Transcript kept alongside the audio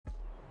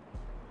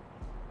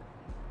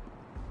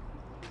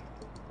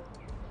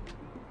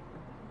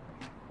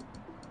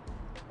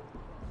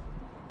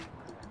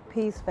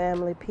Peace,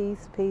 family.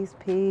 Peace, peace,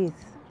 peace.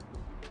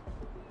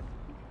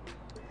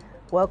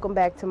 Welcome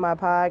back to my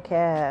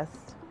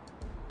podcast.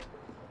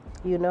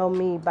 You know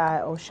me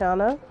by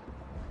Oshana,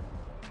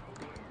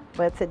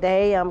 but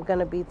today I'm going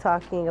to be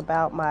talking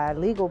about my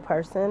legal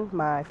person,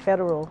 my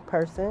federal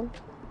person,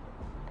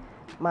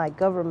 my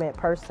government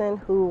person,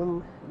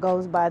 whom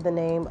goes by the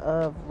name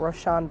of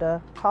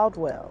Roshonda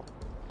Caldwell.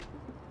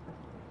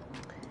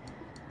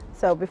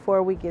 So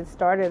before we get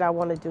started, I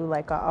want to do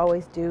like I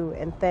always do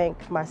and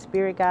thank my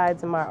spirit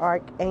guides and my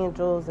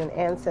archangels and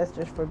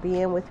ancestors for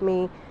being with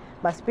me.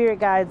 My spirit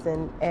guides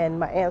and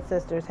my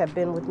ancestors have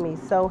been with me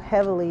so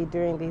heavily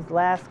during these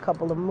last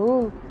couple of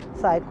moon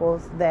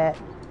cycles that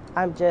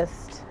I'm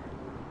just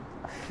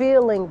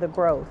feeling the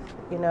growth,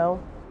 you know.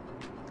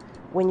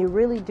 When you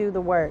really do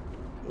the work,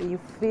 you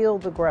feel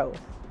the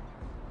growth.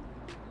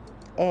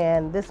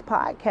 And this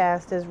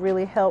podcast has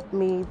really helped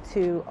me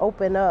to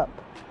open up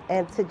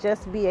and to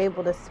just be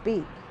able to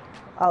speak.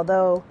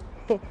 Although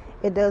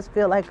it does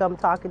feel like I'm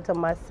talking to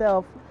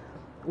myself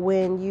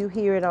when you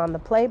hear it on the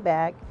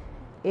playback,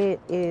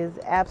 it is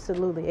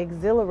absolutely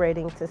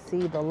exhilarating to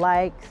see the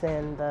likes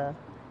and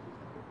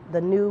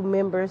the new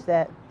members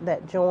that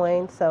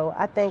join. So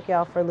I thank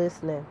y'all for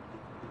listening.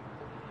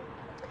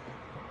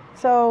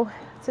 So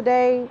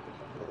today,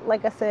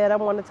 like I said, I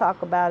want to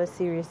talk about a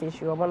serious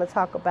issue. I want to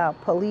talk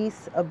about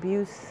police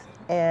abuse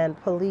and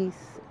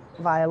police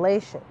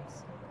violations.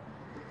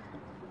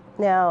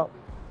 Now,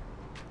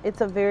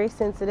 it's a very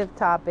sensitive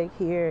topic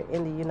here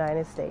in the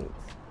United States,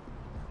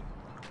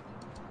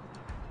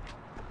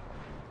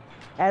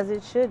 as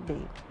it should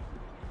be.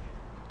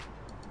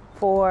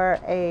 For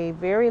a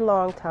very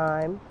long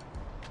time,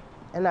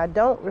 and I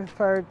don't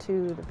refer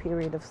to the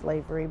period of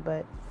slavery,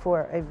 but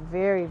for a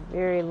very,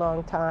 very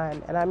long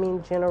time, and I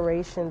mean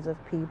generations of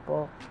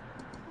people,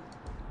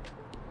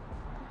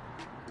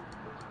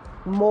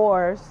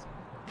 Moors,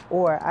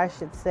 or I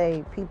should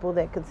say people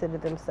that consider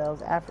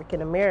themselves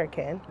African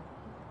American,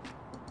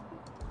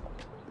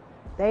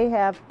 they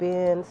have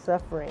been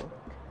suffering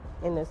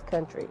in this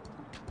country.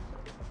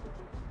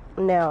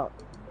 Now,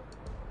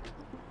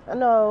 I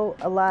know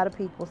a lot of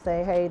people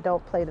say, hey,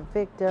 don't play the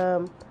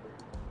victim,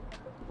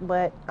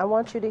 but I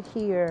want you to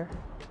hear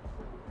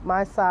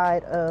my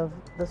side of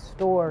the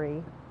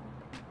story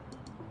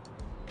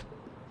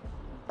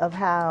of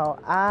how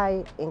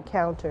I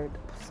encountered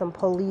some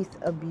police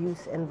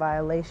abuse and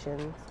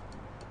violations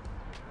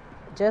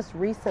just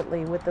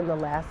recently within the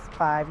last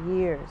 5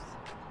 years.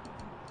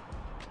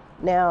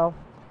 Now,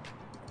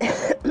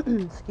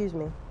 excuse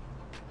me.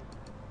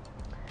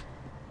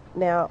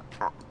 Now,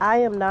 I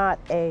am not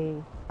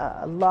a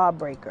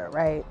lawbreaker,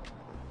 right?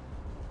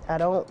 I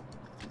don't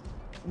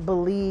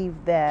believe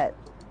that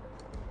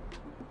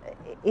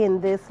in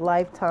this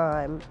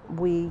lifetime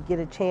we get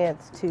a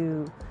chance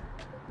to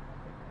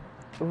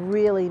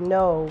really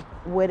know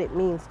what it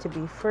means to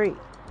be free,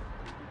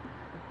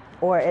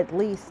 or at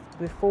least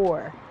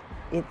before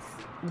it's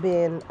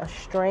been a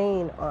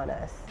strain on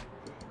us.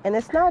 And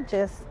it's not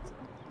just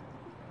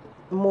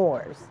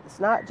Moors, it's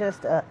not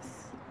just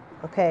us,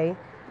 okay?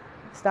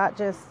 It's not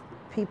just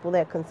people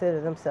that consider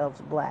themselves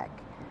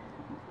black.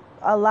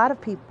 A lot of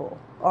people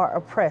are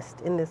oppressed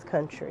in this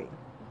country.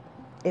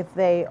 If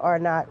they are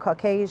not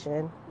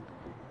Caucasian,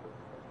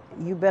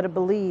 you better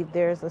believe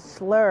there's a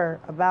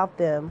slur about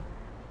them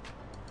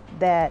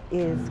that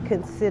is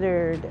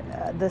considered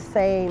the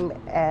same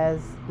as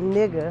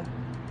nigger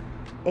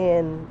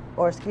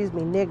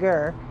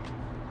nigger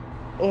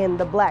in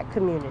the black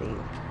community.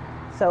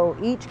 So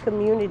each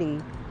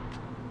community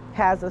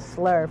has a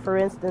slur. For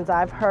instance,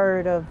 I've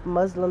heard of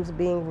Muslims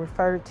being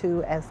referred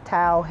to as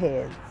towel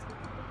heads,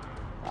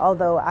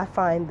 although I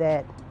find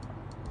that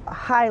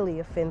highly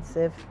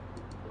offensive.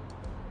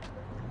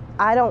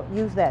 I don't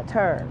use that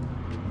term.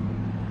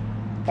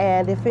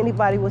 And if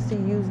anybody was to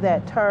use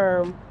that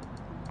term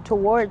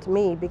towards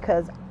me,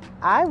 because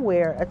I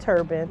wear a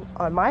turban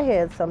on my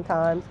head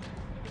sometimes,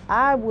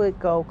 I would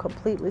go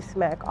completely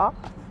smack off,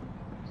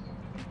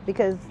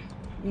 because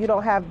you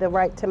don't have the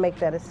right to make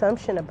that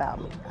assumption about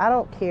me. I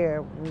don't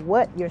care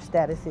what your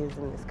status is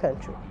in this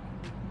country.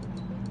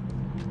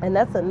 And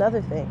that's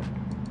another thing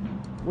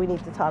we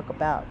need to talk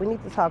about. We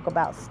need to talk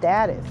about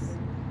status.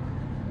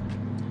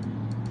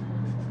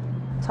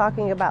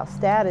 Talking about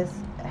status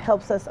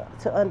helps us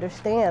to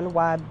understand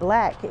why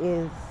black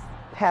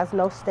has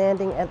no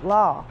standing at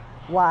law.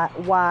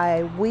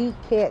 Why we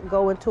can't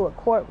go into a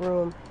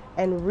courtroom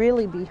and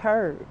really be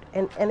heard.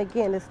 And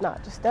again, it's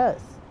not just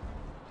us.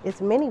 It's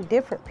many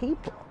different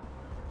people.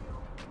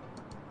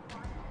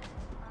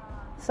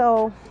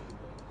 So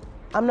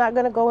I'm not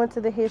going to go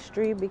into the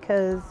history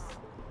because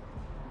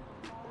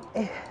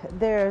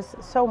there's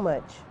so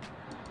much.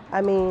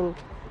 I mean,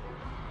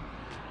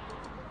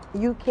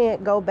 you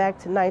can't go back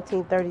to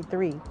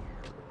 1933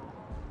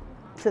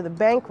 to the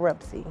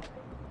bankruptcy.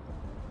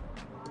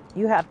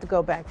 You have to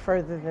go back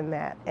further than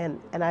that.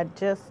 And I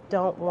just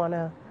don't want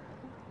to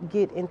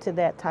get into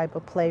that type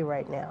of play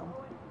right now.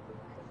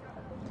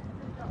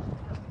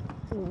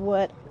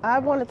 What I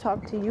want to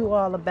talk to you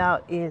all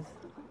about is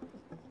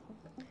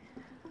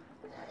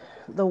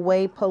the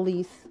way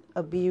police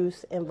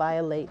abuse and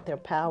violate their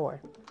power.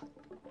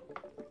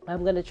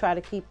 I'm going to try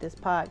to keep this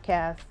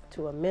podcast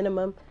to a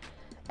minimum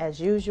as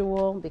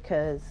usual,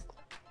 because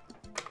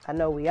I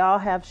know we all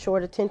have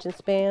short attention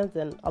spans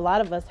and a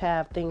lot of us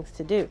have things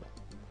to do.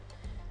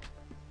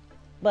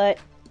 But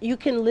you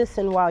can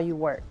listen while you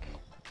work.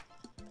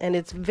 And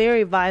it's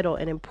very vital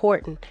and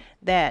important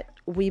that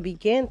we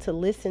begin to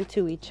listen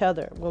to each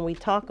other when we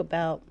talk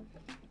about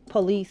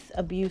police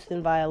abuse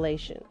and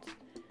violations.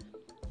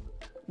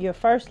 Your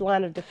first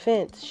line of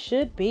defense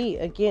should be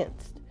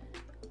against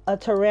a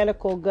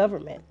tyrannical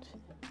government.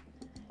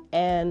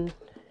 And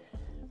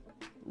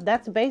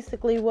that's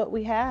basically what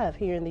we have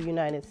here in the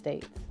United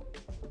States.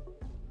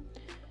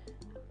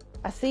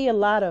 I see a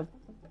lot of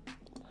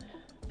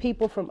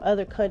people from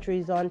other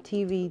countries on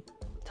TV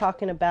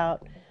talking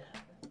about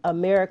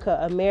America,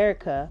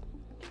 America,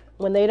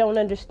 when they don't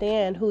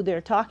understand who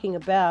they're talking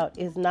about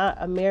is not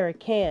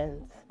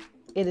Americans.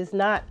 It is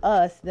not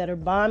us that are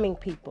bombing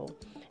people.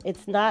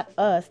 It's not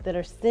us that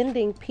are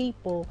sending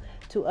people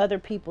to other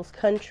people's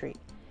country.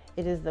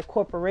 It is the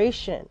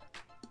corporation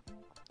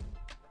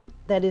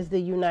that is the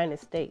United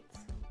States.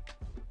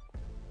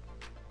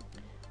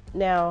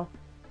 Now,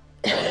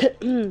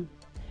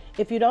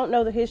 if you don't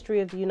know the history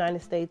of the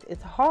United States,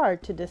 it's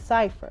hard to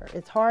decipher.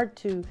 It's hard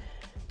to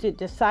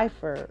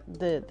decipher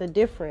the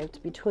difference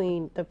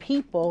between the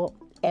people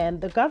and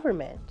the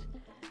government.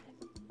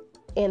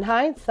 In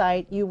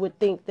hindsight, you would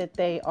think that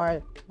they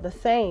are the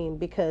same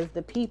because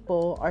the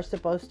people are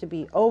supposed to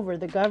be over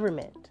the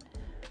government.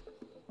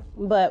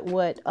 But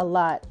what a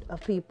lot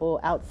of people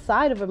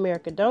outside of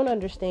America don't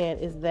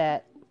understand is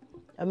that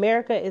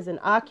America is an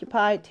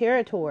occupied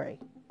territory.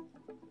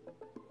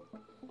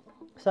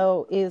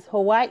 So is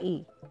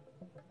Hawaii,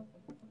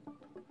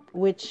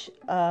 which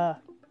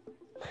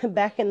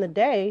back in the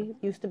day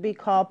used to be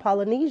called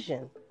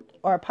Polynesia.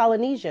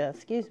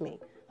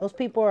 Those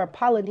people are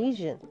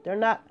Polynesian. They're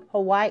not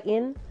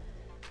Hawaiian.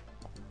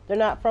 They're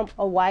not from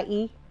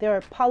Hawaii.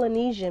 They're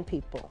Polynesian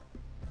people.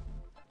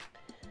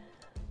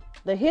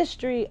 The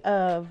history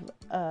of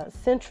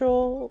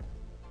Central,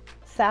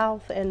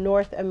 South, and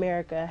North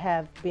America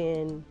have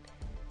been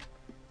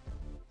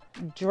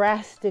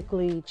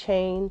drastically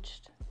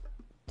changed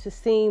to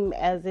seem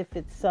as if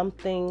it's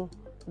something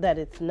that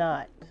it's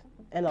not.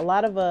 And a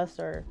lot of us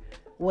are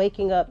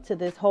waking up to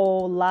this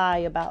whole lie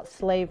about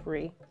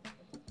slavery.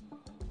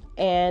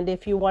 And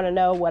if you want to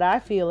know what I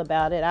feel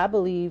about it, I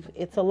believe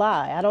it's a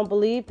lie. I don't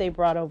believe they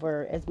brought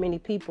over as many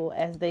people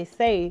as they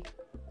say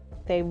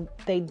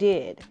they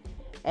did.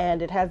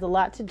 And it has a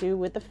lot to do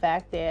with the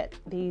fact that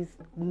these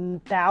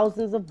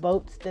thousands of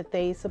boats that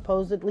they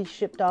supposedly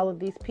shipped all of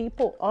these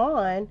people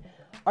on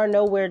are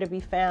nowhere to be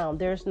found.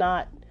 There's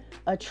not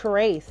a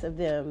trace of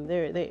them.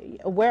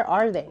 Where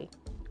are they?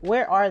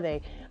 Where are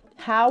they?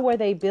 How were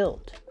they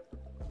built?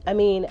 I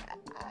mean,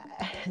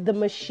 the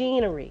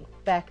machinery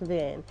back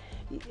then,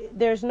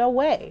 there's no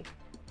way.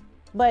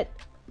 But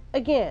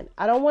again,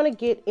 I don't want to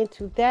get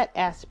into that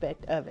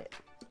aspect of it.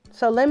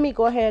 So let me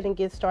go ahead and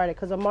get started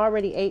because I'm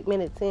already 8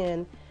 minutes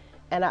in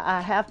and I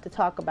have to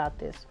talk about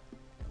this.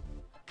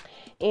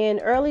 In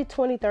early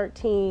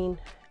 2013,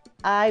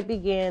 I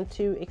began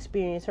to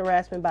experience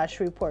harassment by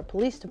Shreveport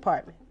Police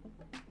Department.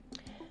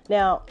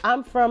 Now,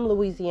 I'm from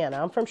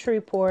Louisiana. I'm from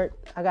Shreveport.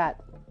 I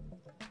got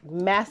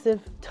massive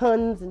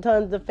tons and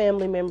tons of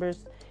family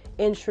members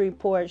in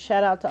Shreveport.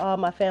 Shout out to all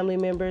my family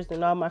members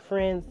and all my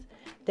friends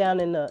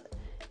down in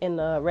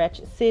the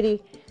Ratchet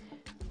City.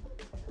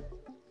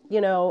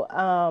 You know,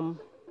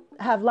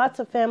 I have lots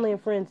of family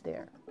and friends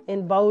there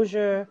in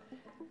Bossier,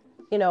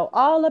 you know,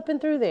 all up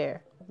and through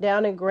there,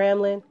 down in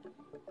Grambling.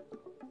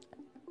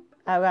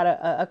 I've got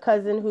a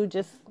cousin who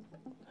just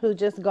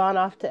gone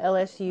off to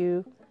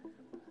LSU,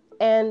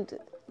 and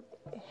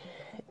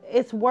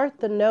it's worth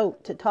the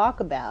note to talk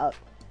about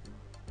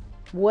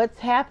what's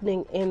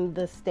happening in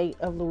the state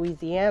of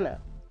Louisiana.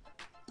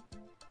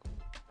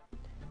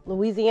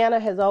 Louisiana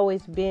has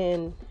always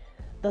been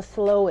the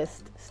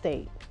slowest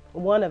state,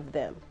 one of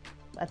them.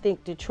 I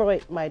think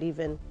Detroit might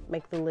even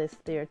make the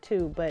list there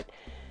too, but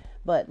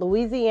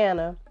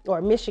Louisiana,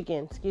 or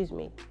Michigan, excuse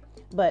me,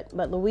 but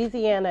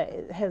Louisiana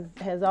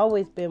has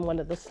always been one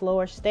of the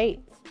slower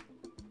states.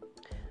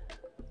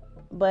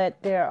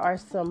 But there are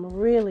some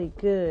really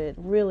good,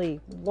 really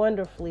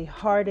wonderfully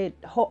hardy-hearted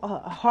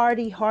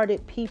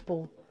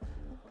people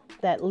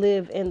that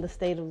live in the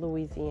state of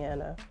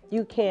Louisiana.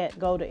 You can't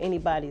go to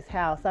anybody's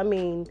house, I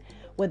mean,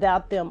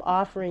 without them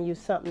offering you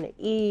something to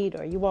eat,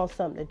 or you want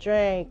something to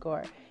drink,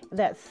 or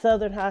that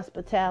Southern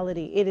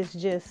hospitality. It is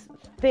just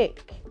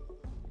thick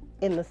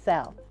in the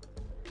South.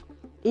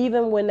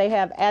 Even when they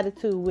have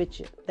attitude with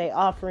you, they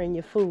offering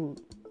you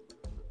food.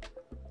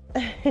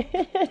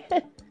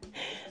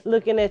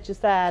 Looking at your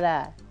side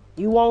eye.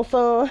 You want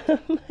some?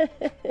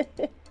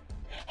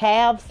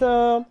 Have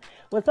some?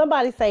 When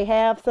somebody say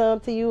have some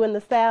to you in the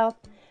South,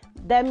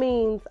 that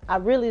means I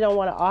really don't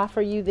want to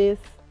offer you this,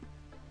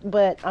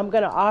 but I'm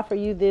going to offer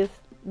you this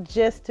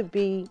just to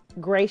be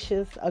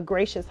gracious, a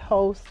gracious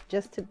host,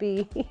 just to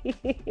be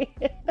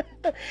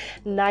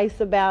nice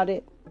about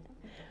it.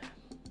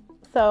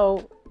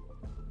 So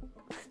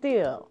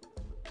still,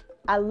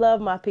 I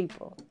love my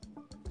people.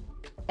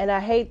 And I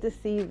hate to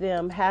see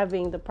them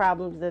having the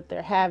problems that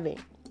they're having.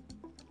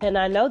 And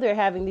I know they're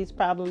having these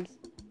problems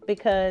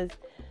because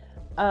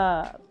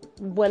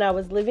when I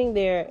was living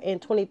there in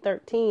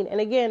 2013,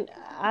 and again,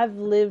 I've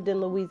lived in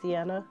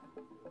Louisiana,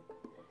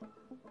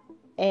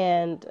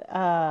 and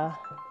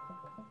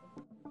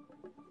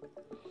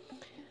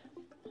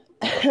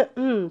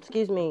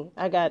excuse me,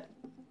 I got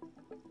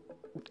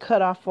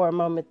cut off for a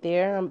moment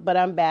there, but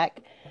I'm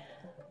back.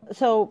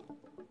 So,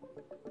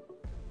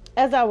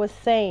 as I was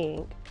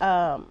saying,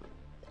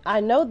 I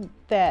know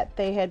that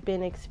they had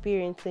been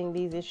experiencing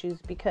these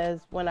issues because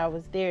when I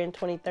was there in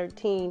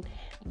 2013,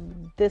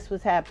 this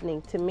was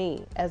happening to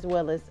me as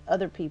well as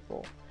other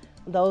people.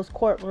 Those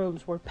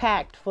courtrooms were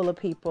packed full of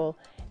people,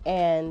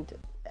 and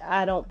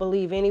I don't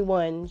believe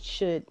anyone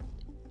should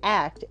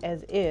act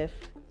as if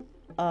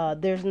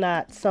there's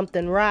not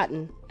something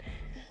rotten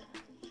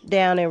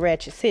down in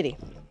Ratchet City.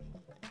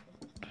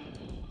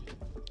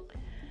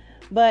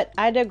 But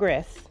I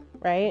digress,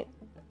 right?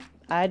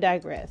 I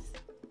digress.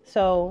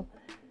 So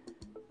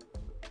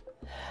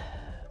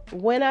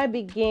when I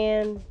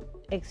began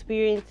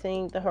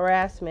experiencing the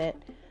harassment,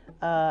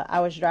 I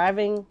was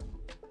driving.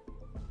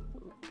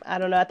 I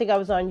don't know. I think I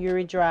was on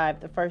Uri Drive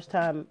the first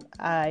time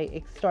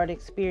I started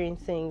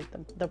experiencing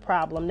the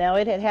problem. Now,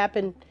 it had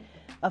happened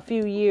a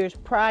few years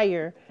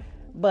prior,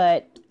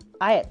 but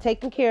I had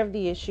taken care of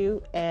the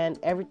issue and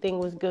everything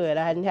was good.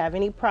 I didn't have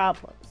any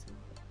problems.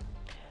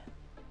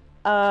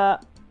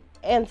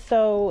 And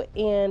so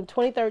in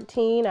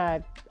 2013,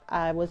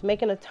 I was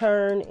making a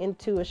turn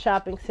into a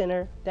shopping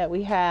center that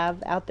we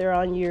have out there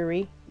on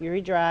Uri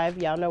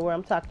Drive. Y'all know where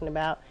I'm talking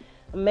about.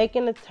 I'm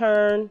making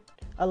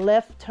a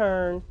left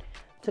turn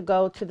to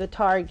go to the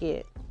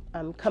Target.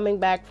 I'm coming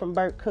back from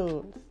Burt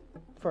Coons,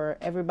 for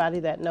everybody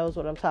that knows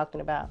what I'm talking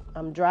about.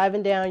 I'm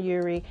driving down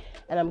Uri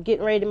and I'm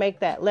getting ready to make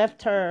that left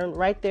turn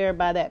right there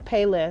by that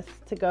Payless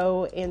to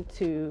go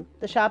into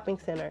the shopping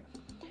center.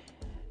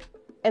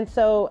 And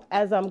so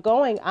as I'm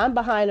going, I'm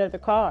behind other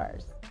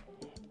cars.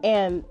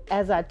 And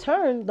as I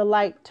turn, the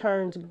light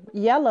turns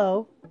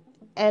yellow.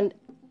 And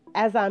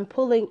as I'm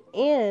pulling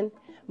in,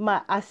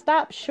 I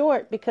stopped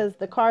short because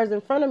the cars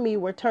in front of me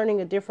were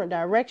turning a different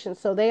direction.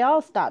 So they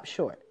all stopped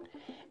short.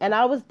 And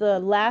I was the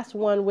last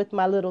one with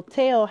my little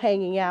tail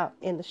hanging out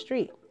in the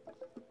street.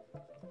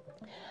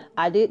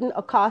 I didn't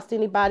accost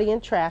anybody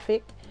in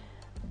traffic.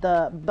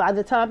 By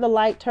the time the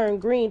light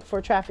turned green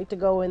for traffic to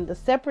go in the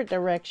separate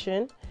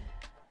direction,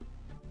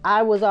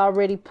 I was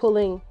already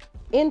pulling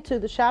into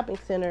the shopping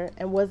center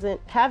and wasn't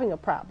having a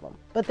problem.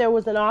 But there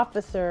was an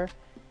officer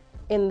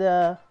in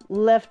the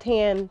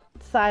left-hand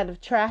side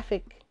of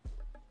traffic,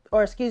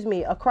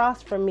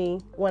 across from me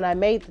when I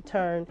made the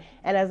turn.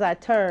 And as I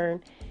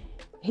turned,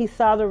 he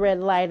saw the red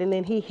light and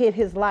then he hit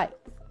his lights.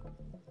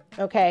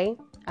 Okay.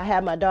 I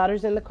had my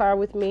daughters in the car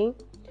with me.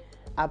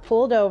 I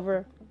pulled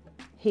over.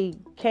 He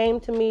came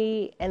to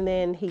me and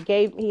then he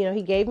gave me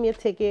a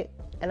ticket.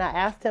 And I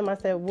asked him, I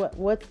said,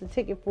 what's the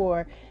ticket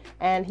for?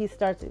 And he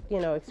starts,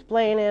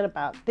 explaining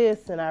about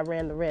this. And I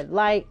ran the red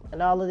light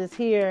and all of this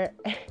here.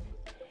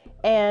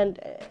 And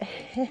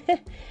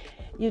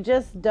you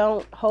just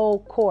don't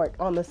hold court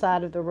on the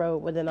side of the road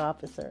with an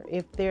officer.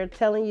 If they're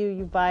telling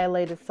you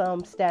violated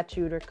some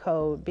statute or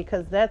code,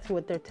 because that's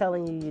what they're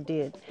telling you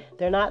did.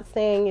 They're not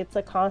saying it's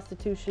a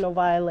constitutional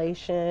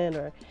violation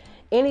or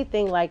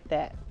anything like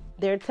that.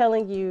 They're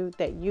telling you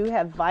that you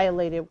have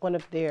violated one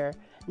of their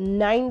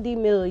 90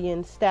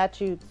 million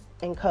statutes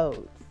and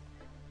codes.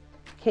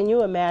 Can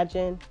you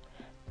imagine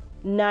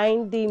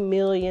 90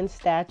 million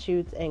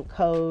statutes and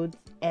codes,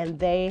 and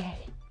they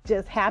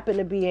just happen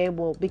to be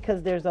able,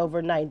 because there's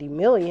over 90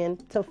 million,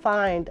 to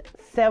find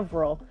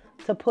several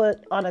to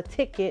put on a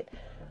ticket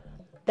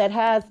that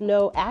has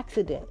no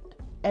accident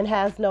and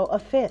has no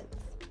offense?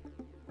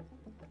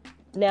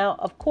 Now,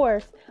 of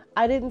course,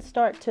 I didn't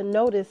start to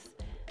notice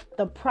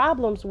the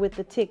problems with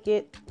the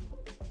ticket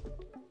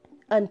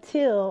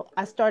until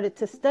I started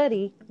to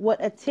study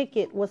what a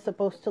ticket was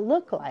supposed to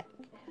look like.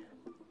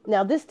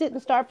 Now, this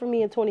didn't start for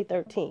me in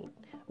 2013.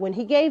 When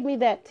he gave me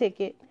that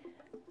ticket,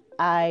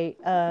 I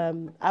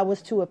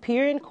was to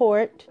appear in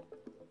court.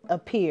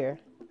 Appear.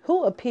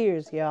 Who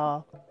appears,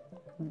 y'all?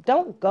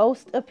 Don't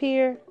ghost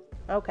appear?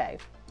 Okay.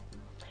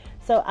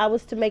 So I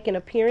was to make an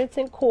appearance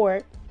in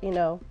court,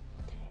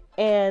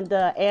 and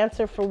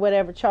answer for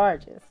whatever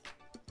charges.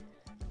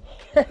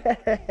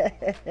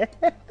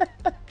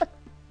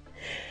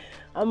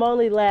 I'm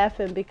only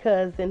laughing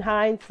because in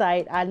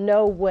hindsight, I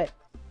know what's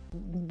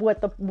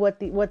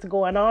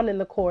going on in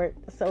the court.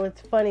 So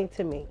it's funny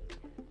to me.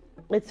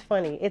 It's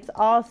funny. It's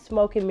all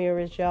smoke and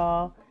mirrors,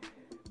 y'all.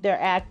 They're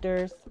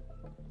actors.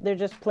 They're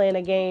just playing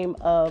a game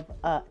of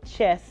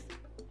chess.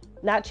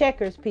 Not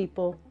checkers,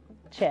 people.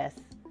 Chess.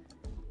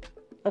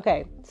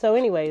 Okay. So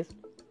anyways.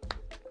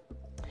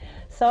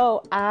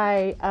 So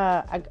I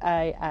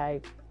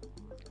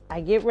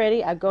get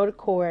ready. I go to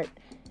court.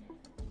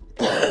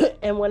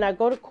 And when I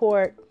go to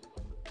court,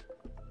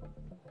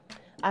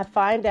 I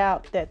find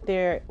out that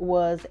there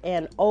was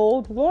an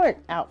old warrant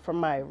out for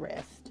my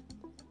arrest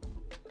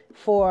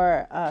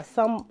for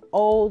some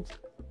old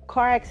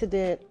car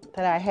accident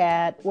that I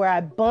had where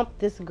I bumped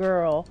this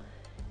girl.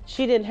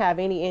 She didn't have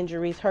any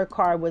injuries. Her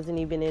car wasn't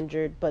even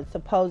injured, but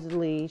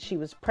supposedly she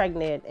was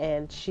pregnant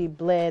and she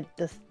bled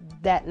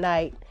that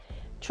night.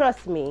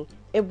 Trust me,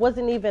 it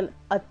wasn't even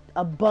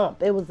a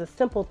bump. It was a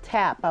simple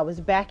tap. I was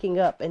backing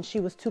up and she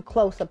was too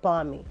close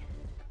upon me.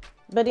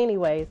 But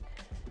anyways,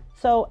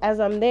 so as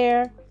I'm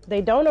there,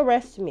 they don't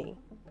arrest me.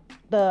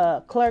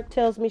 The clerk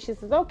tells me, she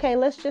says, okay,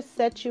 let's just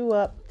set you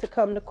up to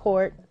come to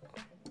court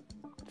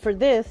for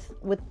this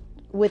with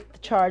the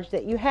charge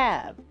that you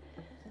have.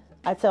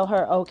 I tell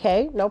her,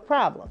 okay, no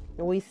problem.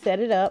 And we set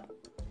it up,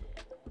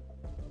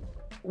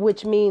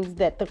 which means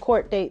that the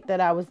court date that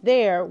I was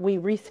there, we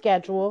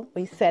reschedule,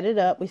 we set it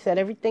up, we set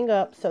everything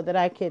up so that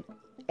I could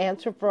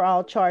answer for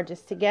all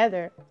charges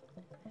together.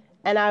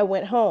 And I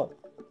went home.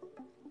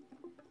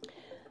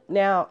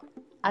 Now,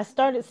 I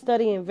started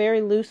studying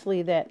very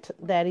loosely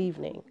that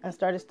evening. I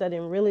started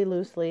studying really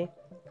loosely,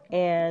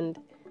 and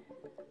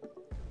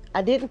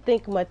I didn't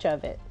think much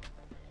of it.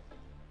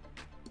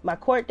 My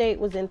court date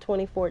was in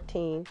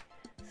 2014.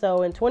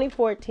 So in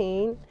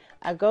 2014,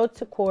 I go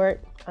to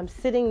court. I'm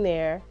sitting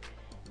there,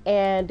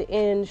 and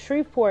in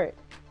Shreveport,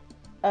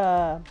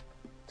 in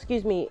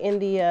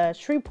the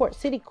Shreveport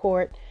City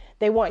Court,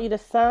 they want you to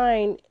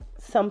sign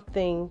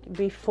something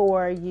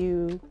before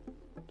you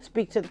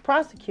speak to the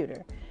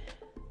prosecutor.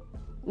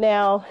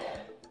 Now,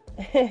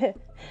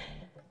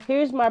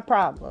 here's my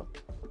problem.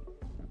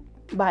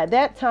 By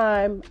that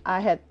time,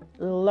 I had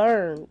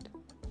learned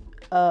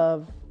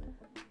of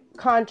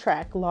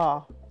contract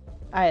law.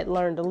 I had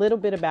learned a little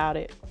bit about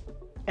it.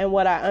 And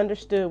what I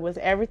understood was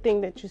everything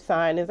that you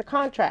sign is a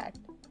contract.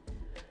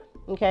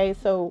 Okay,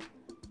 so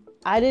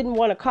I didn't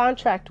want to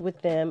contract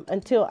with them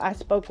until I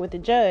spoke with the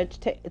judge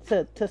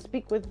to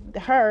speak with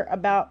her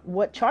about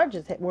what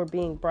charges were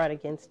being brought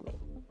against me.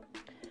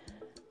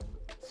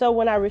 So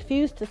when I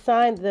refused to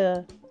sign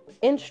the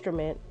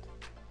instrument,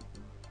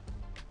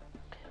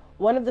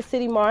 one of the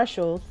city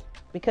marshals,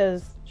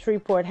 because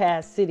Shreveport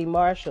has city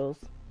marshals,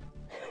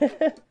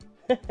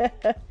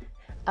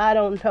 I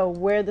don't know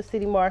where the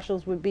city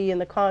marshals would be in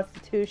the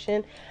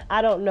Constitution.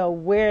 I don't know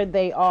where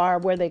they are,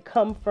 where they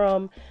come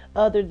from,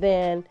 other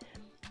than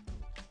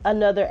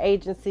another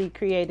agency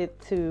created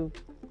to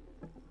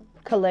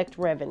collect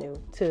revenue,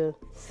 to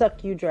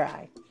suck you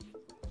dry.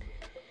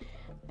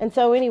 And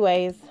so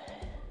anyways,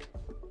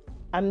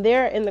 I'm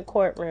there in the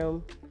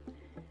courtroom.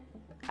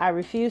 I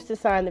refused to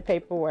sign the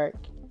paperwork.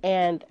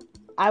 And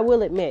I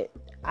will admit,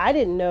 I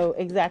didn't know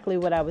exactly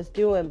what I was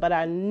doing, but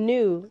I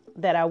knew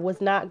that I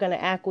was not going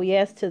to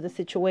acquiesce to the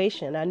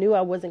situation. I knew I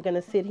wasn't going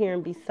to sit here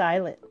and be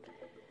silent.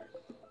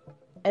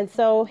 And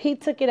so he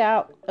took it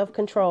out of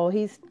control.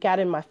 He got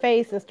in my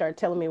face and started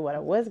telling me what I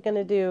was going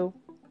to do.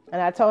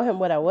 And I told him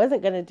what I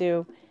wasn't going to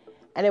do.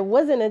 And it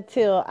wasn't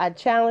until I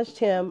challenged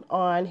him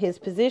on his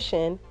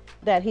position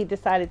that he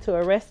decided to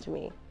arrest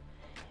me.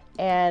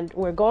 And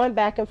we're going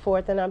back and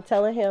forth, and I'm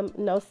telling him,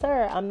 no,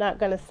 sir, I'm not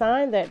going to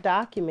sign that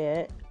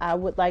document. I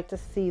would like to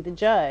see the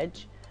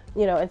judge,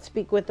 and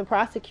speak with the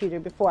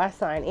prosecutor before I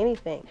sign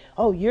anything.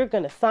 Oh, you're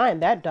going to sign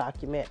that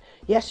document.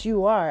 Yes,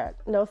 you are.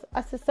 No,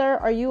 I said, sir,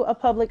 are you a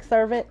public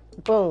servant?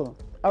 Boom,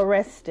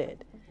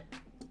 arrested.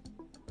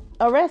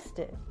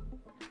 Arrested.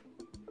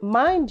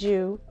 Mind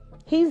you,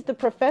 he's the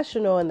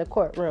professional in the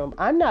courtroom.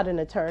 I'm not an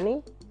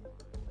attorney.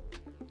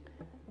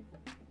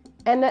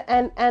 And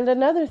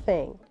another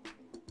thing.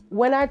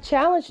 When I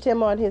challenged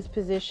him on his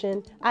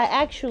position, I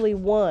actually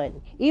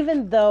won,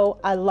 even though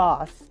I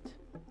lost.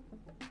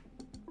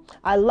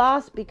 I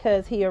lost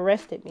because he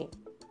arrested me.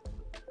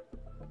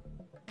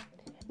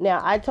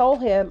 Now, I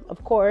told him,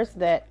 of course,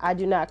 that I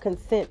do not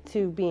consent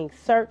to being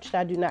searched.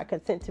 I do not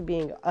consent to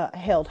being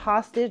held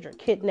hostage or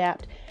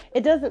kidnapped.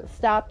 It doesn't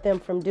stop them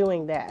from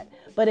doing that,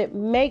 but it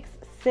makes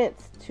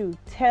sense to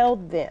tell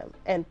them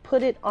and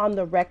put it on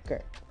the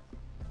record.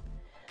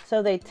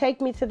 So they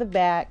take me to the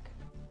back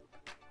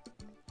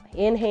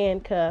in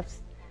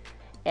handcuffs,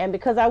 and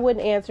because I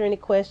wouldn't answer any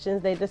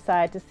questions, they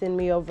decided to send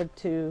me over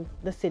to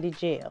the city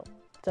jail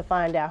to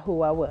find out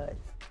who I was.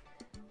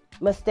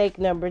 Mistake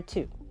number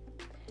 2.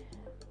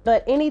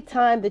 But any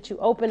time that you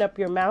open up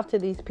your mouth to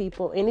these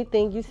people,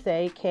 anything you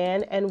say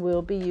can and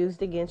will be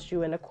used against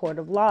you in a court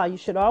of law. You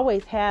should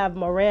always have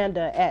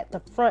Miranda at the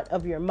front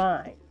of your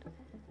mind.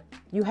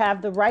 You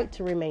have the right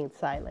to remain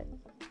silent.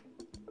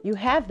 You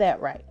have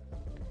that right.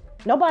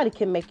 Nobody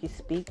can make you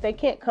speak. They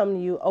can't come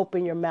to you,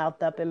 open your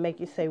mouth up and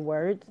make you say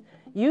words.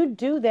 You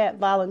do that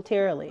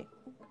voluntarily.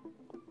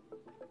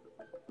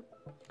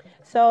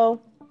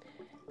 So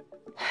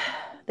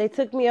they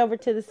took me over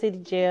to the city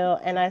jail,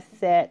 and I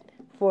sat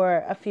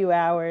for a few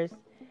hours.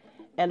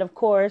 And of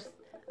course,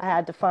 I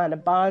had to find a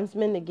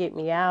bondsman to get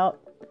me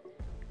out.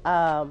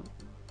 And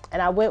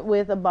I went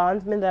with a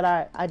bondsman that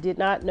I did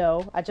not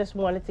know. I just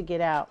wanted to get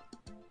out.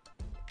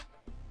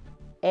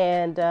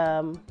 And,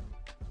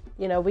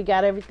 we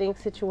got everything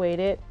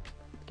situated,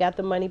 got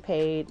the money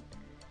paid,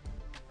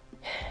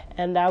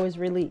 and I was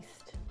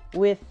released.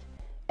 with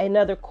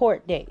another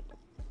court date.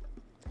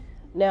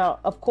 Now,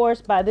 of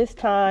course, by this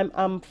time,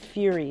 I'm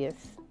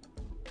furious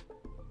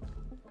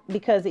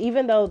because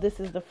even though this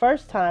is the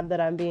first time that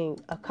I'm being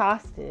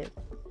accosted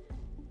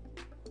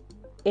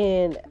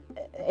in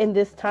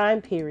this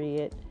time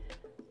period,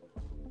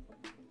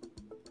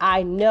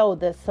 I know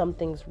that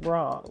something's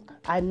wrong.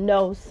 I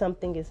know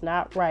something is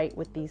not right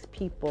with these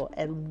people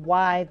and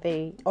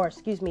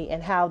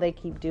and how they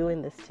keep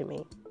doing this to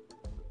me.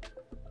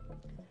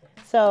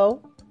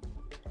 So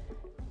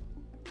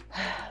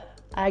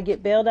I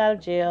get bailed out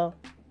of jail.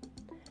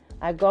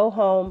 I go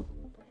home,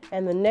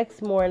 and the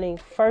next morning,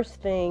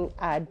 first thing,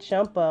 I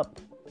jump up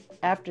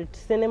after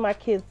sending my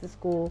kids to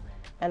school,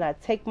 and I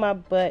take my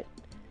butt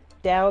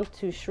down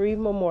to Shreve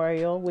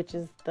Memorial, which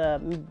is the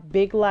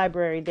big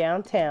library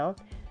downtown,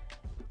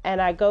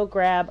 and I go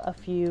grab a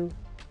few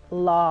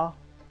law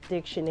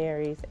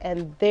dictionaries.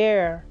 And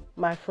there,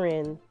 my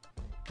friend,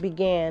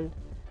 began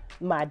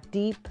my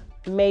deep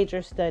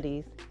major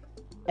studies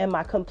and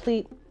my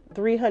complete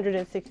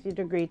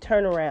 360-degree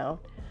turnaround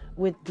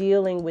with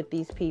dealing with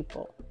these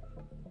people.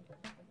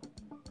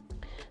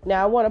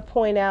 Now, I want to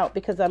point out,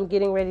 because I'm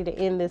getting ready to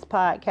end this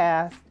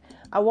podcast,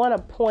 I want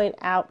to point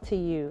out to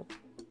you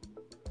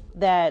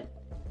that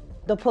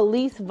the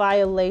police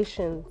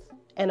violations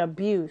and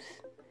abuse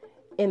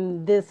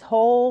in this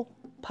whole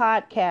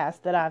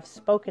podcast that I've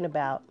spoken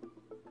about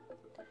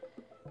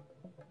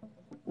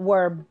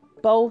were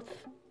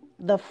both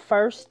the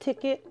first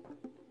ticket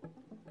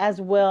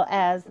as well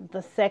as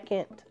the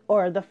second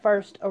or the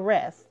first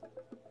arrest.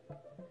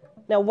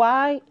 Now,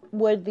 why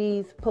were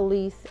these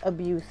police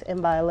abuse and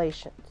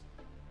violations?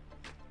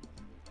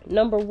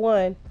 Number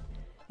one,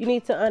 you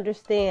need to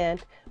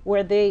understand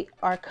where they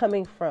are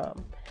coming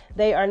from.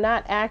 They are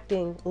not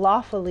acting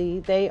lawfully.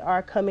 They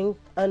are coming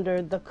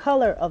under the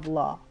color of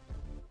law.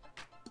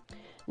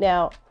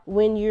 Now,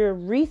 when you're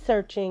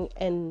researching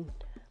and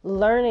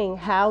learning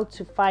how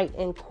to fight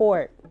in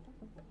court,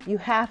 you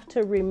have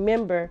to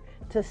remember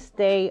to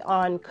stay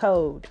on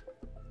code.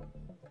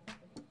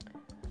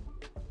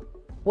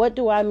 What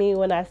do I mean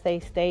when I say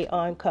stay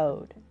on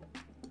code?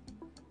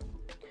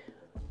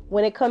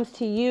 When it comes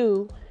to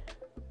you,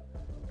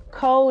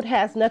 code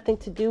has nothing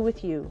to do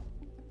with you.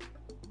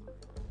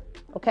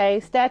 Okay?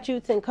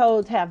 Statutes and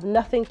codes have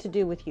nothing to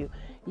do with you.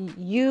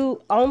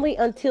 Only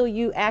until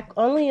you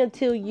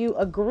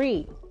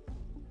agree.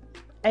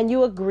 And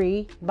you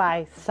agree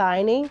by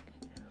signing,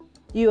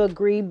 you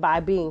agree by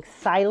being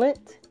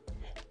silent,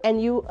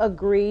 and you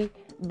agree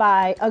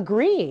by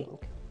agreeing.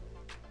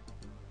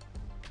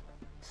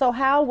 So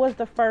how was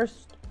the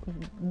first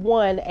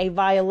one a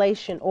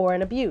violation or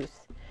an abuse?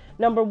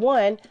 Number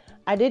one,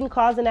 I didn't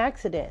cause an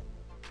accident.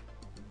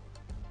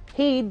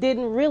 He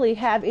didn't really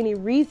have any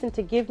reason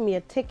to give me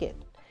a ticket.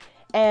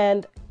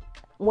 And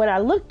when I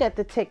looked at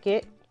the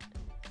ticket,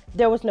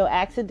 there was no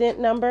accident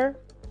number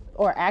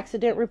or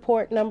accident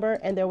report number,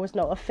 and there was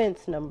no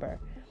offense number.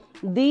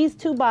 These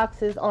two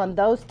boxes on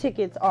those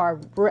tickets are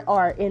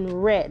in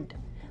red.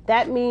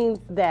 That means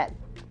that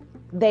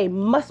they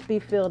must be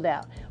filled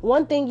out.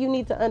 One thing you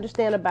need to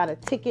understand about a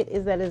ticket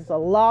is that it's a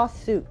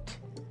lawsuit.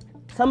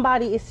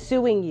 Somebody is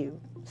suing you.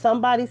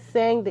 Somebody's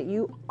saying that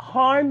you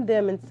harmed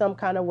them in some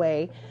kind of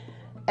way,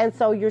 and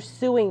so you're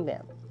suing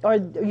them, or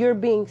you're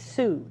being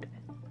sued.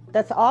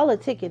 That's all a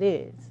ticket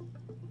is.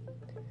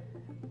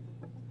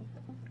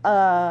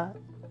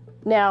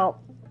 Now,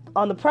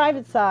 on the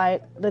private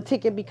side, the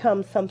ticket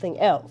becomes something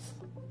else.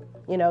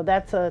 You know,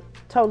 that's a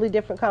totally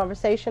different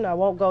conversation. I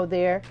won't go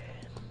there.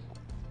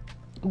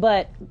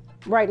 But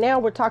right now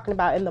we're talking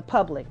about in the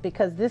public,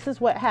 because this is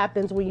what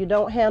happens when you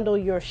don't handle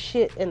your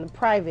shit in the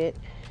private.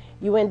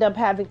 You end up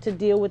having to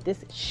deal with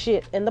this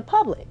shit in the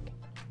public.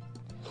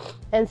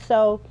 And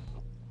so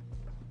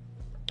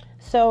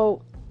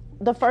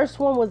the first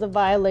one was a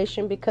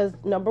violation because,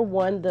 number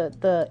one,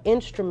 the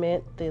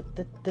instrument,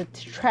 the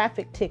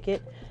traffic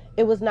ticket,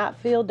 it was not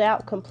filled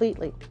out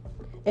completely.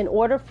 In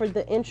order for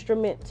the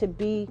instrument to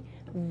be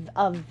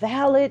a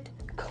valid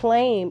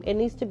claim, it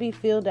needs to be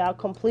filled out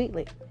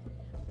completely.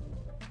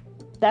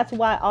 That's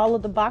why all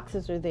of the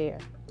boxes are there.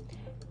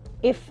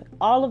 If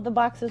all of the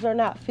boxes are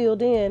not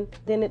filled in,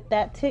 then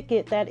that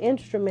ticket, that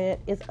instrument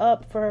is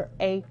up for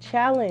a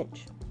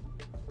challenge.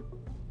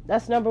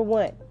 That's number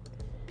one.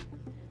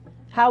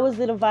 How is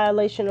it a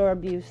violation or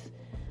abuse?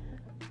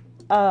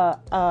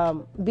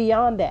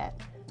 Beyond that,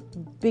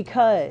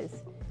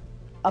 because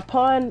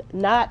upon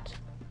not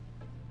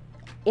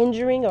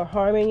injuring or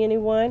harming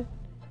anyone,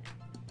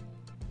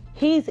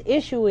 he's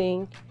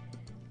issuing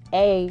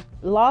a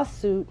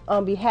lawsuit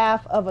on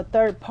behalf of a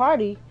third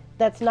party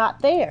that's not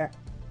there.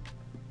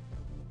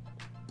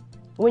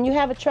 When you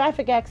have a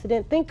traffic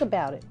accident, think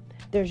about it.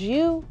 There's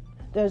you,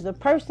 there's the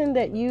person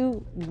that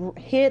you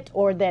hit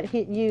or that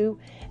hit you,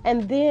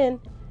 and then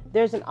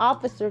there's an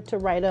officer to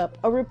write up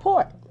a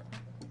report.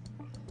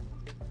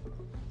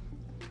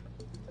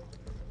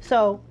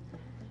 So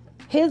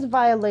his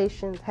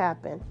violations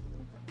happen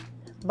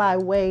by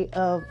way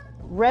of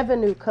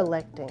revenue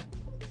collecting.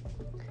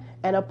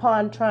 And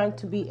upon trying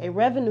to be a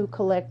revenue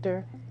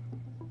collector,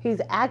 He's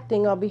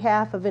acting on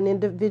behalf of an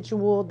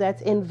individual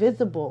that's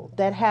invisible,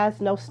 that has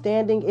no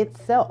standing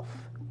itself.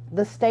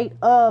 The state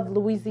of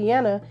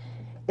Louisiana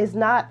is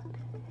not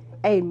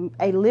a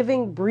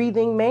living,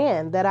 breathing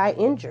man that I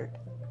injured.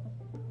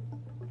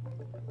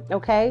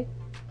 Okay?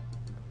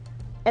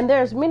 And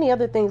there's many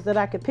other things that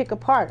I could pick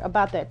apart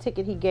about that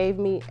ticket he gave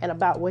me and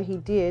about what he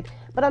did,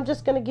 but I'm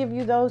just going to give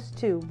you those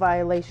two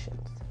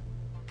violations.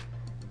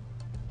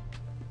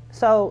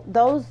 So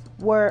those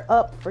were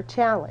up for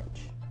challenge.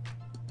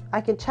 I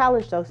can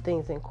challenge those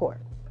things in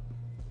court.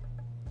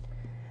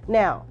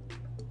 Now,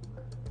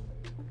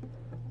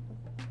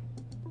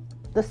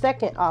 the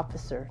second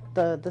officer,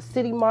 the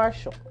city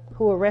marshal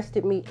who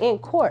arrested me in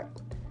court,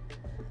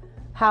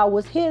 how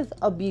was his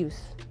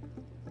abuse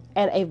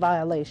and a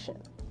violation?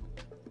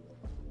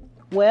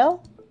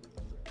 Well,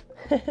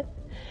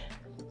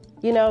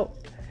 you know,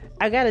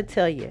 I got to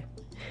tell you,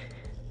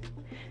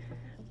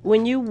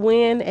 when you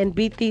win and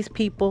beat these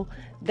people,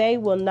 they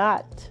will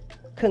not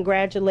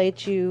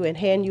congratulate you and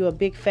hand you a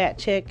big fat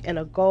check and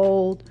a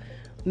gold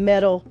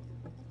medal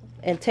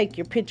and take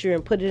your picture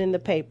and put it in the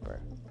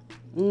paper.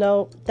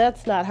 No,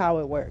 that's not how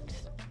it works.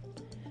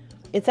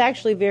 It's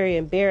actually very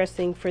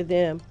embarrassing for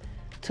them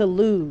to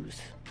lose.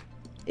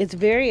 It's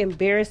very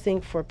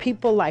embarrassing for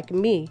people like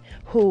me,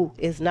 who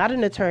is not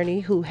an attorney,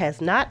 who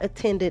has not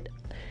attended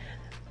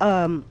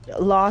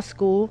law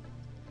school,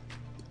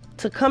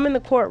 to come in the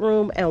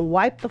courtroom and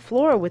wipe the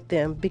floor with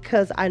them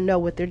because I know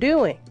what they're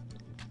doing.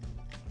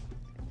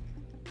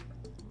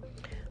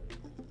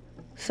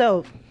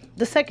 So,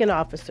 the second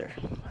officer,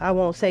 I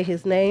won't say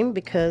his name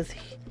because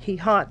he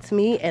haunts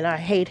me and I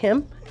hate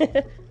him.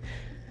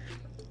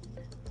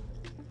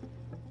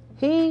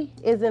 He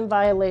is in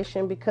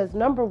violation because,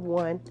 number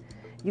one,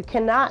 you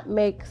cannot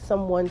make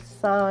someone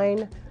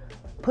sign,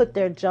 put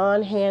their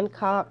John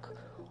Hancock,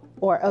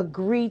 or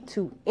agree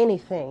to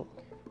anything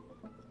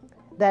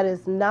that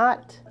is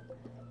not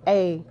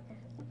a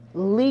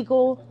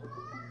legal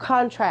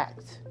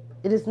contract.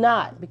 It is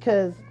not,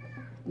 because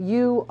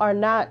you are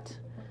not,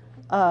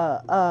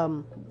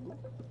 all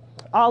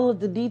of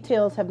the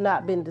details have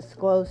not been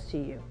disclosed to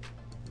you.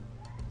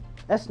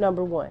 That's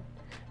number one.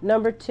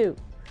 Number two,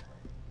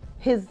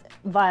 his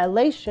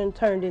violation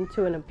turned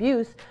into an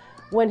abuse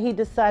when he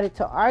decided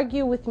to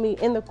argue with me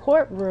in the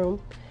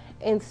courtroom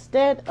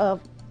instead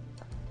of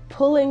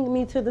pulling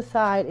me to the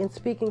side and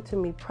speaking to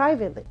me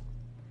privately.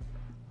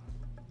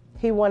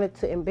 He wanted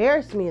to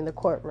embarrass me in the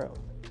courtroom.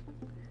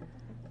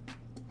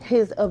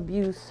 His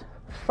abuse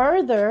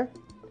further,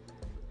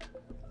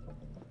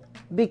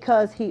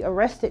 because he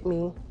arrested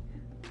me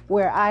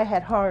where I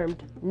had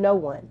harmed no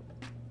one.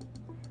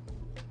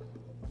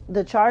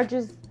 The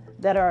charges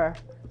that are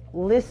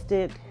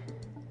listed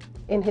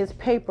in his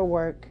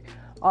paperwork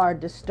are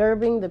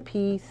disturbing the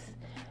peace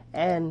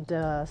and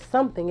and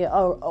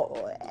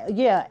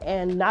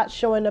not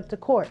showing up to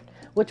court,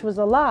 which was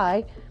a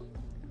lie.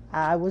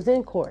 I was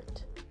in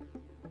court.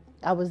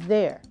 I was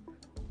there.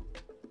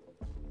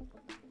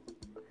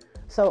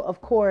 So,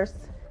 of course,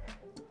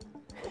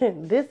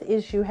 this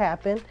issue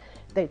happened.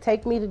 They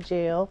take me to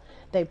jail.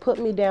 They put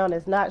me down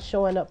as not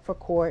showing up for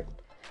court.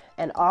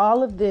 And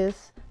all of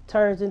this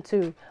turns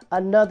into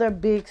another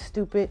big,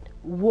 stupid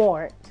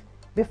warrant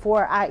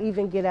before I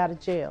even get out of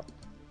jail.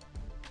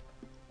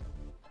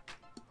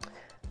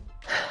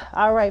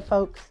 All right,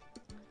 folks.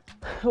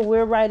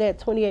 We're right at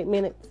 28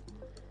 minutes.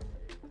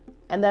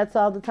 And that's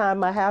all the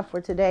time I have for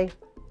today.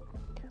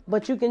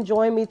 But you can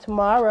join me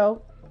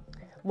tomorrow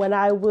when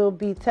I will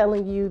be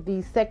telling you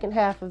the second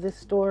half of this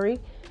story,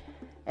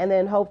 and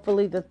then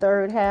hopefully the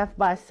third half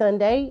by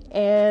Sunday.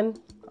 And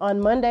on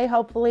Monday,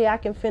 hopefully I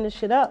can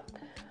finish it up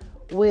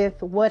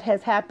with what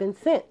has happened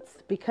since,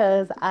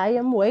 because I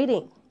am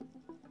waiting.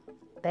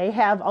 They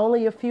have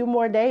only a few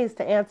more days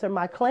to answer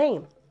my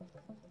claim.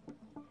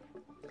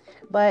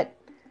 But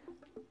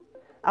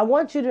I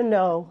want you to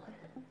know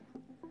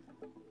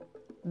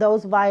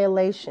those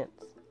violations.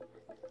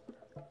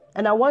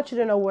 And I want you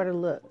to know where to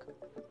look.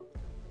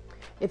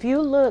 If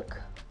you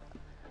look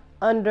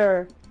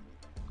under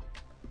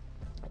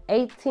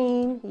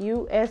 18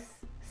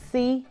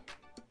 U.S.C.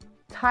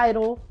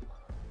 Title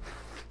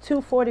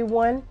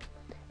 241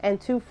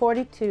 and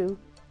 242,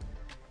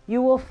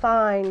 you will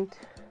find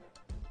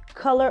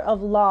color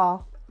of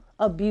law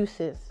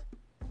abuses.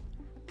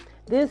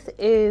 This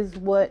is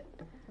what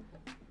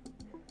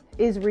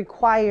is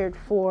required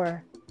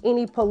for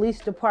any police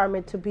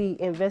department to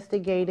be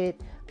investigated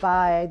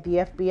by the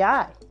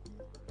FBI.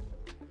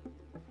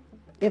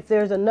 If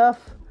there's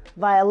enough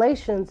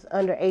violations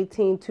under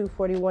 18,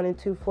 241, and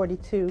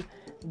 242,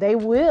 they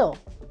will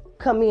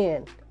come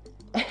in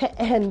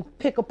and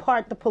pick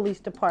apart the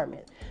police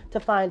department to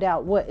find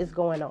out what is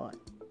going on.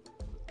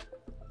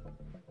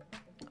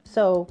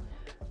 So,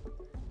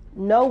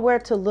 know where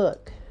to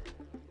look.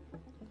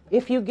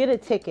 If you get a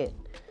ticket,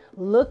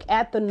 look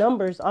at the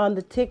numbers on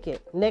the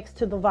ticket next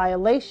to the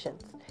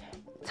violations.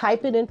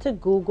 Type it into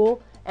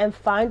Google and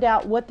find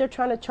out what they're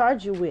trying to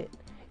charge you with.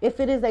 If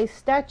it is a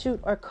statute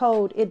or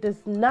code, it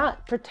does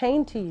not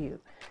pertain to you.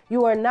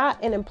 You are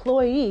not an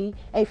employee,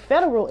 a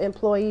federal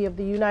employee of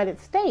the United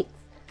States.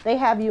 They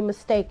have you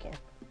mistaken.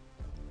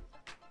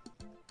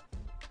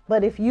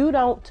 But if you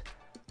don't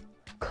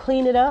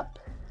clean it up,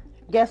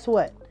 guess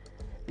what?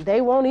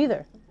 They won't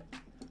either.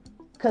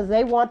 Because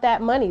they want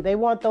that money. They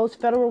want those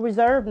Federal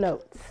Reserve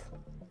notes,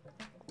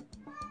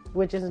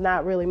 which is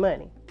not really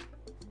money.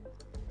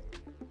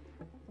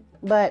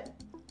 But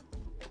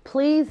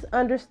please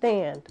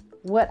understand,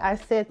 what I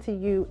said to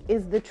you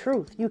is the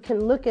truth. You can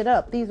look it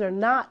up. These are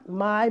not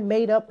my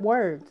made up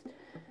words.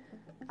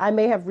 I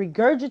may have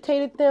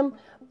regurgitated them,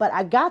 but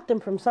I got them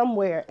from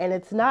somewhere, and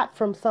it's not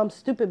from some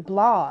stupid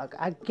blog.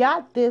 I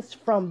got this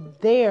from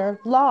their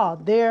law,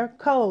 their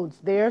codes,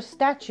 their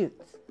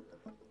statutes.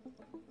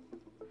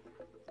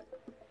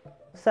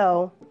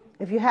 So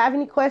if you have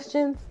any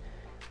questions,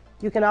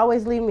 you can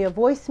always leave me a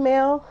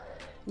voicemail.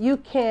 You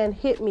can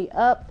hit me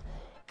up,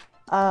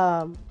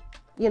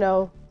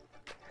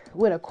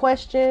 with a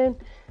question.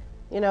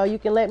 You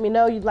can let me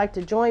know you'd like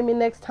to join me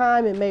next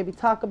time and maybe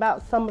talk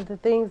about some of the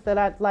things that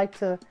I'd like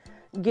to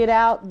get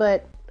out.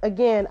 But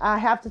again, I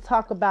have to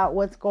talk about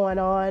what's going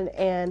on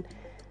and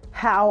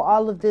how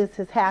all of this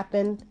has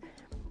happened,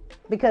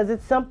 because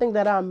it's something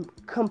that I'm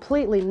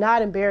completely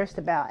not embarrassed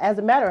about. As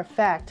a matter of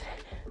fact,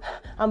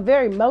 I'm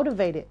very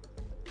motivated.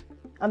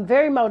 I'm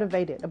very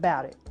motivated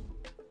about it.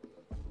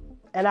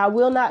 And I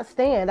will not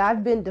stand.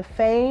 I've been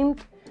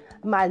defamed.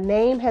 My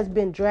name has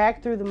been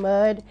dragged through the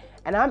mud,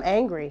 and I'm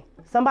angry.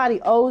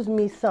 Somebody owes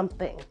me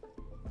something.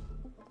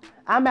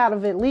 I'm out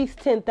of at least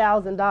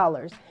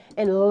 $10,000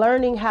 in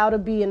learning how to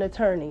be an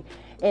attorney,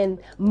 in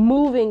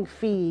moving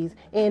fees,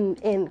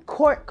 in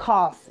court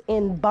costs,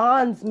 in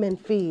bondsman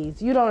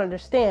fees. You don't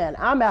understand.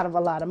 I'm out of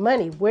a lot of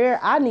money where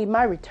I need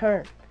my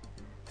return.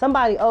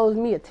 Somebody owes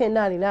me a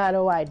 1099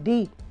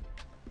 OID.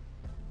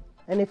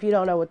 And if you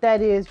don't know what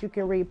that is, you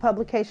can read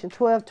Publication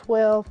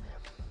 1212,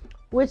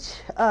 which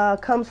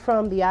comes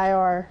from the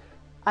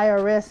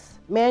IRS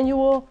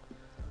manual.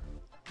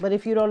 But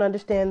if you don't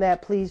understand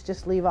that, please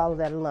just leave all of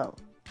that alone.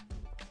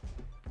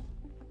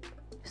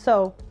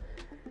 So,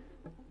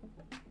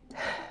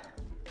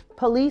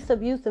 police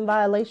abuse and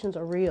violations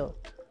are real.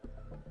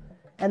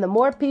 And the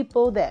more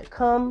people that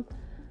come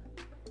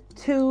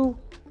to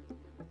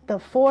the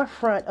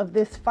forefront of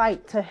this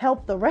fight to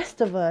help the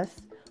rest of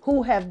us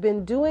who have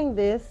been doing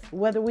this,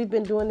 whether we've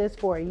been doing this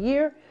for a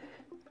year,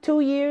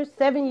 2 years,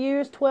 7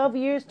 years, 12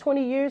 years,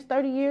 20 years,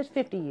 30 years,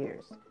 50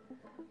 years.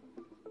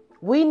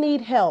 We need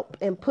help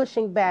in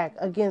pushing back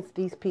against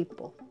these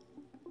people.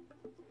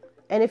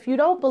 And if you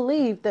don't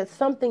believe that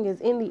something is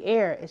in the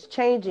air, it's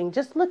changing,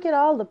 just look at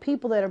all the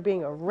people that are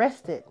being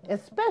arrested,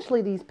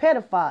 especially these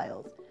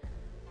pedophiles.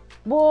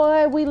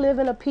 Boy, we live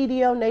in a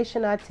PDO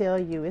nation, I tell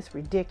you, it's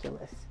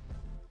ridiculous.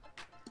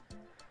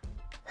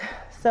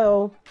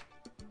 So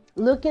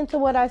look into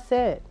what I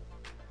said.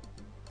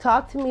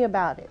 Talk to me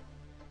about it.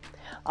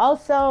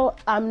 Also,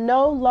 I'm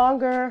no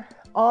longer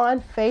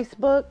on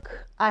Facebook.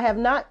 I have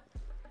not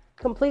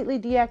completely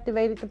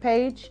deactivated the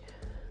page,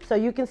 so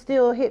you can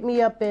still hit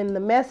me up in the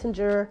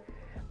messenger,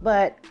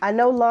 but I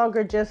no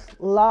longer just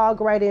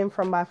log right in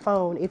from my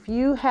phone. If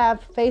you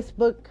have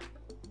Facebook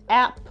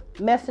app,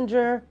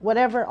 messenger,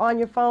 whatever on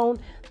your phone,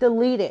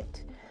 delete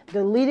it.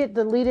 Delete it,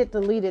 delete it,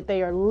 delete it.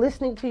 They are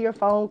listening to your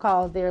phone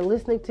calls. They are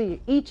listening to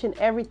each and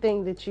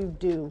everything that you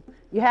do.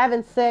 You're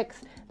having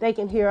sex, they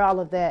can hear all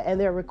of that, and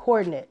they're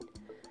recording it.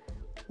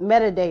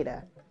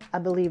 Metadata, I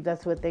believe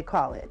that's what they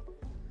call it.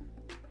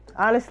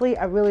 Honestly,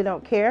 I really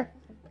don't care.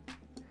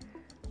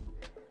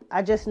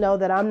 I just know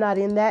that I'm not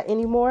in that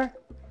anymore.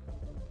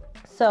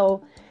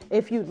 So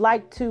if you'd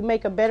like to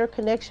make a better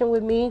connection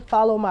with me,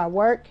 follow my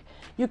work,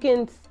 you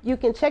can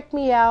check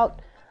me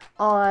out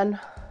on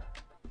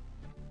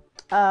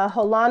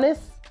Holonis.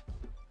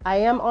 I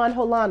am on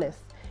Holonis.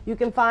 You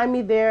can find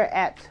me there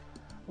at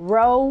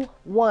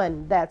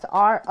Ro1. That's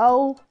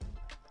RO,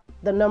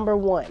 the number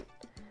 1.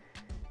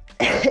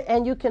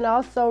 And you can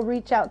also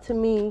reach out to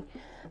me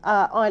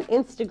on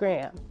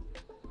Instagram.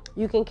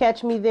 You can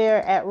catch me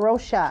there at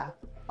Roshaa,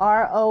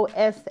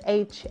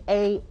 ROSHAA.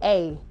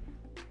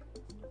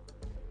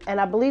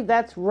 And I believe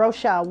that's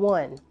Roshaa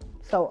 1.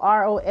 So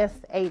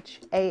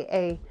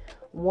ROSHAA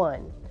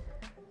 1.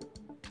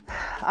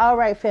 All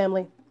right,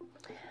 family.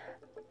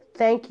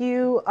 Thank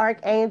you,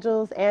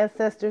 archangels,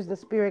 ancestors, and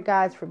spirit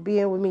guides for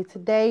being with me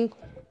today,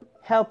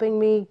 helping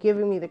me,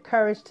 giving me the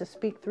courage to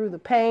speak through the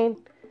pain.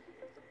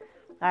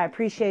 I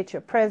appreciate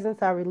your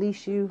presence. I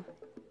release you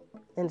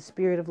in the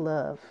spirit of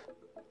love.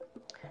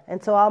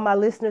 And to all my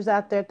listeners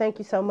out there, thank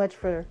you so much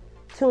for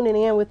tuning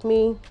in with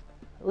me,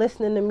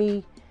 listening to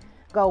me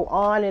go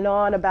on and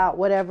on about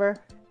whatever.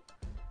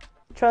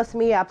 Trust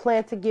me, I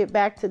plan to get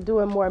back to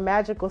doing more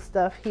magical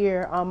stuff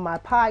here on my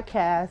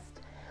podcast.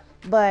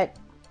 But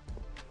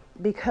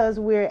because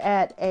we're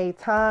at a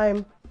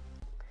time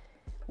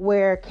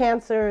where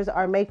cancers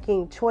are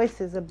making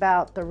choices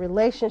about the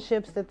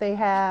relationships that they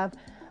have,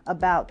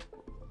 about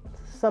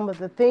some of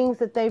the things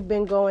that they've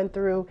been going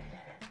through,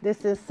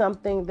 this is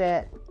something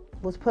that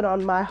was put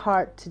on my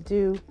heart to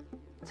do,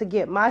 to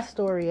get my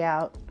story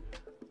out,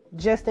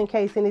 just in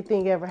case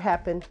anything ever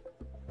happened.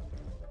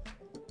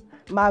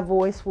 My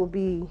voice will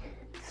be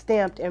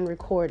stamped and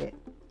recorded.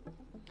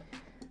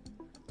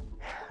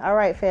 All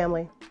right,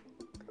 family.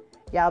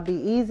 Y'all be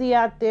easy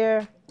out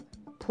there.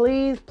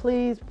 Please,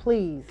 please,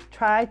 please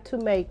try to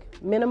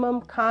make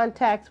minimum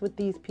contacts with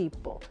these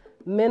people.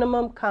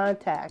 Minimum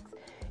contacts.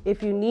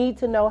 If you need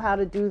to know how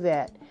to do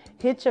that,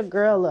 hit your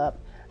girl up.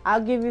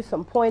 I'll give you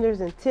some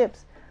pointers and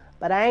tips,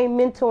 but I ain't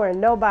mentoring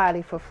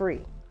nobody for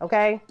free,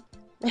 okay?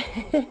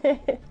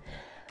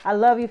 I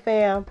love you,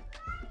 fam.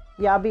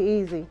 Y'all be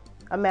easy.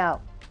 I'm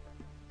out.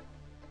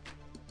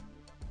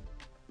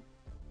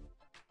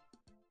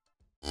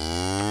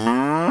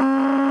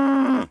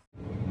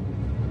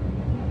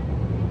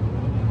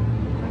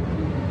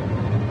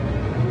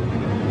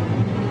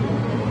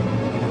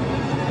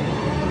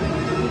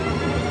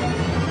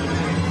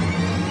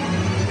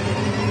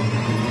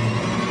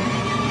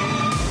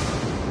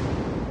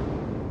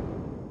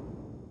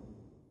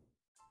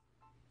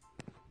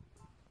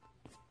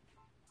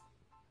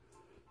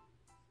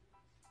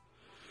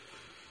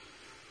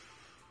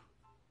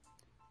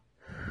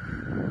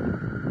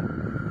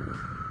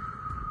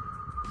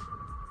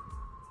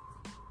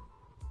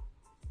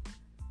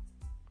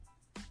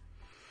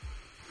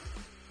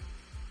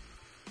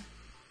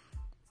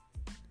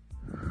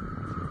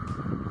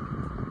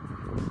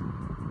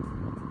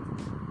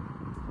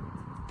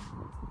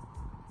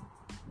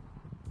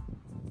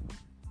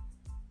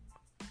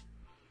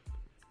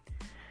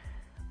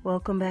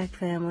 Welcome back,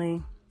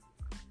 family.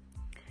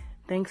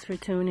 Thanks for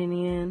tuning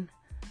in.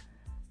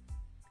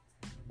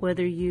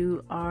 Whether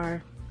you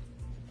are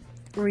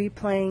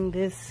replaying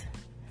this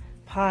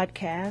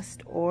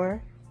podcast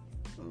or,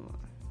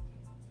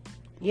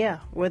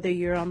 whether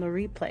you're on the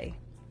replay.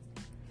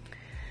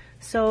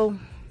 So,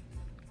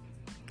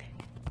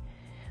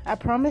 I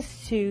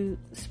promised to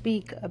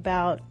speak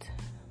about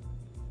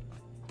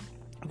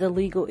the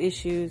legal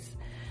issues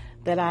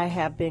that I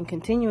have been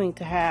continuing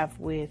to have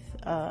with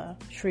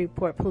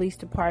Shreveport Police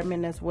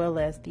Department as well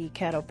as the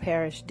Caddo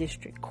Parish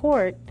District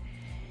Court.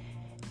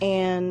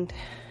 And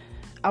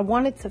I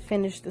wanted to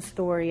finish the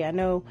story. I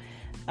know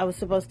I was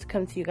supposed to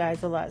come to you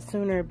guys a lot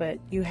sooner, but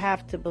you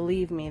have to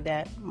believe me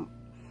that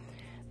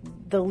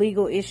the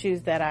legal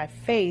issues that I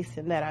face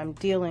and that I'm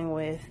dealing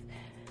with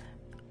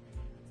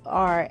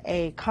are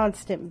a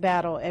constant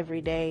battle every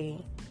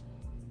day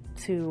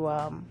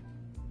to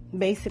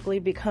basically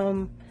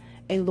become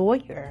a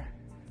lawyer.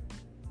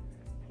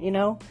 You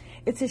know,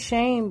 it's a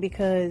shame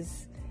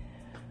because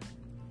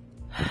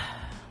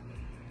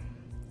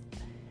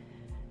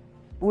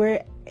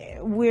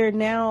we're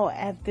now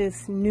at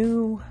this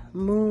new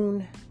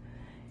moon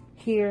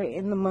here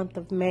in the month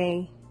of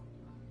May.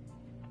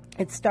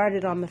 It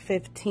started on the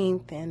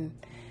 15th and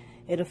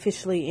it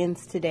officially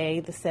ends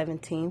today, the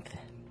 17th.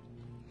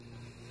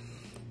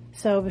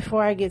 So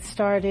before I get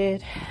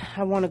started,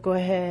 I want to go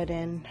ahead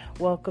and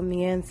welcome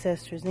the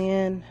ancestors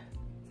in.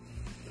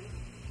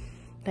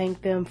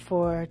 Thank them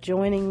for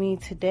joining me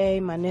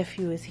today. My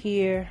nephew is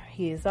here.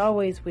 He is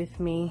always with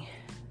me.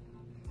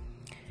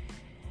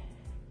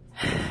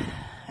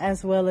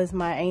 As well as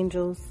my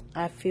angels.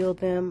 I feel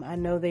them. I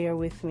know they are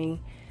with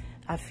me.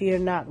 I fear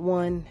not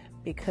one,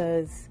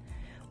 because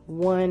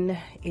one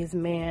is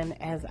man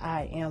as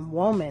I am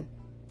woman.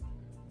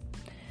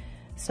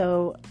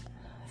 So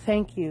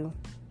thank you,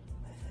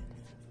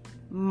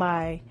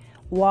 my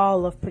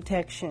wall of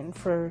protection,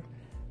 for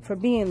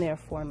being there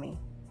for me,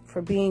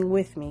 for being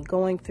with me,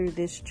 going through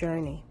this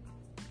journey.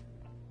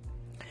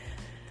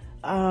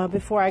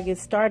 Before I get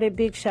started,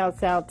 big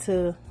shouts out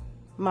to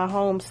my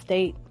home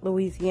state,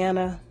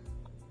 Louisiana,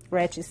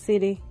 Ratchet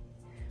City.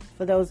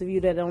 For those of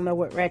you that don't know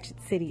what Ratchet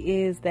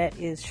City is, that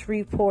is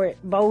Shreveport,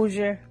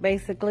 Bossier,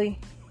 basically.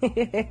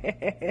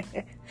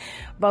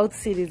 Both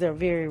cities are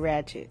very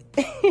ratchet.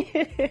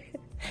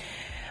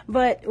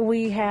 But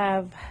we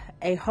have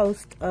a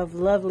host of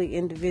lovely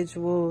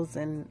individuals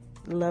and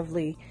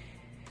lovely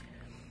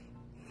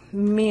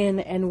men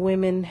and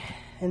women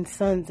and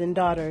sons and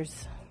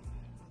daughters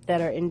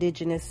that are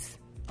indigenous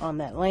on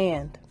that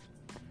land.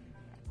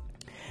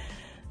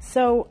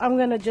 So I'm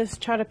going to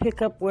just try to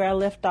pick up where I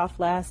left off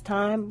last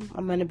time.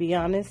 I'm going to be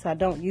honest, I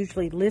don't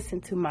usually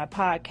listen to my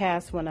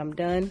podcast when I'm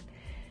done.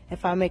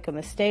 If I make a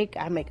mistake,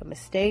 I make a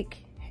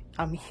mistake.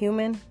 I'm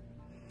human.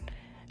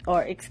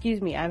 Or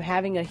excuse me, I'm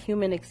having a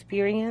human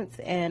experience,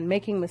 and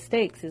making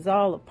mistakes is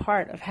all a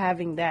part of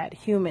having that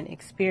human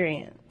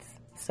experience.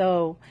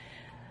 So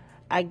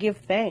I give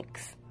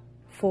thanks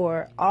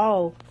for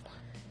all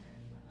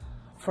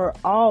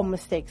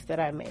mistakes that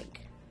I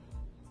make.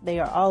 They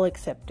are all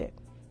accepted.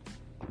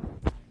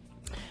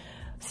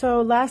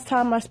 So last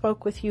time I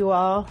spoke with you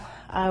all,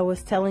 I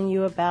was telling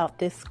you about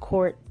this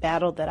court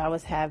battle that I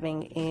was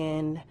having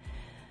in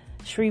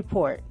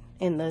Shreveport,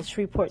 in the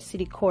Shreveport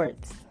City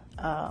Courts,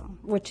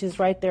 which is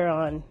right there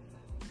on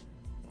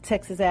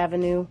Texas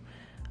Avenue,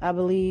 I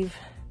believe.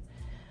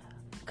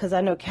 Because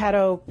I know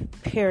Caddo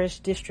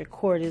Parish District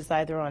Court is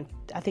either on,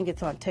 I think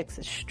it's on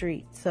Texas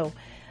Street. So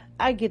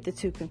I get the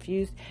two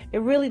confused. It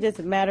really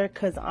doesn't matter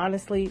because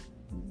honestly,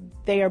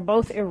 they are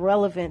both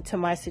irrelevant to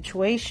my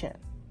situation.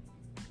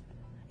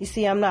 You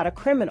see, I'm not a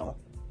criminal.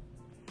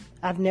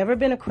 I've never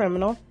been a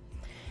criminal.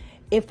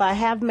 If I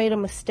have made a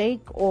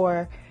mistake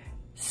or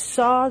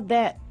saw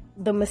that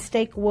the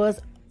mistake was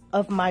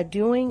of my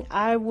doing,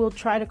 I will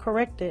try to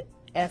correct it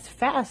as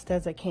fast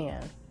as I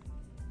can.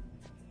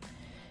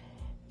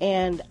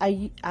 And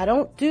I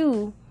don't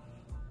do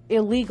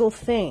illegal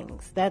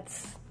things.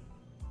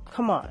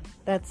 Come on,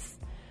 that's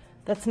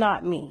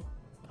not me.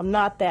 I'm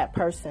not that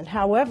person.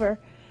 However,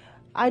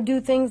 I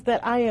do things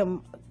that I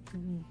am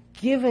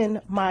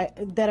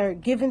that are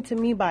given to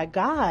me by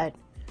God,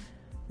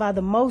 by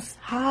the Most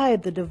High,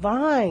 the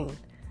Divine,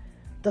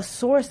 the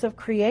source of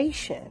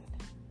creation,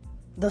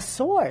 the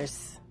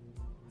source.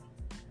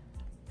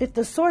 If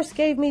the source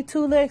gave me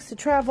 2 legs to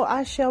travel,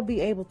 I shall be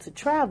able to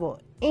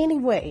travel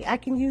anyway. I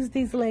can use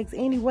these legs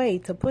anyway,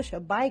 to push a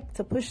bike,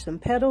 to push some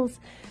pedals,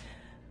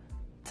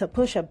 to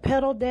push a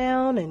pedal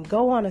down and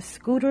go on a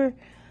scooter,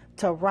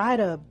 to ride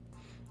a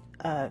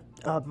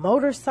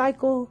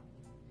motorcycle,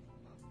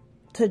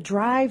 to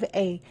drive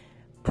a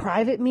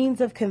private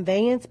means of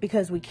conveyance,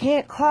 because we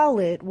can't call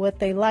it what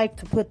they like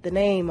to put the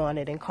name on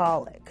it and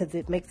call it, because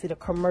it makes it a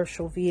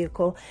commercial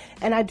vehicle.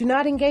 And I do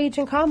not engage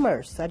in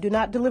commerce. I do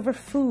not deliver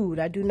food.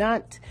 I do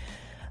not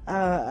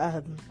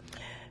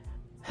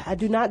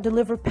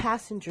deliver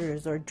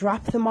passengers or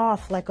drop them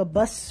off like a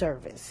bus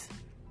service.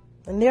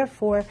 And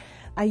therefore,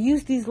 I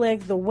use these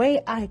legs the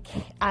way I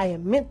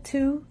am meant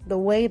to, the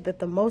way that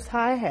the Most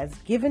High has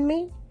given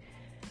me,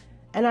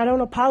 and I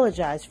don't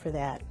apologize for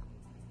that.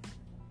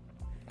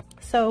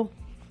 So,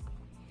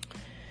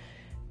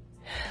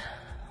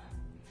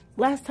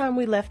 last time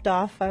we left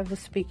off, I was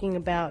speaking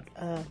about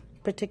a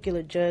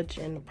particular judge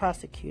and a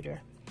prosecutor.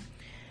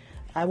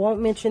 I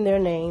won't mention their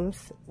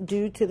names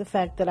due to the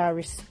fact that I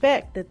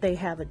respect that they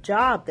have a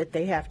job that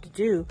they have to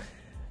do.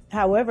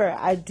 However,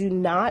 I do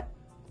not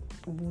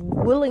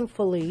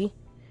willingly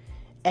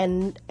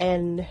and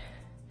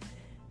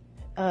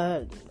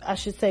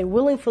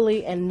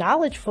willingly and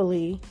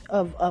knowledgefully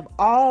of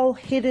all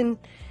hidden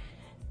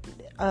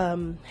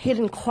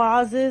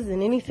clauses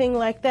and anything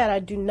like that. I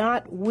do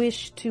not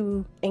wish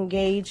to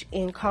engage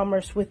in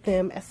commerce with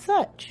them as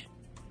such.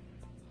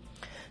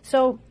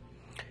 So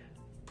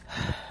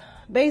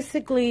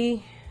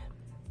basically,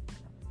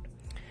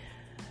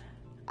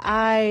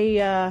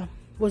 I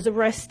was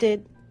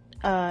arrested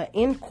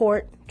in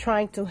court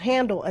trying to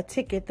handle a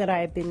ticket that I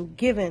had been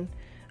given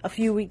a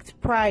few weeks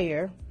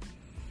prior.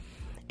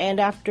 And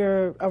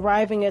after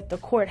arriving at the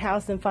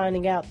courthouse and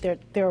finding out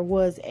that there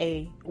was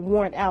a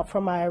warrant out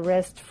for my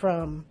arrest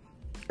from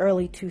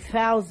early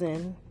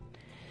 2000,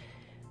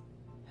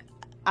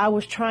 I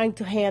was trying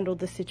to handle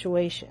the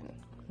situation.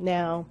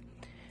 Now,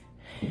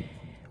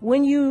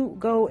 when you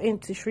go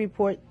into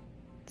Shreveport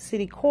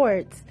City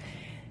Courts,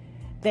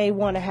 they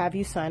want to have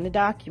you sign a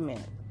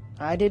document.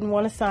 I didn't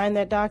want to sign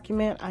that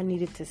document. I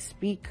needed to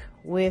speak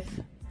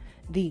with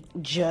the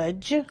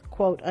judge,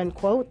 quote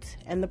unquote,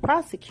 and the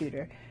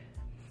prosecutor.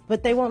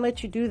 But they won't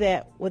let you do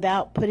that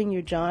without putting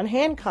your John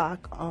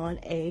Hancock on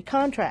a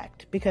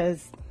contract,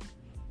 because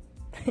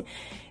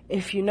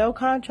if you know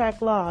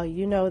contract law,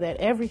 you know that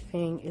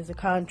everything is a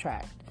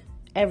contract.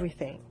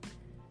 Everything.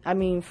 I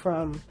mean,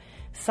 from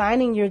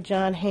signing your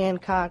John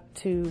Hancock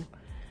to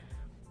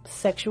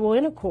sexual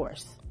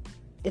intercourse.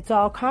 It's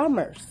all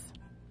commerce.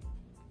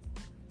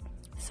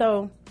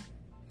 So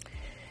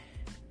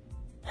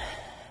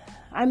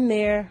I'm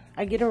there.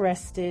 I get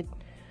arrested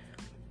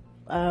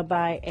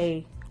by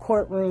a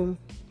courtroom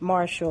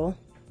marshal.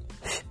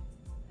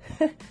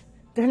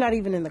 They're not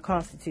even in the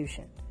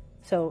Constitution.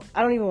 So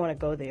I don't even want to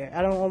go there.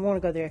 I don't want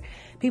to go there.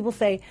 People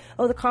say,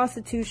 oh, the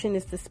Constitution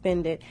is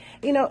suspended.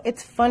 You know,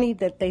 it's funny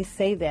that they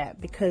say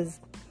that, because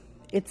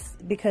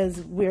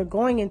we're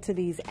going into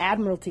these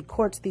admiralty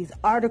courts, these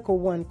Article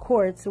 1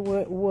 courts.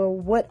 Well,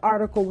 what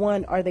Article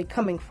 1 are they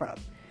coming from?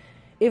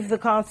 If the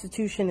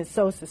Constitution is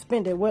so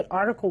suspended, what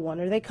Article 1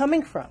 are they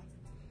coming from?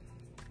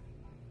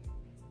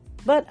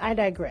 But I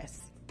digress.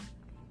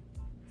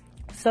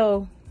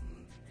 So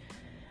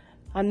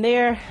I'm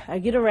there. I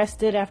get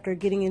arrested after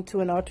getting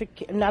into an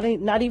altercation,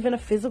 not even a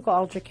physical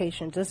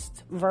altercation,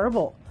 just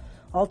verbal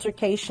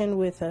altercation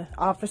with an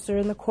officer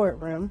in the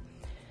courtroom.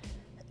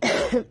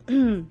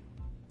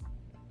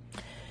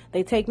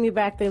 They take me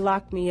back. They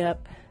lock me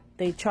up.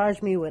 They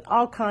charge me with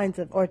all kinds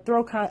of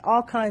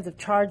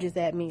charges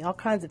at me, all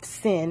kinds of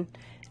sin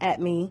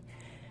at me.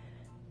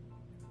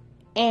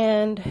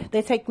 And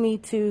they take me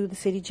to the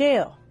city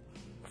jail,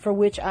 for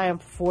which I am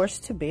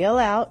forced to bail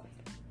out.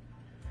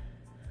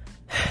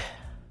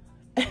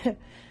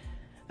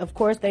 Of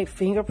course, they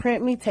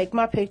fingerprint me, take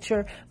my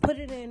picture, put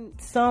it in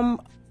some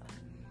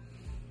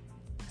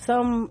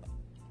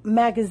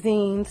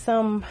magazine,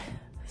 some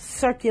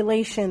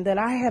circulation that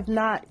I have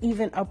not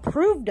even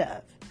approved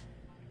of.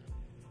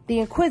 The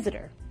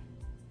Inquisitor.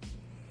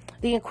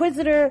 The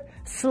Inquisitor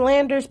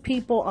slanders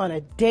people on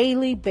a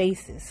daily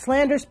basis,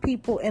 slanders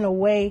people in a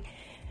way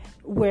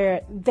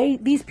where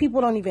these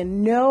people don't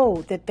even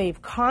know that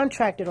they've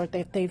contracted or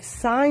that they've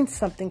signed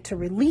something to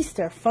release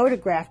their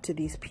photograph to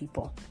these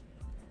people.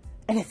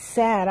 And it's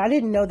sad. I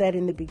didn't know that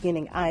in the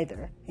beginning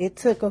either. It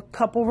took a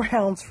couple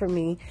rounds for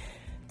me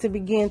to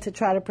begin to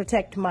try to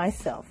protect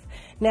myself.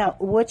 Now,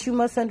 what you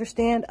must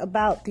understand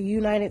about the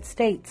United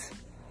States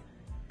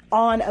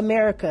on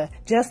America,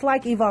 just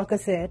like Ivanka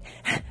said,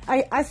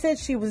 I said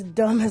she was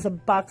dumb as a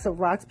box of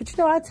rocks, but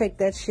I take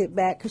that shit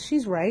back because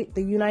she's right.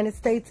 The United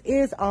States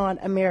is on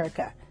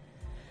America.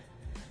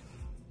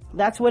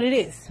 That's what it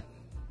is.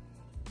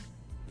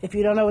 If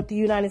you don't know what the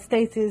United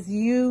States is,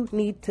 you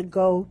need to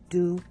go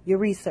do your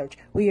research.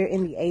 We are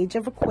in the age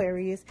of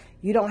Aquarius.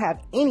 You don't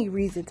have any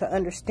reason to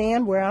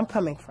understand where I'm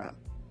coming from.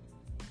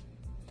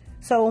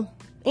 So,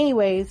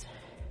 anyways,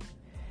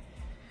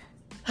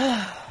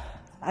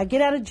 I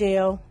get out of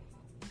jail.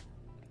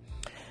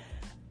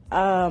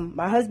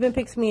 My husband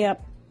picks me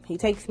up. He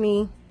takes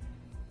me,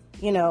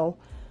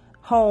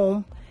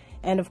 home.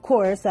 And of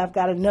course, I've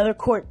got another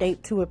court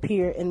date to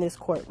appear in this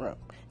courtroom.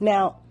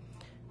 Now,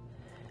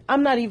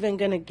 I'm not even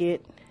going to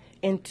get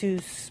into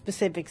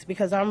specifics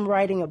because I'm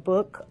writing a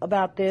book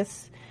about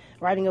this,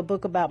 writing a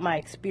book about my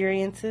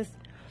experiences.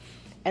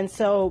 And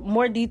so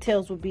more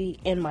details will be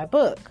in my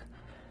book.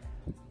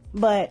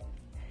 But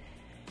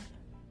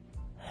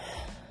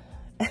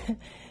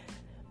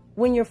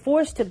when you're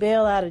forced to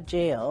bail out of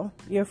jail,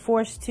 you're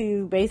forced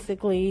to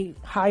basically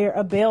hire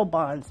a bail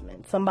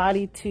bondsman,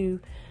 somebody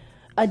to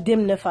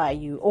indemnify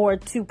you or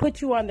to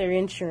put you on their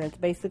insurance,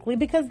 basically,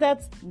 because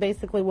that's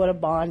basically what a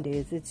bond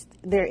is. It's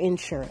their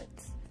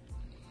insurance.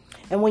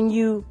 And when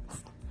you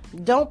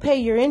don't pay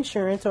your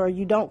insurance or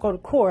you don't go to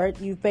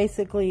court, you've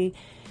basically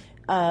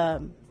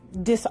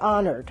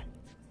dishonored.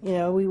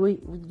 We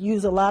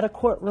use a lot of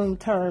courtroom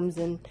terms,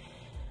 and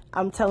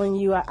I'm telling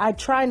you, I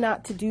try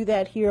not to do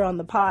that here on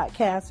the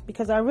podcast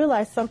because I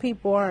realize some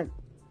people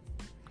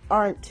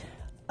aren't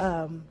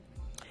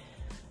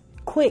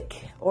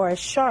quick or as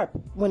sharp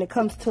when it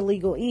comes to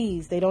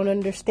legalese. They don't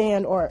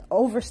understand or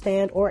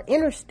overstand or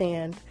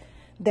understand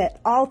that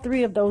all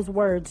three of those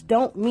words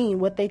don't mean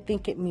what they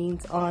think it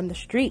means on the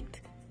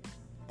street.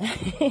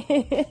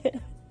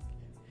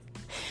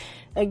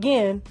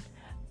 Again,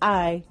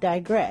 I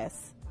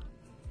digress.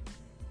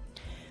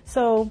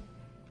 So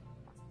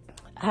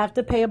I have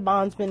to pay a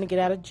bondsman to get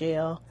out of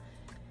jail,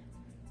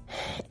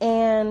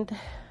 and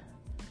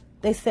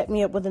they set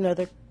me up with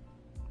another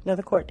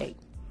court date.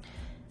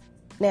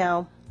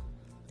 Now,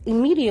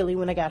 immediately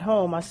when I got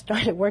home, I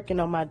started working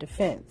on my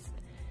defense.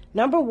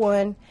 Number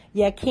one,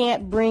 you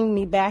can't bring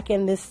me back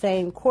in this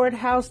same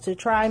courthouse to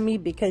try me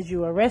because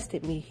you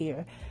arrested me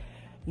here.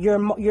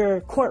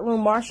 Your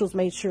courtroom marshals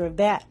made sure of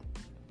that.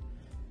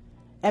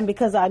 And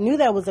because I knew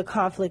that was a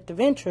conflict of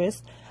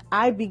interest,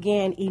 I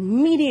began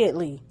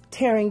immediately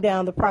tearing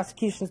down the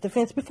prosecution's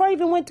defense before I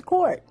even went to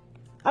court.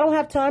 I don't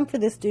have time for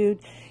this, dude.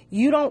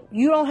 You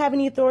don't have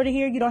any authority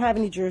here. You don't have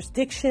any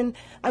jurisdiction.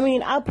 I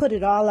mean, I'll put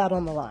it all out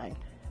on the line.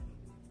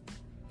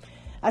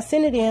 I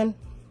sent it in.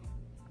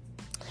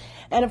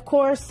 And of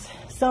course,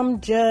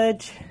 some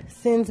judge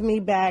sends me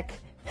back.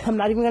 I'm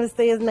not even going to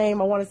say his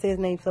name. I want to say his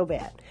name so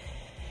bad.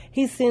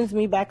 He sends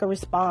me back a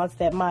response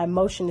that my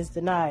motion is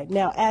denied.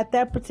 Now, at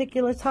that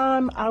particular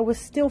time, I was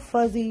still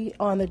fuzzy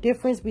on the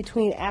difference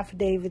between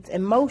affidavits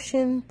and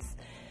motions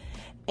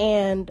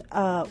and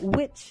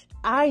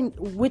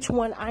which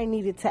one I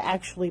needed to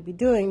actually be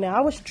doing. Now,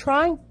 I was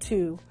trying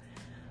to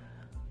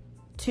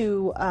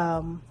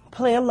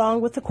play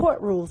along with the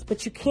court rules,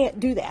 but you can't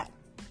do that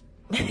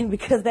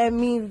because that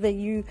means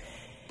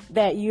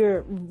that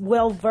you're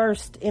well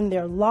versed in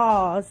their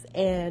laws,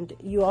 and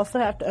you also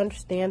have to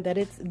understand that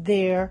it's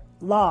their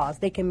laws.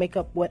 They can make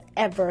up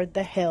whatever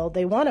the hell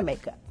they want to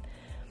make up.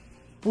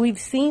 We've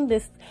seen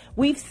this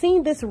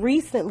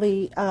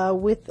recently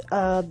with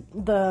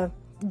the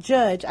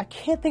judge. I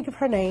can't think of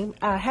her name.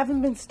 I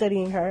haven't been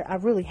studying her. I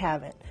really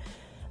haven't.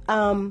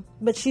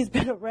 But she's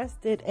been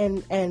arrested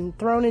and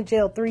thrown in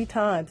jail 3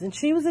 times, and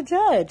she was a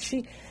judge.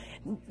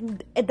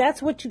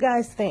 That's what you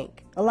guys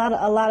think. A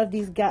lot of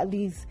these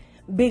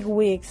big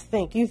wigs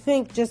think. You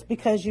think just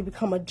because you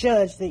become a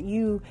judge that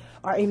you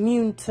are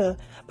immune to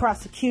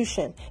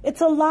prosecution.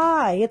 It's a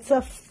lie. It's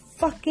a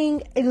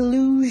fucking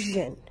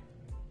illusion.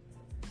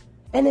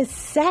 And it's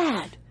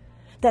sad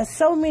that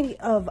so many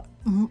of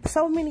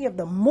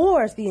the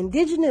Moors, the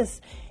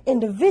indigenous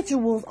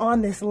individuals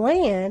on this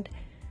land,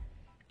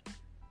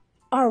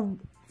 are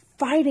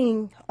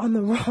fighting on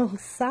the wrong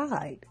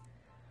side.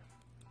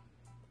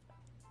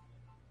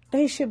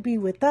 They should be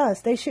with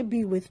us. They should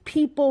be with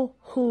people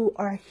who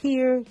are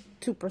here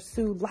to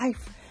pursue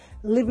life,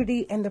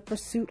 liberty, and the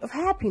pursuit of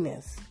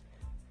happiness.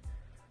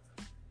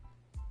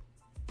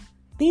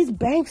 These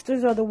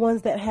banksters are the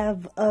ones that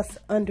have us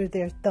under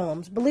their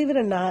thumbs. Believe it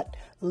or not,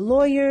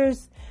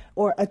 lawyers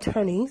or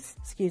attorneys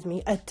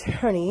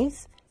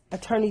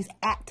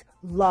at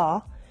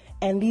law,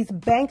 and these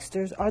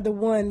banksters are the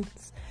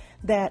ones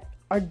that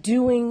are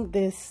doing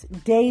this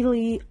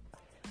daily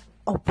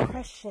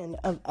oppression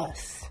of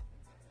us.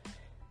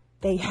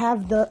 They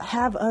have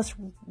us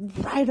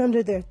right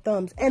under their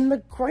thumbs. And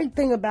the great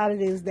thing about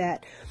it is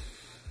that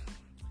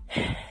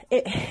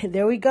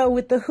there we go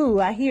with the who.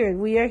 I hear it.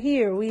 We are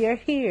here. We are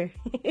here.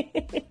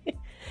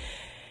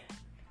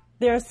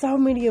 There are so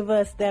many of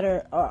us that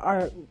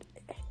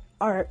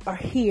are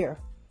here.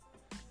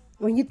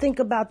 When you think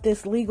about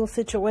this legal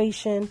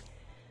situation,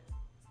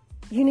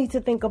 you need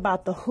to think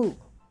about the who.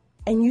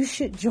 And you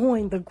should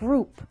join the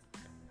group.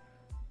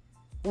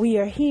 We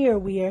are here.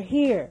 We are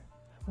here.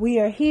 We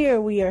are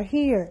here. We are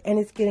here. And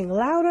it's getting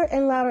louder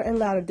and louder and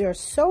louder. There are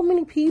so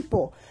many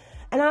people.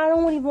 And I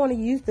don't even want to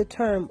use the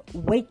term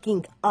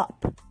waking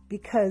up,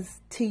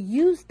 because to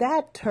use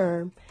that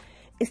term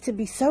is to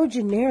be so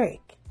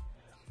generic.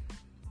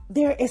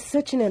 There is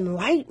such an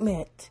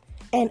enlightenment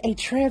and a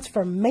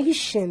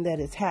transformation that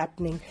is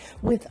happening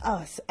with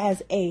us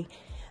as a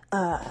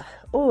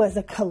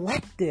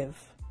collective.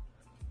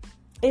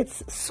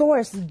 It's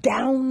Source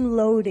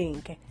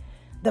downloading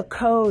the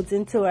codes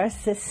into our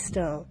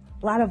system.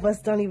 A lot of us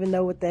don't even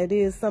know what that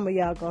is. Some of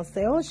y'all gonna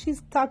say, oh,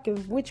 she's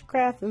talking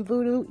witchcraft and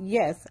voodoo.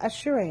 Yes, I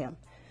sure am.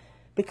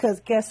 Because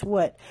guess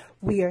what?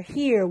 We are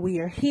here. We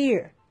are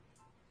here.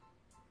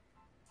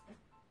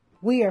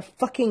 We are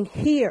fucking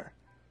here.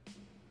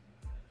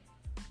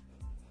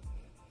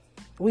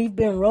 We've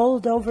been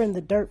rolled over in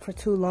the dirt for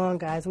too long,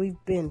 guys.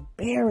 We've been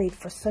buried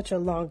for such a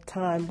long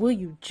time. Will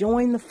you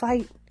join the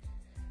fight?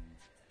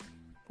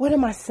 What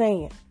am I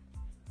saying?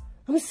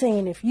 I'm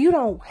saying if you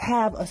don't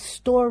have a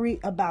story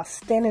about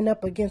standing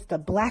up against a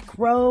black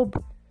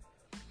robe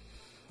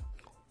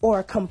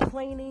or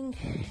complaining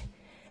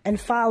and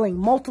filing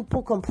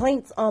multiple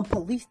complaints on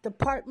police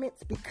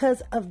departments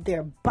because of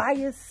their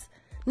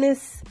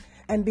biasness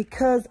and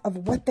because of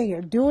what they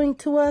are doing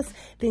to us,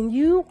 then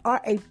you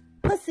are a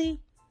pussy.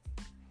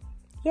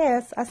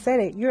 Yes, I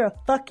said it. You're a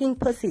fucking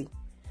pussy.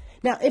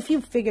 Now, if you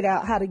figured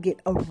out how to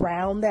get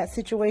around that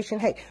situation,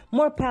 hey,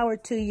 more power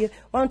to you.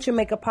 Why don't you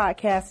make a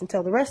podcast and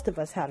tell the rest of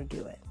us how to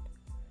do it?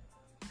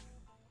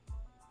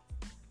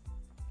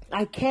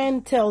 I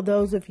can tell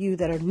those of you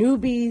that are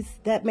newbies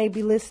that may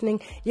be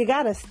listening, you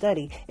got to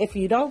study. If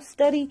you don't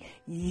study,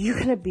 you're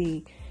going to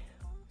be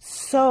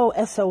so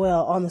SOL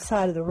on the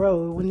side of the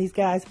road when these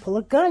guys pull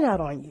a gun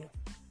out on you.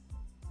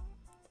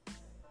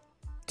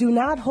 Do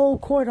not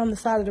hold court on the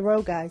side of the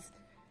road, guys.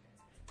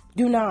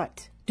 Do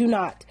not.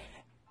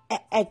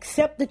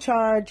 Accept the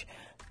charge.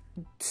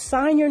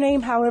 Sign your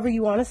name however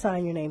you want to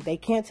sign your name. They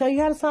can't tell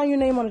you how to sign your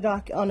name on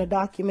a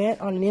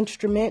document, on an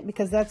instrument,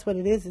 because that's what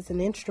it is. It's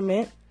an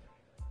instrument.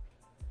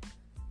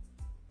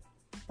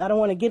 I don't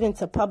want to get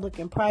into public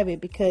and private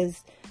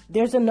because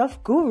there's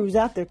enough gurus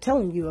out there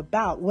telling you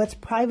about what's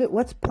private,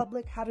 what's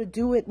public, how to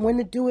do it, when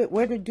to do it,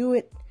 where to do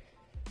it,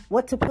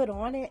 what to put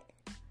on it.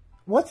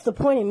 What's the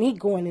point of me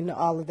going into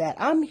all of that?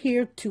 I'm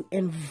here to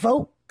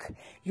invoke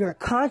your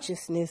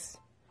consciousness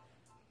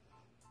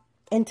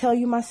and tell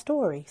you my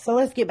story. So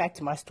let's get back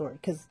to my story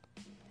because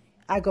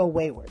I go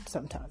wayward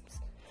sometimes.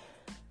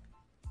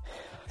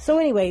 So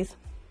anyways,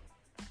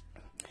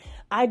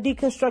 I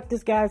deconstruct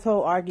this guy's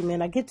whole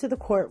argument. I get to the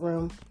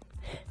courtroom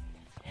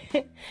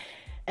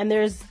and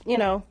there's,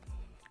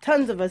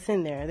 tons of us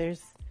in there.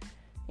 There's,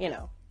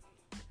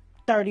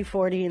 30,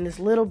 40 in this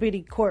little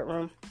bitty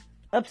courtroom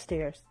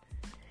upstairs.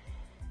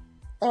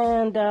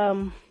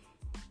 And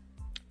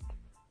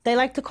they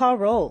like to call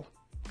roll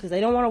because they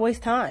don't want to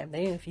waste time.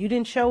 If you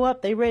didn't show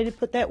up, they ready to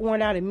put that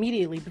warrant out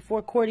immediately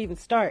before court even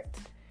starts.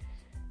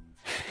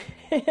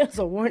 It's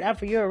a warrant out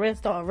for your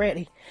arrest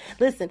already.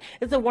 Listen,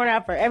 it's a warrant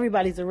out for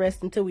everybody's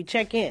arrest until we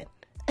check in.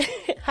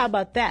 How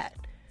about that?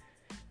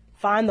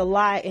 Find the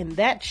lie in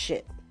that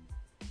shit.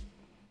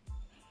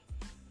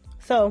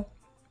 So,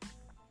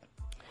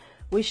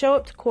 we show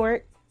up to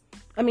court.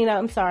 I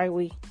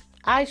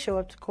show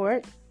up to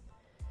court.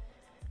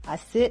 I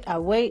sit, I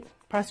wait.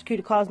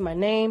 Prosecutor calls my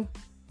name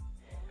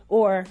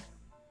or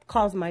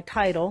calls my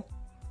title.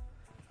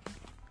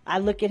 I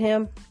look at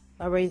him.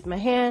 I raise my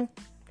hand.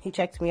 He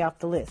checks me off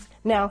the list.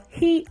 Now,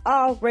 he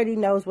already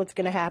knows what's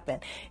going to happen.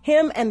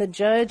 Him and the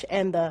judge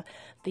and the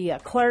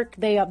clerk,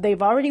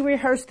 they've already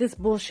rehearsed this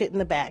bullshit in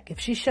the back. If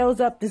she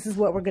shows up, this is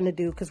what we're going to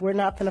do because we're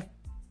not going to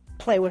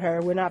play with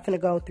her. We're not going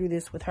to go through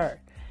this with her.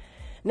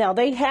 Now,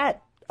 they had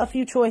a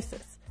few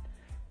choices.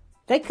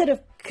 They could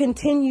have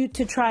continued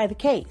to try the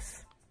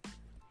case.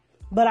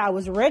 But I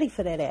was ready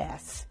for that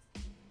ass.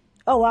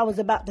 Oh, I was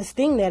about to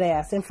sting that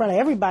ass in front of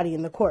everybody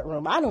in the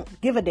courtroom. I don't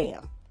give a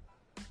damn.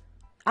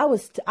 I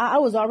was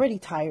already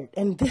tired.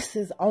 And this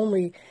is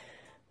only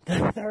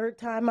the third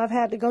time I've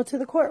had to go to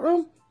the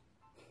courtroom.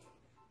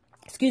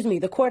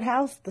 The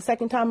courthouse. The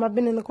second time I've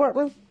been in the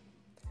courtroom.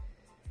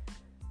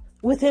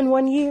 Within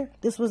 1 year.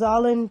 This was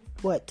all in,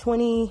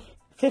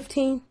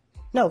 2015?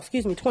 No,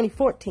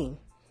 2014.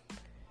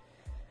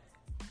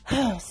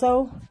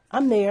 So,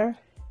 I'm there.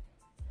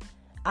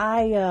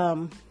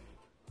 I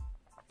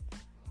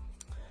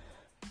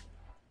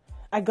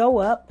go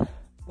up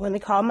when they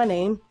call my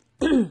name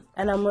and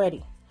I'm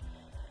ready.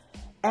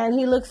 And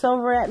he looks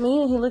over at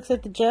me and he looks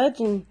at the judge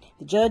and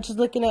the judge is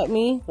looking at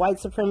me, white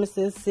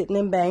supremacist sitting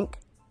in bank.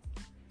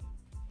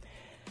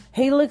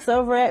 He looks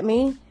over at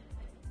me.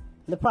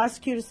 The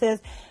prosecutor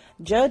says,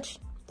 Judge,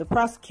 the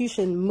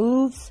prosecution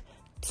moves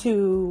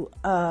to,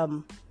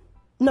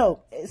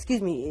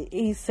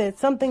 he said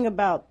something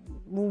about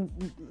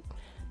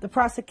the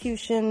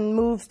prosecution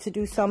moves to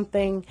do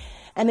something.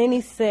 And then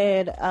he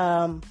said,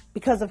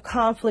 because of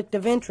conflict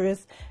of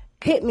interest,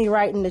 hit me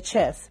right in the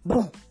chest.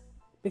 Boom.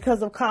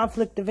 Because of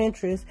conflict of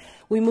interest,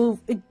 we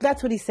move.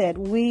 That's what he said.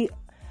 We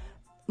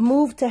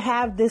move to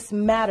have this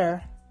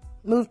matter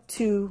moved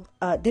to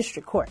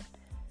district court.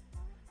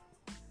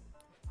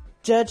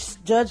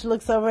 Judge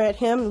looks over at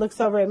him,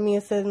 looks over at me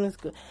and says,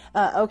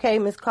 okay,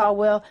 Miss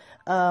Caldwell,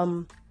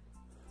 you're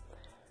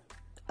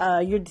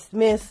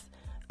dismissed.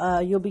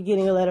 You'll be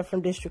getting a letter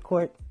from district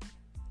court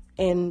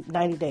in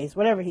 90 days,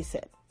 whatever he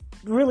said.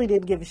 Really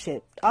didn't give a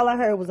shit. All I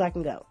heard was I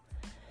can go.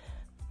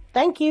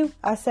 Thank you,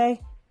 I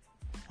say.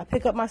 I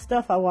pick up my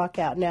stuff, I walk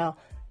out. Now,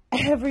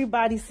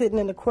 everybody sitting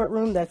in the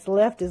courtroom that's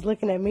left is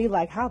looking at me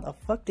like, how the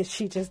fuck did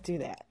she just do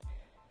that?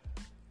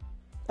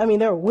 I mean,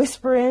 they're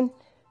whispering.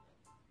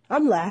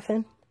 I'm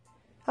laughing.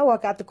 I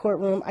walk out the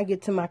courtroom. I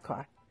get to my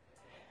car.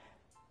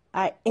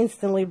 I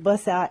instantly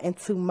bust out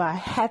into my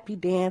happy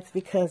dance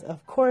because,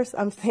 of course,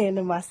 I'm saying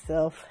to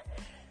myself,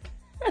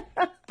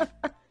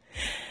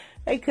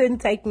 they couldn't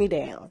take me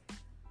down.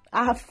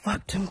 I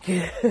fucked them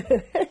good.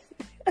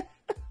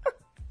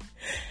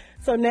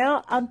 So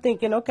now I'm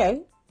thinking,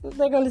 okay,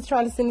 they're going to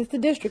try to send this to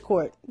district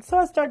court. So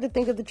I start to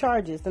think of the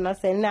charges, and I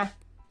say, nah,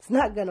 it's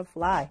not going to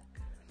fly.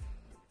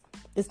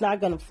 It's not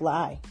going to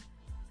fly.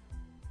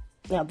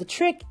 Now, the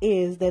trick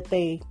is that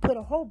they put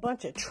a whole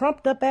bunch of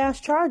trumped up ass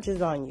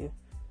charges on you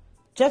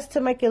just to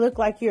make it look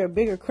like you're a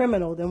bigger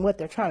criminal than what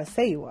they're trying to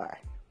say you are.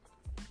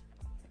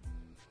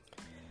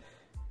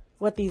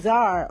 What these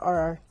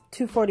are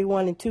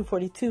 241 and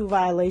 242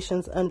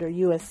 violations under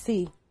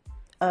USC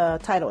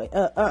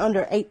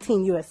under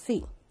 18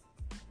 USC.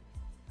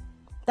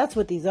 That's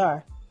what these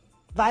are.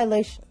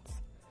 Violations.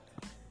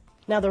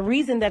 Now, the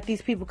reason that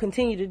these people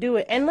continue to do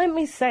it, and let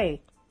me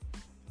say,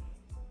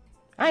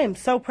 I am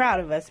so proud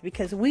of us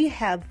because we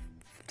have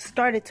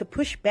started to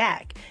push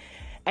back,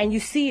 and you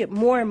see it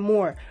more and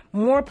more.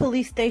 More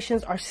police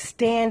stations are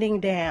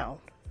standing down.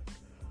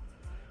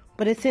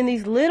 But it's in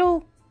these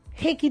little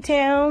hickey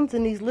towns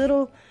and these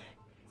little,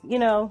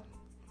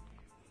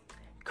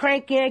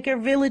 crank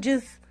yanker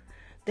villages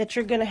that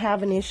you're going to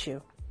have an issue.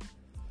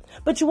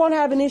 But you won't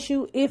have an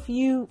issue if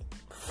you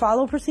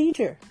follow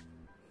procedure.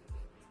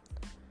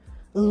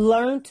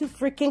 Learn to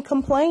freaking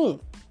complain.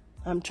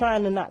 I'm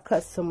trying to not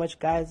cuss so much,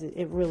 guys.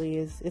 It really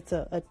is. It's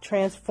a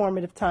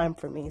transformative time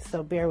for me,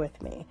 so bear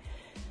with me.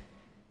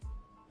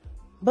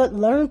 But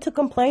learn to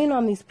complain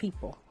on these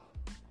people.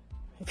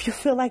 If you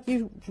feel like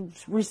you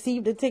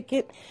received a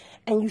ticket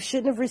and you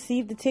shouldn't have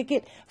received a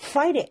ticket,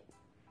 fight it.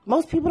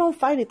 Most people don't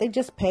fight it. They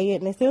just pay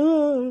it and they say,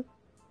 oh,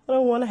 I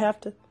don't want to have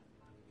to.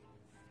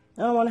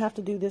 I don't want to have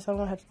to do this. I don't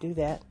want to have to do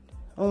that.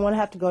 I don't want to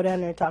have to go down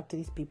there and talk to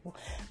these people.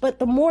 But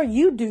the more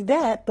you do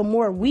that, the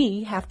more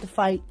we have to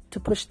fight to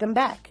push them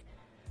back.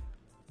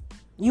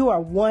 You are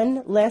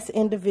one less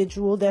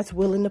individual that's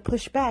willing to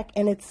push back.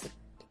 And it's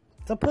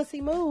a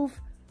pussy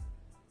move.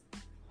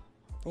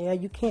 Yeah,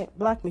 you can't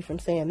block me from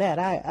saying that.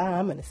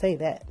 I'm going to say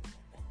that.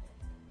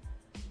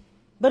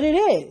 But it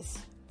is.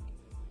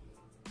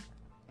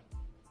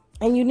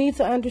 And you need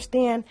to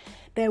understand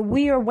that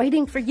we are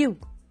waiting for you.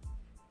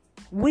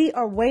 We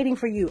are waiting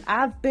for you.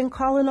 I've been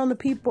calling on the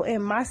people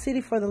in my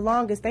city for the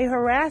longest. They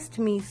harassed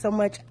me so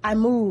much, I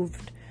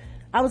moved.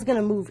 I was going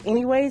to move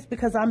anyways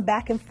because I'm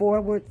back and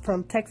forward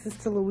from Texas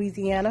to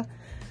Louisiana,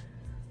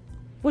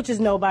 which is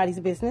nobody's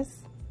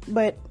business.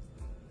 But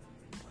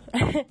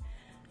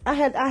I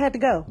had to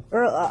go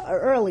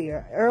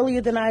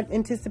earlier than I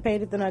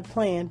anticipated, than I'd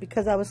planned,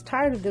 because I was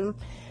tired of them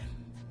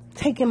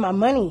taking my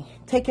money,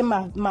 taking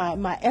my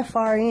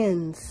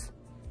FRNs.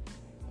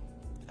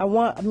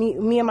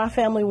 Me and my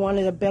family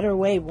wanted a better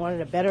way,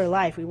 wanted a better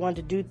life. We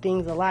wanted to do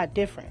things a lot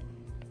different.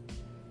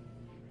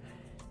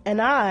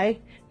 And I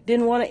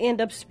didn't want to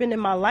end up spending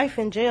my life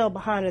in jail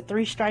behind a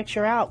 3 strikes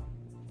you're out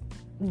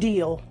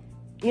deal,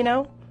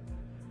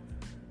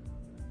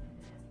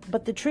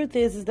 But the truth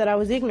is that I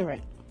was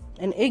ignorant.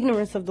 And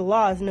ignorance of the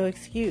law is no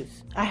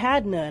excuse. I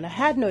had none. I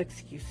had no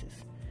excuses.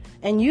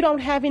 And you don't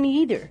have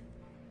any either.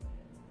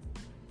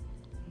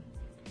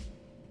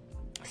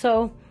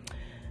 So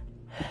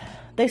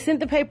they sent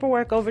the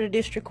paperwork over to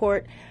district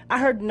court. I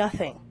heard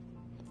nothing.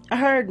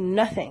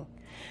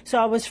 So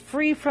I was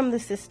free from the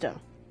system.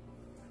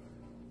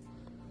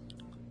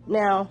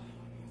 Now,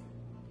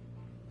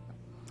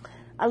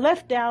 I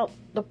left out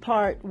the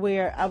part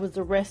where I was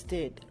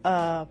arrested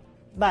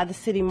by the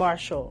city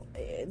marshal.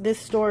 This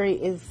story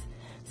is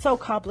so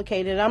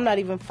complicated. I'm not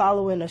even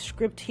following a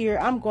script here.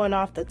 I'm going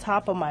off the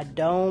top of my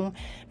dome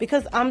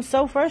because I'm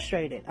so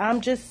frustrated.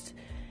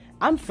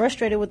 I'm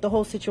frustrated with the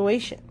whole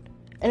situation.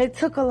 And it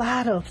took a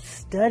lot of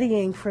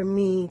studying for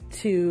me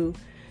to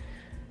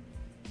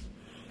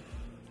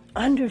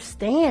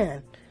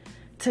understand,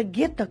 to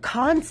get the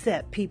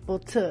concept, people,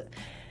 to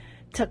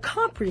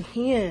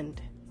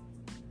comprehend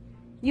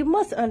You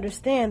must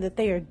understand that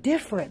they are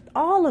different.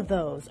 All of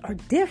those are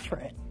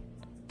different.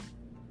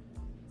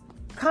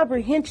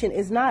 Comprehension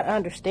is not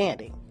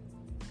understanding.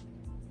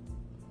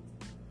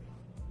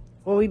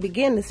 When we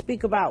begin to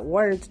speak about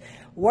words,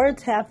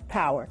 words have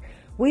power.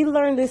 We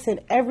learn this in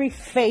every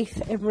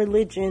faith and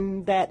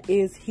religion that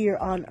is here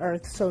on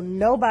earth. So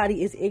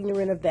nobody is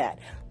ignorant of that.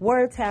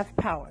 Words have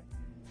power.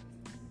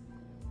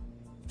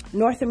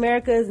 North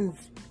America is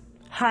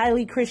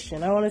highly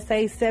Christian. I want to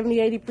say 70,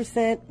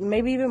 80%,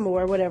 maybe even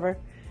more, whatever.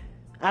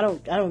 I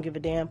don't give a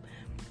damn.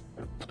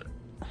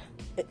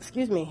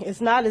 Excuse me.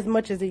 It's not as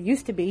much as it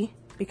used to be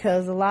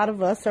because a lot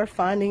of us are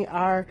finding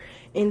our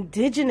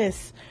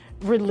indigenous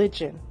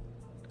religion.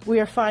 We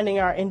are finding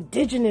our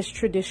indigenous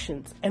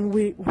traditions, and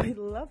we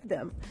love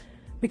them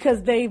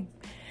because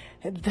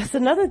that's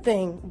another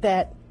thing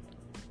that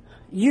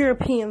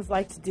Europeans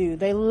like to do.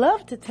 They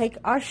love to take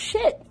our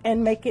shit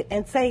and make it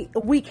and say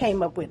we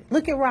came up with it.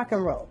 Look at rock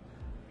and roll.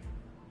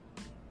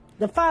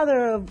 The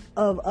father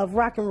of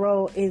rock and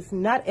roll is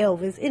not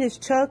Elvis. It is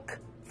Chuck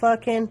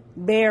fucking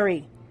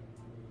Berry.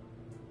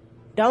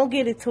 Don't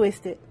get it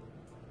twisted.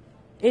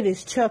 It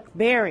is Chuck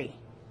Berry.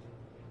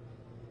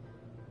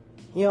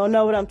 You don't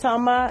know what I'm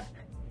talking about?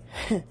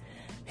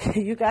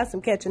 You got some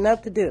catching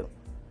up to do.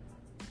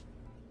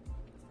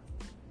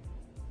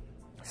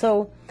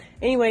 So,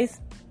 anyways,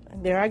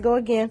 there I go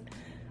again.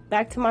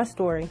 Back to my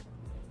story.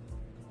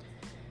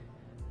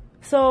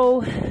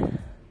 So,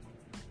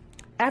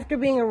 after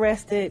being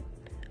arrested,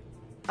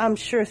 I'm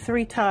sure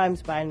 3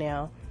 times by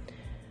now,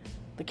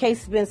 the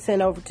case has been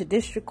sent over to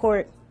district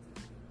court.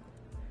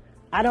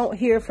 I don't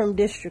hear from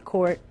district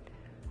court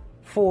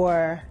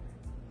for...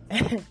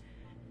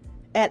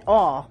 at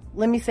all.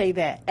 Let me say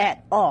that.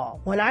 At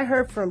all. When I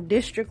heard from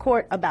district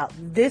court about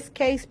this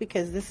case,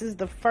 because this is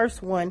the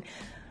first one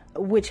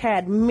which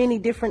had many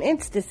different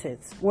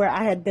instances where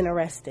I had been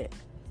arrested.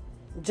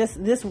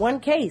 Just this one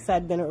case,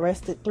 I'd been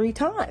arrested 3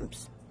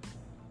 times.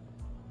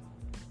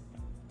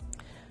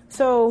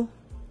 So,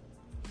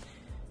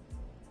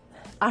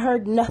 I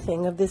heard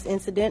nothing of this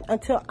incident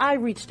until I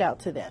reached out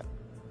to them.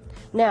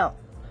 Now,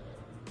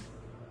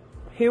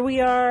 here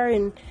we are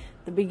in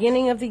the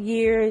beginning of the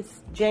year.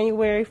 It's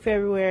January,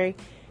 February,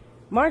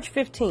 March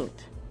 15th.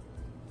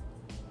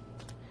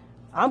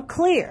 I'm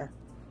clear.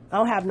 I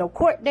don't have no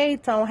court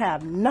dates. I don't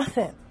have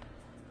nothing.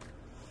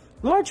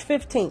 March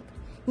 15th.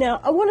 Now,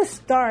 I want to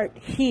start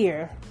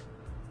here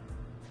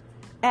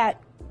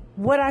at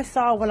what I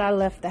saw when I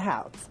left the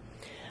house.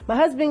 My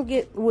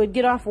husband would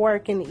get off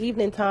work in the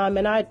evening time,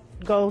 and I'd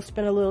go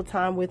spend a little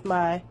time with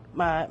my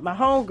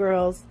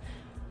homegirls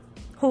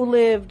who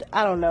lived,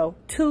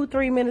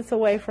 2-3 minutes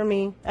away from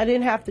me. I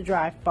didn't have to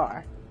drive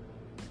far.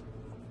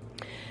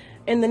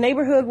 In the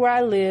neighborhood where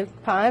I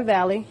lived, Pine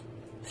Valley,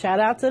 shout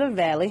out to the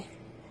Valley.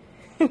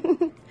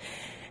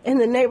 In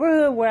the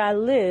neighborhood where I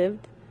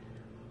lived,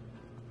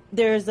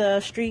 there's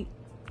a street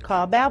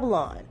called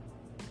Babylon.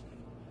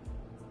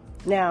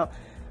 Now,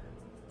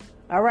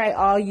 all right,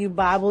 all you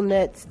Bible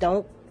nuts,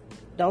 don't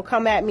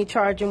come at me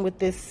charging with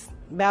this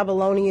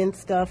Babylonian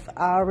stuff.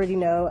 I already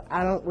know.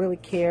 I don't really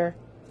care.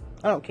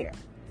 I don't care.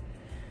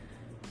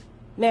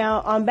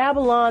 Now, on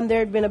Babylon, there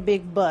had been a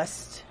big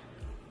bust.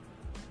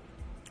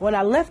 When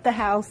I left the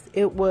house,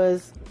 it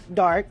was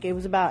dark. It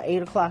was about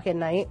 8 o'clock at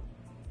night.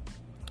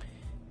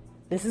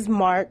 This is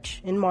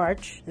March.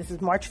 This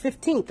is March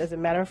 15th, as a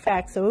matter of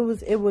fact. So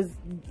it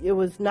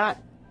was not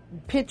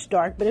pitch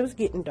dark, but it was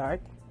getting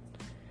dark.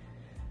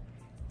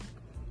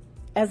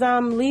 As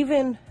I'm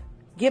leaving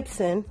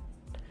Gibson,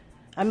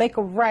 I make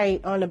a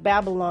right on the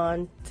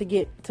Babylon to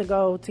get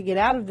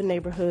out of the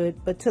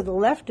neighborhood, but to the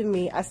left of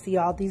me, I see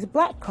all these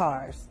black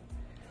cars.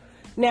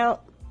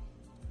 Now,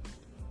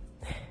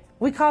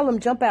 we call them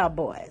jump out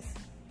boys.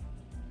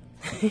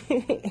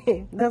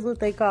 That's what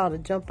they call the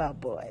jump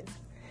out boys.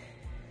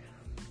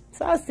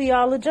 So I see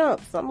all the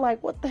jumps. I'm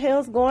like, what the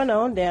hell's going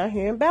on down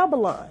here in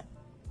Babylon?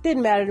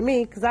 Didn't matter to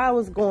me because I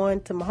was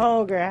going to my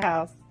homegirl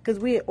house because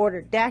we had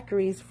ordered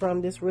daiquiris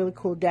from this really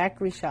cool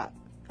daiquiri shop.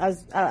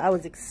 I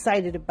was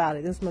excited about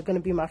it. This was going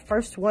to be my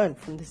first one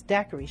from this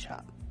daiquiri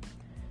shop.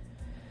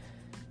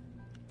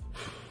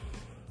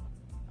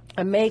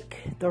 I make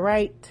the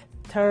right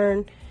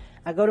turn.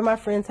 I go to my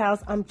friend's house.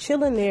 I'm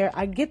chilling there.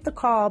 I get the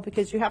call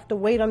because you have to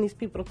wait on these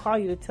people to call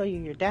you to tell you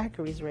your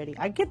daiquiri's ready.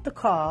 I get the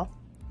call.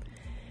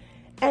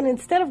 And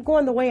instead of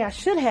going the way I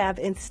should have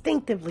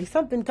instinctively,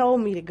 something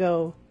told me to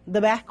go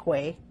the back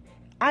way.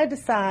 I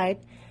decide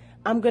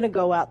I'm going to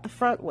go out the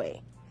front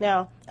way.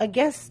 Now, a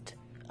guest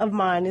of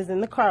mine is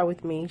in the car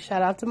with me.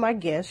 Shout out to my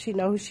guest. She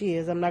knows who she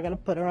is. I'm not going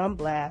to put her on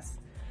blast.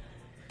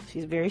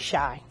 She's very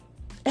shy.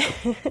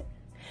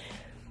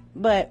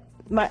 But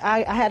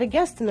I had a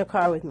guest in the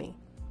car with me.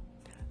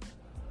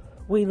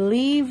 We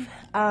leave,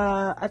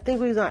 I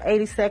think we was on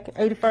 81st. I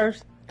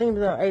think it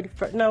was on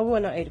 81st. No, we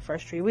weren't on 81st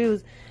Street.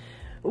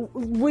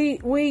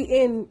 We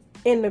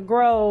in the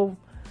Grove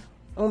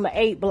on the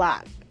 8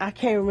 block. I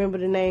can't remember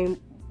the name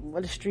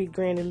of the street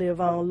Granny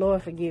live on.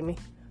 Lord forgive me.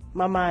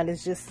 My mind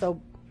is just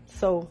so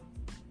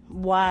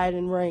wide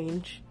in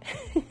range.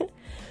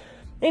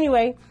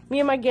 Anyway, me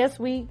and my guests,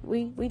 we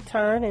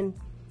turn and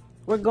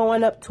we're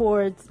going up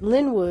towards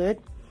Linwood.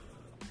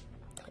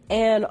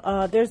 And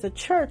there's a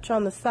church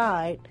on the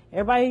side.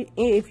 Everybody,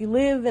 if you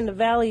live in the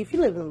valley, if you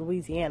live in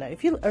Louisiana,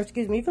 if you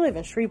live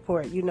in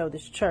Shreveport, you know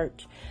this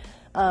church.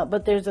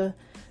 But there's a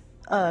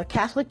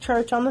Catholic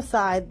church on the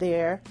side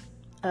there.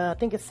 I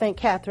think it's St.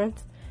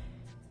 Catherine's.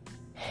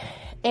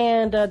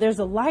 And there's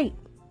a light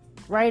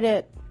right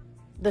at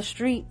the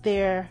street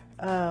there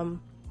in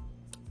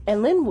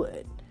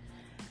Linwood.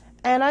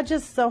 And I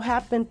just so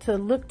happened to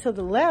look to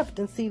the left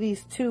and see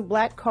these two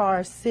black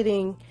cars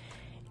sitting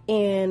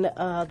in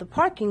the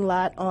parking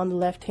lot on the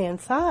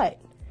left-hand side.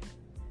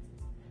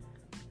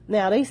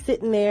 Now, they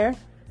sitting there.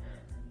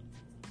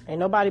 Ain't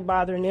nobody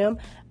bothering them.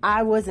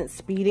 I wasn't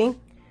speeding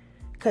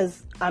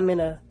because I'm in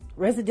a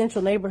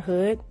residential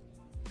neighborhood.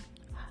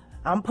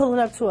 I'm pulling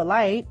up to a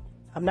light.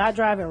 I'm not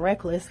driving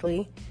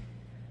recklessly.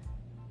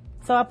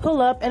 So I pull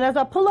up, and as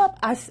I pull up,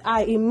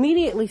 I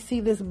immediately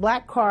see this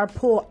black car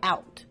pull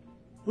out.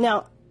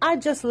 Now, I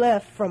just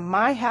left from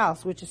my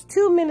house, which is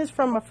 2 minutes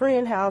from my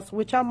friend's house,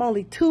 which I'm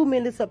only 2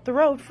 minutes up the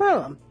road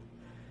from.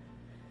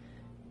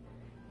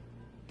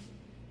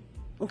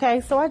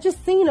 Okay, so I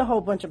just seen a whole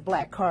bunch of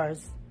black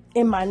cars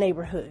in my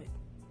neighborhood.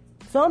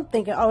 So I'm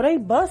thinking, oh, they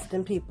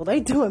busting people.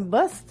 They doing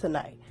busts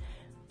tonight.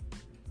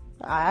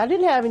 I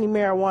didn't have any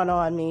marijuana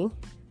on me.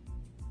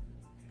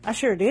 I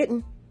sure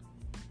didn't.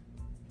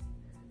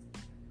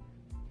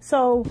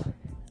 So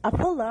I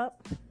pull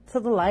up to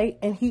the light,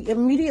 and he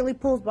immediately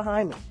pulls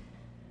behind me.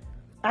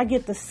 I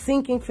get the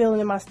sinking feeling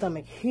in my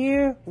stomach.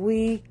 Here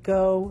we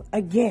go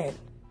again.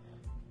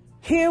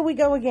 Here we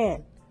go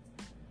again.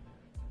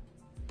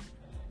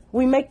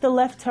 We make the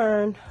left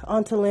turn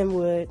onto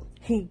Linwood.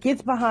 He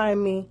gets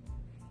behind me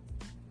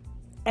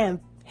and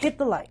hit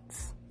the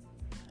lights.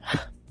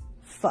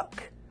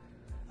 Fuck.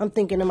 I'm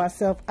thinking to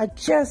myself, I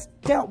just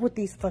dealt with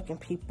these fucking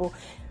people.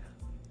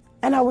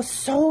 And I was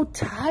so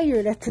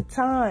tired at the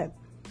time.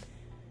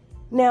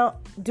 Now,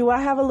 do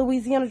I have a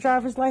Louisiana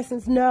driver's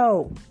license?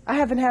 No. I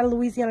haven't had a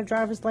Louisiana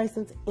driver's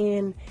license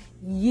in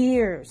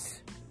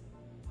years.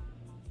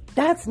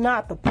 That's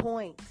not the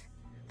point.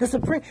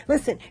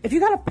 Listen, if you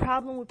got a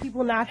problem with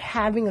people not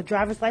having a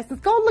driver's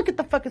license, go look at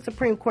the fucking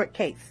Supreme Court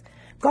case.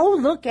 Go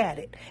look at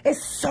it.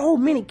 It's so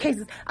many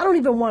cases. I don't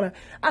even want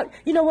to,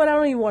 you know what? I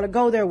don't even want to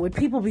go there with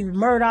people be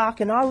Murdoch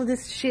and all of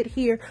this shit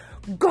here.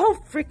 Go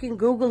freaking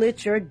Google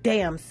it your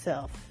damn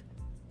self.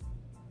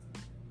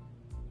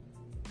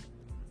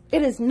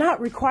 It is not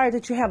required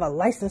that you have a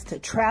license to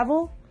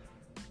travel.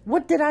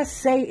 What did I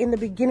say in the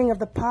beginning of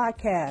the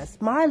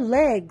podcast? My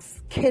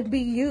legs can be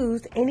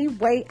used any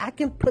way I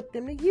can put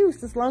them to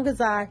use as long as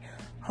I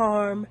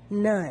harm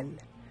none.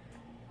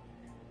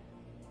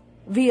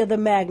 Via the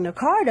Magna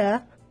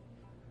Carta,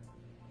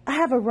 I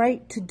have a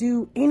right to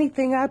do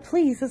anything I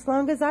please as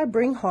long as I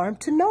bring harm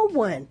to no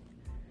one.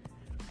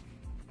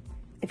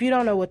 If you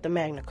don't know what the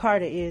Magna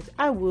Carta is,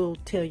 I will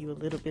tell you a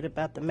little bit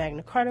about the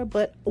Magna Carta,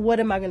 but what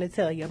am I going to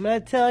tell you? I'm going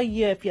to tell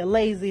you, if you're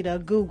lazy, to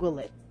Google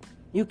it.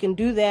 You can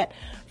do that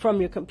from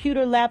your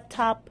computer,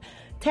 laptop,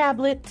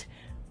 tablet.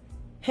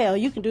 Hell,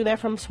 you can do that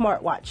from a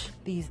smartwatch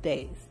these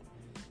days.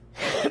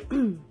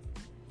 The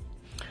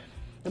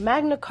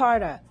Magna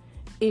Carta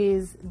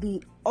is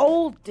the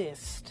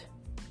oldest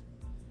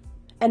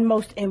and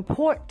most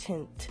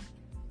important,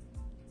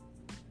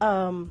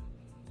 I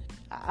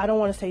don't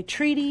want to say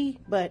treaty,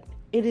 but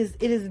it is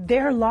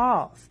their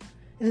laws.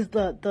 It is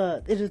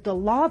the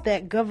law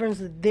that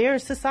governs their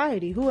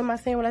society. Who am I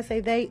saying when I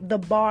say they? The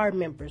bar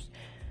members.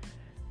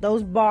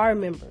 Those bar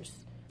members.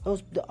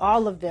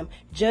 All of them.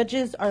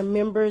 Judges are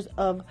members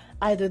of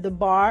either the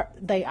bar.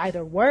 They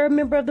either were a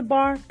member of the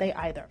bar. They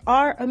either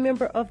are a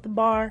member of the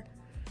bar.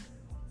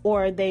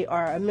 Or they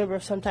are a member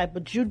of some type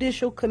of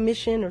judicial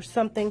commission or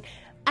something.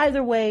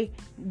 Either way,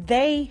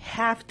 they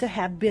have to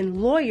have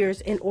been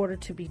lawyers in order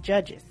to be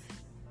judges.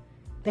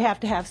 They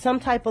have to have some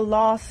type of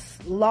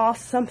law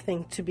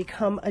something to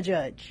become a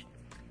judge.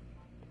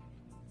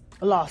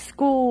 Law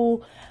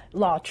school,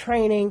 law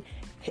training.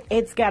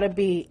 It's got to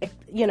be,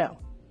 in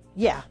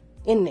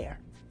there.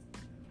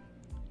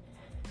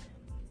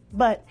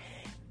 But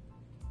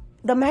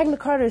the Magna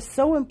Carta is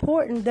so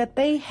important that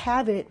they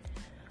have it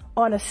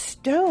on a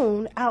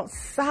stone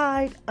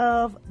outside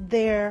of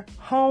their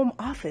home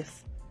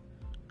office.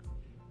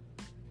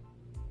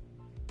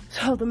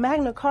 So the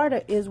Magna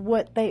Carta is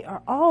what they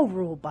are all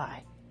ruled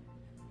by.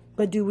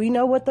 But do we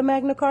know what the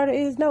Magna Carta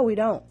is? No, we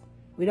don't.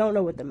 We don't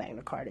know what the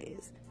Magna Carta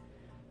is.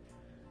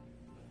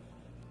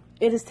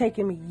 It has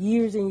taken me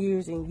years and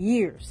years and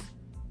years.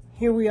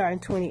 Here we are in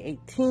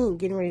 2018,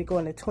 getting ready to go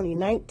into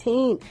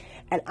 2019.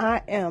 And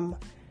I'm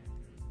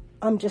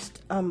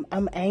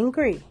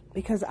angry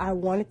because I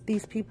wanted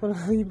these people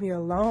to leave me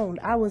alone.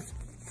 I was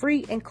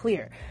free and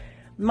clear.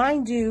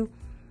 Mind you,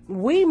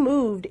 we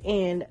moved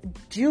in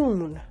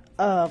June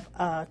of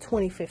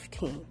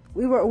 2015.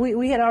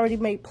 We had already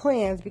made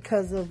plans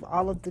because of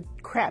all of the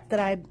crap that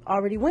I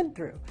already went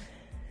through.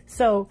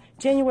 So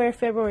January and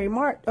February,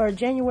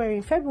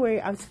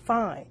 I was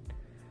fine.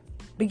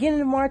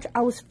 Beginning of March,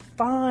 I was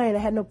fine. I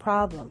had no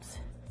problems.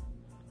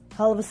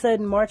 All of a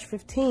sudden, March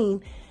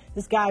 15,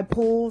 this guy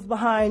pulls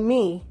behind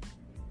me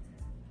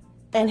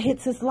and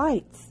hits his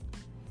lights.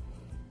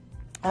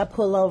 I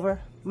pull over.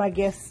 My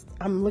guest,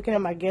 I'm looking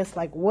at my guest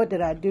like, what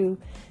did I do?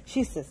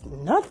 She says,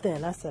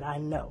 nothing. I said, I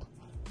know.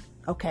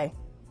 Okay.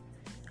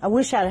 I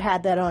wish I'd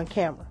had that on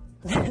camera.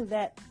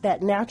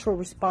 that natural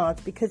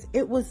response, because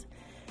it was,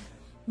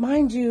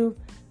 mind you,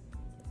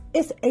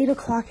 it's 8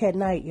 o'clock at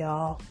night,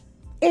 y'all.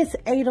 It's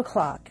 8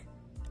 o'clock.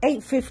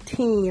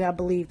 8:15, I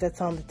believe that's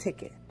on the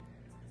ticket.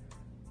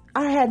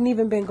 I hadn't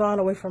even been gone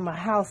away from my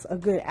house a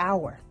good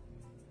hour.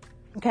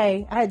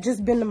 Okay, I had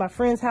just been to my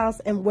friend's house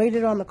and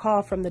waited on the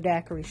call from the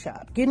daiquiri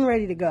shop, getting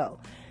ready to go.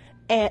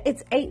 And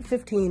it's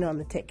 8:15 on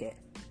the ticket.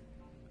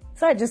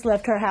 So I just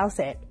left her house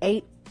at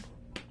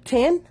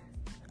 8:10.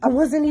 I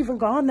wasn't even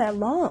gone that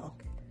long.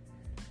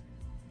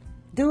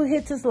 Dude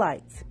hits his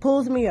lights,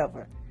 pulls me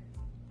over.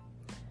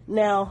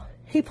 Now,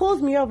 he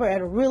pulls me over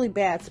at a really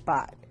bad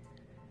spot.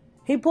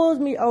 He pulls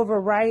me over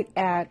right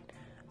at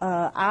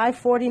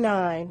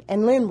I-49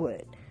 and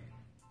Linwood.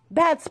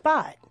 Bad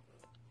spot.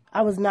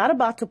 I was not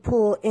about to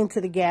pull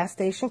into the gas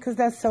station because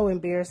that's so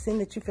embarrassing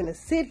that you're finna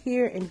sit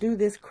here and do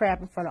this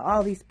crap in front of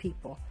all these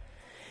people.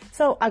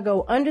 So I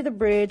go under the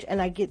bridge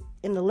and I get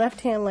in the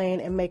left-hand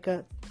lane and make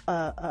get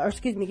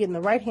in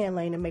the right-hand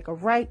lane and make a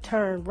right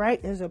turn.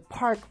 Right, there's a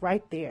park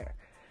right there.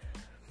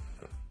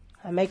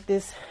 I make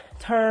this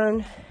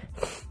turn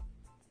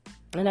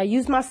and I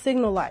use my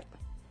signal light.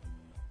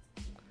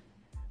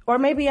 Or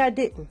maybe I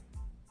didn't.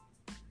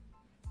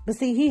 But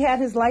see, he had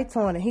his lights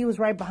on and he was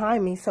right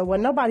behind me. So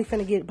nobody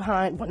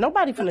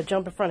finna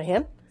jump in front of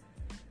him.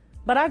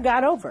 But I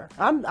got over.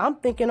 I'm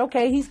thinking,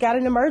 okay, he's got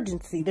an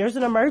emergency. There's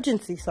an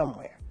emergency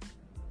somewhere.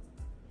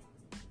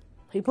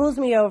 He pulls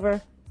me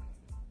over.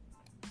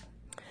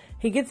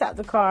 He gets out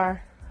the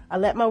car. I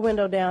let my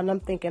window down. And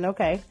I'm thinking,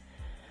 okay,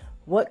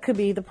 what could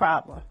be the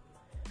problem?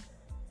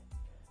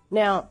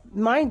 Now,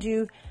 mind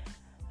you,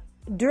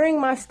 during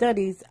my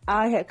studies,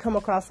 I had come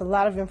across a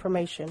lot of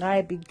information. I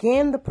had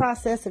began the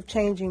process of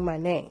changing my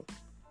name.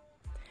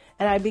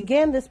 And I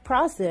began this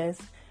process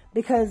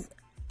because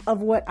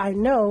of what I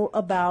know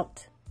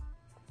about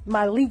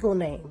my legal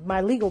name,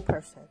 my legal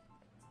person.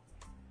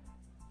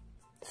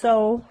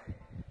 So,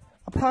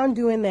 upon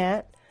doing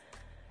that,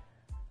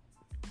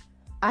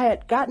 I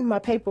had gotten my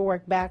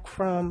paperwork back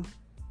from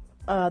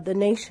the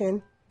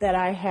nation that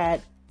I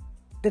had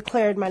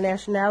declared my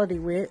nationality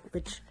with,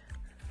 which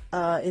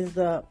is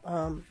the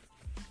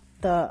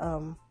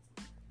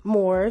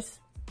Moors.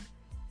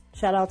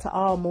 Shout out to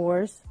all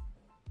Moors.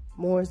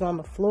 Moors on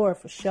the floor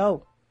for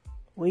sure.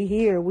 We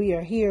here, we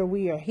are here,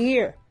 we are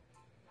here.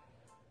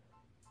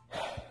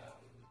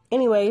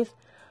 Anyways,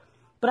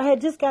 but I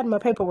had just gotten my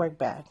paperwork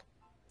back.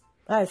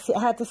 I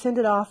had to send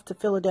it off to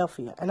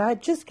Philadelphia, and I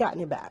had just gotten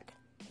it back.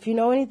 If you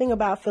know anything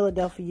about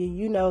Philadelphia,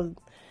 you know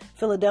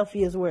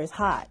Philadelphia is where it's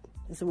hot.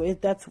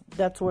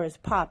 That's where it's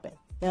popping.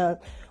 Now,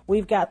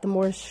 we've got the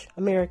Moorish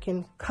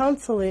American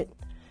Consulate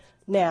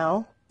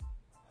now.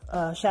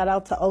 Shout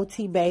out to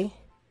OT Bay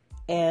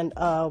and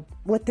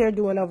what they're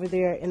doing over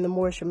there in the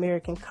Moorish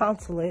American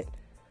Consulate.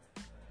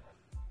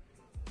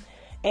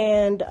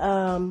 And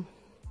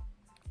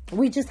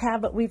we've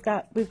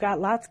got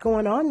lots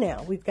going on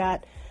now. We've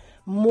got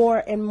more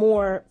and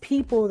more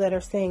people that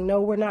are saying,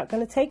 no, we're not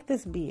going to take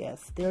this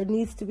BS. There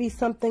needs to be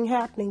something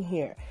happening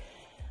here.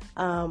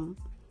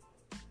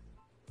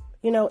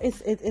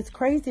 It's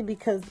crazy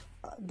because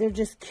they're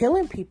just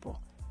killing people.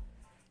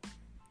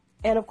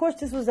 And of course,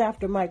 this was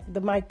after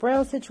the Mike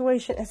Brown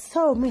situation and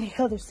so many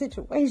other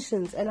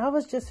situations. And I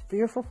was just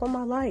fearful for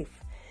my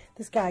life.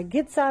 This guy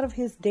gets out of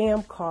his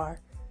damn car,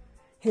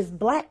 his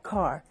black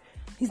car.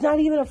 He's not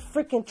even a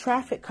freaking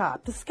traffic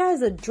cop. This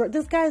guy's a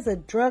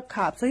drug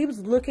cop. So he was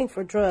looking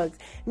for drugs.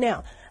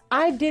 Now,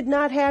 I did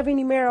not have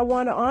any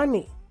marijuana on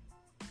me.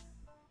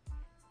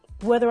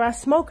 Whether I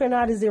smoke or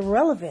not is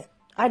irrelevant.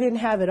 I didn't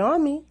have it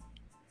on me.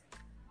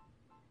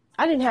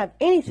 I didn't have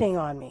anything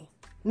on me.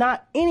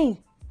 Not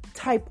any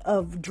type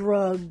of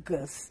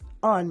drugs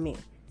on me.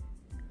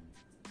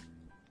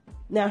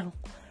 Now,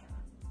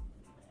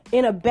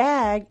 in a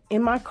bag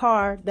in my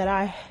car that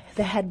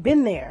had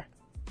been there.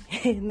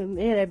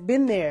 It had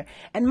been there.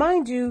 And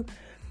mind you,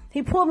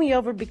 he pulled me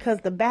over because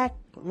the back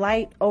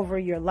light over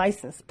your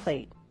license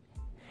plate,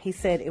 he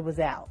said it was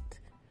out.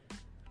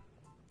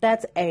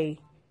 That's a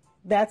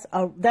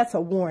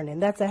warning.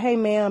 That's a, hey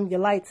ma'am, your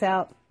light's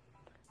out.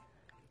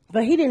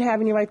 But he didn't have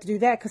any right to do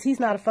that because he's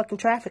not a fucking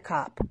traffic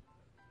cop.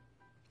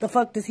 The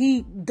fuck is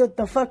he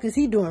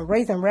doing?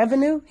 Raising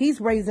revenue? He's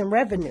raising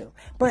revenue.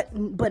 But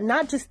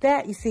not just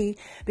that, you see,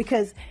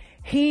 because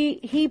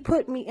he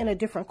put me in a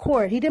different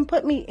court. He didn't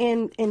put me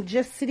in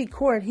just city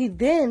court. He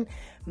then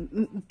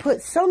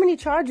put so many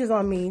charges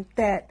on me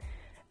that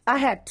I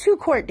had 2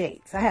 court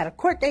dates. I had a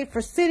court date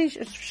for city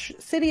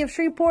of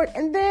Shreveport,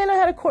 and then I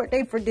had a court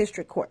date for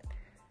district court.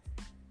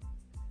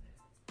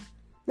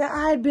 Now,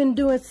 I had been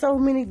doing so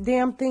many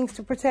damn things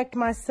to protect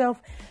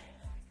myself.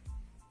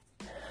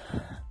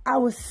 I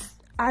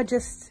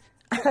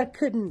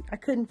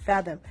couldn't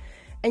fathom.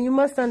 And you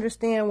must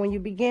understand, when you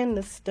begin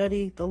to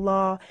study the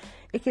law,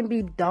 it can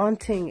be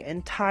daunting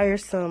and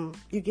tiresome.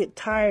 You get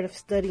tired of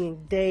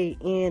studying day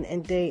in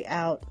and day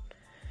out.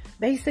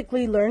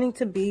 Basically learning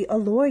to be a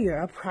lawyer,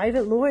 a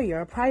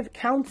private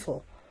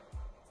counsel.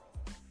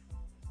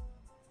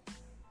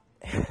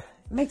 It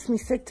makes me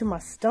sick to my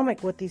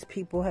stomach what these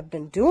people have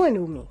been doing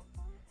to me.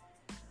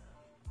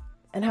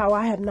 And how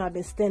I have not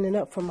been standing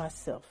up for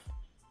myself.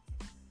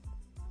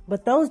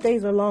 But those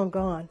days are long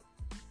gone.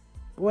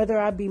 Whether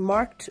I be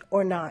marked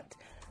or not,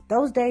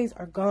 those days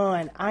are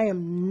gone. I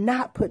am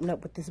not putting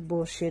up with this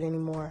bullshit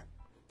anymore.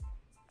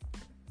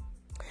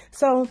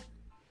 So,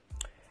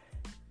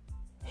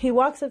 he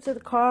walks up to the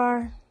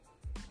car.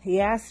 He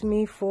asked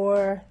me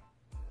for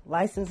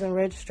license and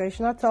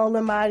registration. I told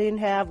him I didn't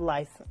have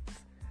license.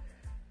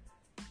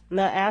 And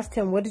I asked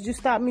him, what did you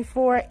stop me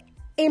for?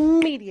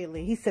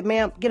 Immediately, he said,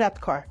 ma'am, get out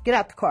the car. Get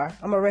out the car.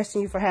 I'm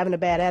arresting you for having a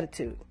bad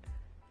attitude.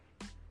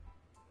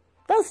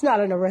 That's not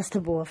an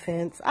arrestable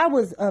offense. I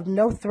was of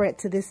no threat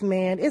to this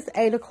man. It's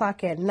 8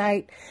 o'clock at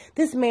night.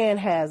 This man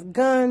has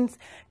guns,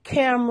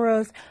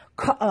 cameras,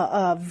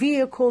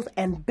 vehicles,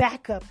 and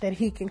backup that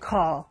he can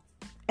call.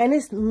 And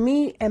it's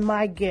me and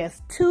my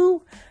guests,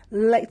 two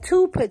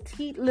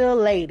petite little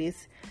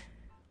ladies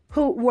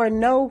who were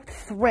no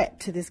threat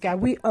to this guy.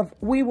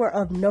 We were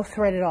of no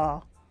threat at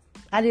all.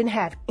 I didn't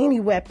have any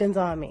weapons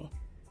on me.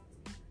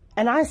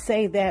 And I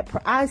say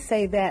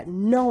that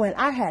knowing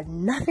I had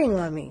nothing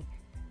on me.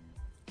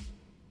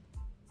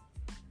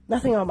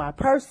 Nothing on my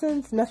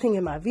persons, nothing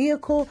in my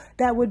vehicle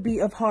that would be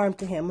of harm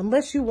to him.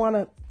 Unless you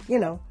want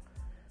to,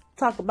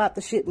 talk about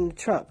the shit in the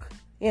trunk,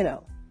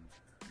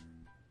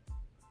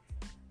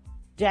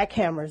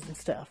 jackhammers and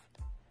stuff,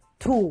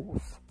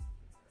 tools.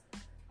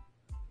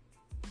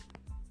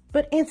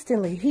 But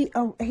instantly, he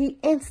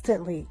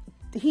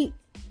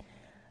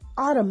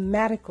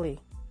automatically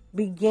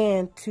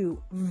began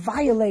to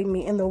violate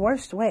me in the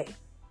worst way.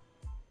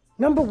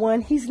 Number one,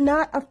 he's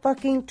not a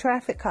fucking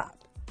traffic cop.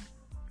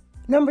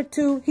 Number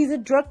two, he's a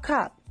drug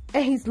cop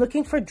and he's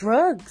looking for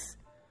drugs.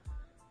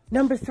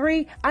 Number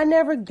three, I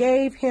never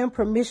gave him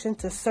permission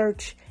to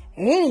search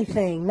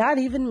anything, not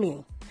even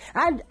me.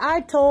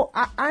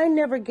 I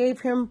never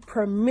gave him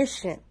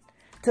permission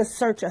to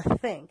search a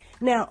thing.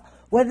 Now,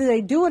 whether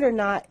they do it or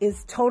not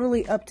is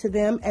totally up to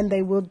them, and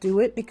they will do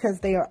it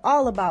because they are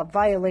all about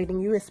violating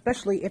you,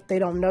 especially if they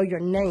don't know your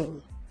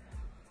name.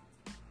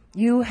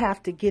 You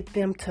have to get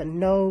them to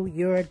know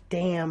your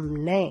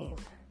damn name.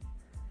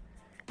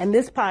 And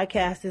this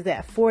podcast is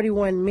at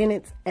 41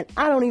 minutes, and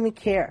I don't even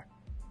care.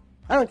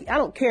 I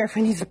don't care if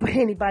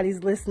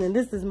anybody's listening.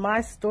 This is my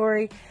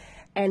story,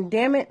 and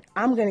damn it,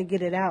 I'm going to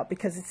get it out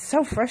because it's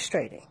so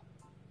frustrating.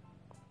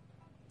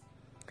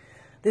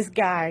 This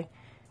guy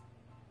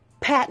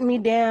patting me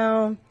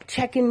down,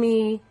 checking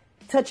me,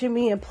 touching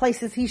me in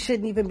places he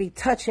shouldn't even be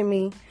touching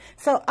me.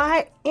 So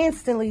I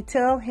instantly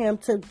tell him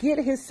to get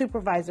his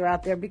supervisor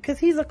out there because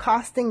he's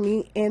accosting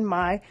me in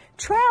my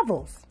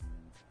travels.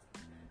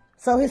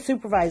 So his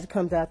supervisor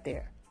comes out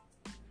there.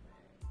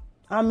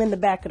 I'm in the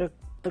back of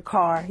the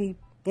car.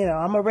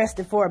 I'm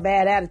arrested for a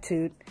bad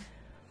attitude.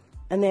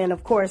 And then,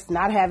 of course,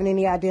 not having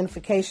any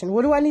identification.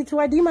 What do I need to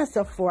ID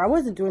myself for? I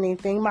wasn't doing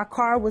anything. My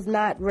car was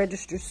not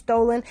registered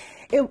stolen.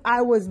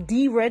 I was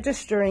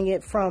deregistering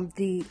it from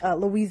the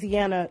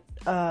Louisiana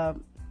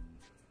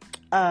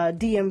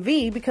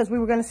DMV because we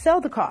were going to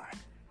sell the car.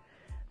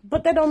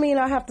 But that don't mean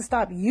I have to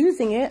stop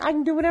using it. I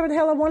can do whatever the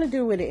hell I want to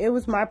do with it. It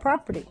was my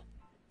property.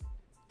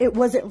 It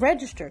wasn't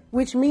registered,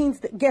 which means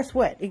that, guess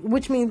what?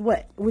 Which means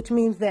what? Which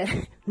means that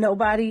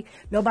nobody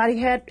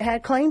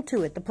had claim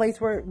to it. The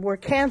plates were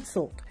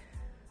canceled.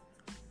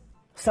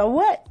 So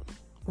what?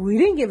 We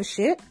didn't give a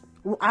shit.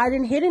 I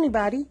didn't hit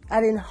anybody.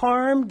 I didn't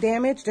harm,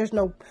 damage. There's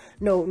no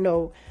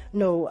body.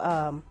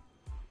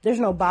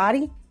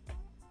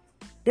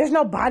 There's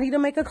no body to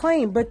make a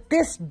claim. But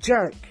this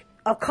jerk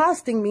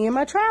accosting me in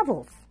my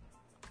travels,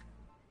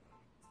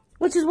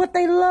 which is what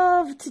they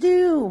love to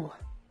do.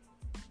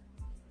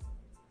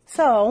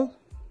 So,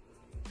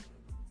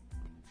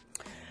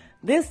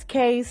 this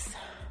case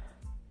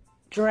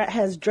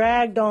has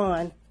dragged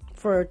on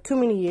for too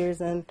many years,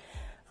 and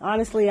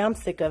honestly, I'm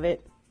sick of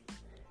it.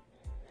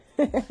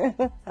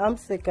 I'm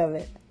sick of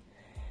it.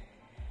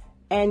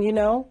 And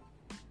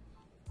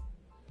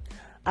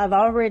I've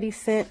already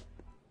sent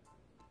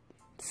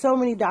so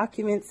many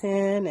documents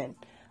in, and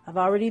I've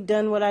already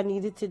done what I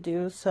needed to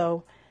do,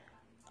 so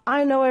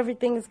I know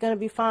everything is going to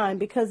be fine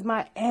because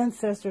my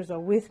ancestors are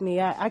with me.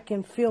 I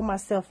can feel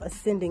myself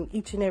ascending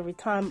each and every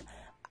time.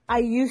 I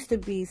used to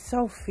be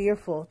so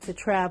fearful to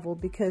travel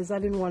because I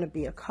didn't want to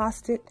be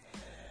accosted.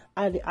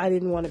 I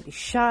didn't want to be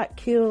shot,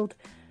 killed.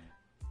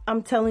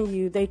 I'm telling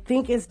you, they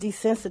think it's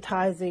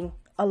desensitizing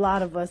a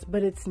lot of us,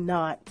 but it's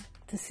not.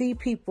 To see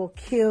people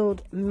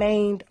killed,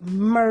 maimed,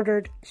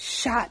 murdered,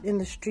 shot in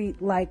the street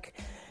like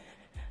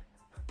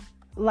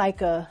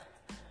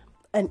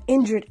an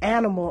injured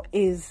animal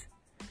is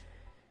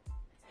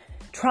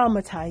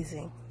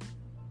traumatizing.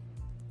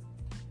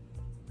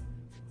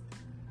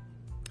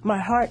 My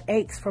heart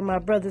aches for my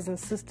brothers and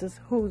sisters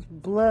whose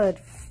blood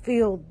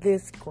filled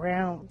this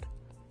ground.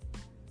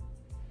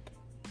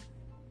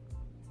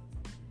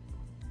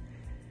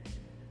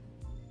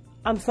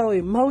 I'm so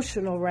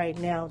emotional right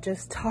now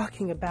just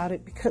talking about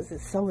it because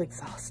it's so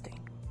exhausting.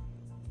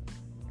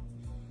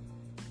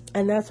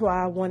 And that's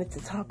why I wanted to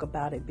talk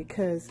about it,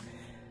 because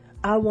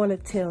I want to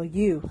tell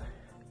you,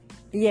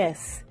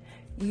 yes,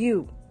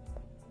 you,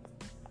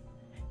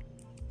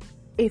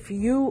 if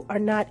you are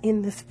not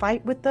in this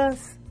fight with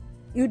us,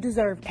 you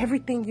deserve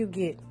everything you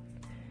get.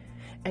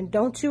 And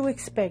don't you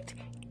expect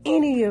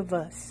any of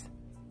us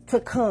to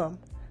come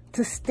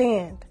to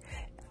stand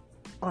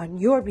on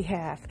your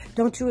behalf.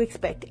 Don't you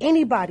expect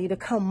anybody to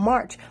come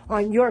march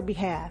on your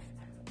behalf,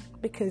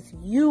 because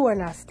you are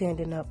not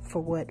standing up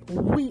for what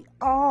we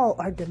all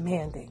are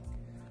demanding.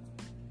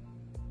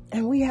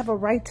 And we have a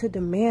right to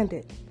demand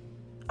it.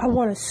 I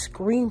want to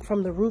scream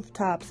from the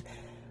rooftops.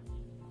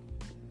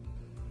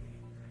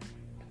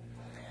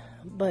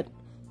 But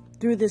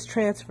through this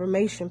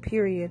transformation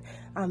period,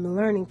 I'm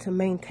learning to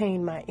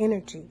maintain my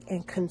energy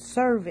and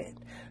conserve it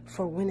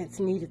for when it's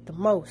needed the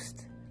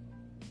most.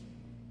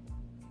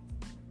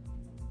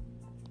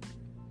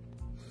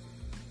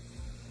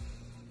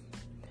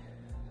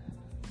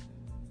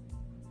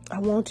 I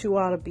want you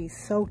all to be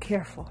so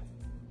careful.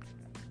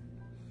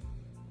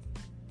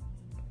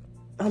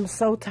 I'm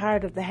so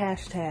tired of the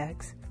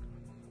hashtags.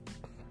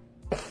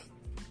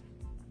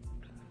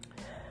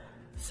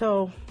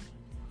 So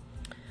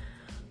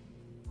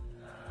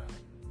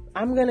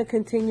I'm going to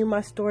continue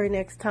my story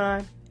next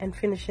time and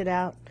finish it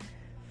out.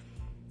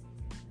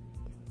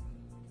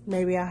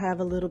 Maybe I'll have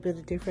a little bit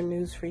of different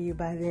news for you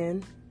by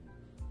then.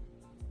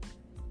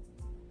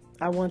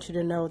 I want you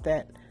to know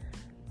that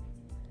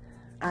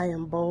I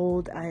am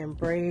bold, I am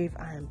brave,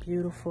 I am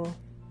beautiful,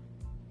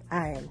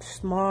 I am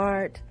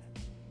smart,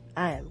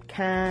 I am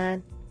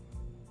kind,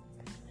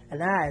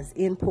 and I is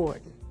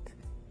important.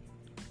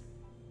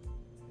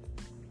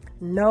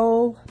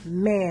 No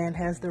man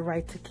has the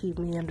right to keep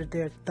me under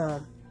their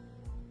thumb.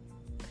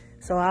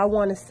 So I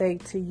want to say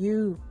to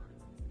you,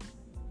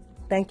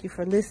 thank you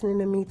for listening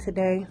to me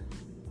today.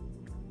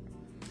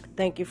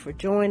 Thank you for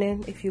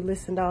joining. If you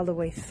listened all the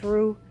way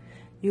through,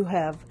 you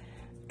have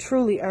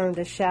truly earned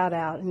a shout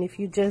out. And if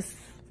you just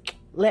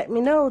let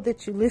me know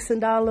that you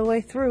listened all the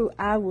way through,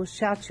 I will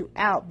shout you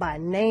out by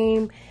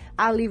name.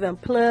 I'll even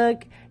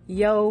plug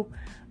your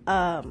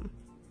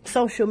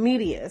social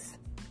medias.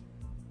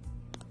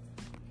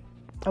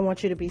 I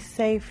want you to be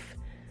safe.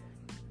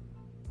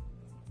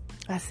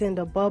 I send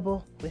a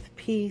bubble with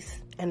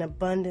peace and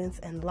abundance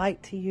and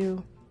light to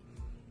you.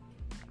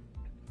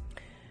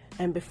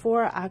 And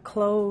before I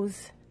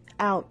close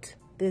out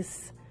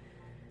this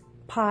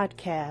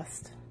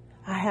podcast,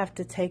 I have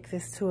to take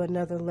this to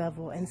another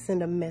level and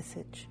send a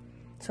message.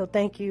 So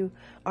thank you,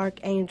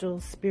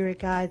 archangels, spirit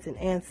guides, and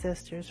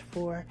ancestors,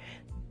 for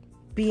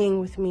being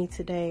with me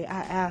today. I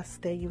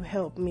ask that you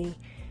help me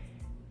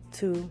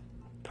to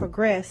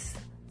progress,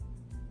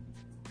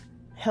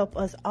 help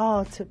us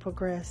all to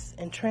progress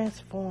and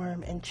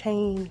transform and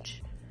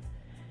change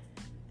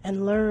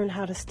and learn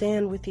how to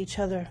stand with each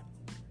other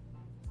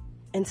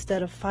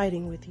instead of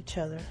fighting with each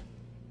other.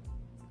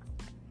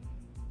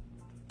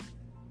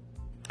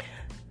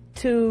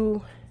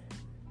 To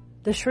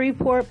the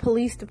Shreveport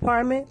Police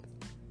Department,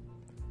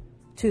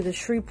 to the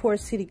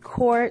Shreveport City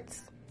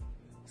Courts,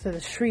 to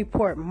the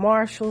Shreveport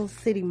Marshals,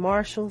 City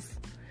Marshals,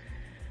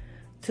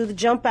 to the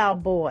Jump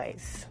Out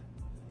Boys,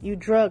 you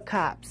drug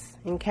cops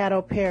in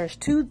Caddo Parish,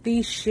 to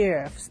the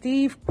Sheriff,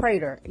 Steve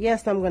Prater.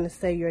 Yes, I'm going to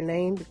say your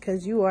name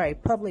because you are a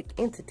public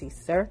entity,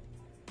 sir.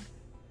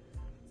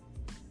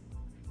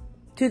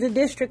 To the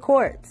district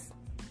courts,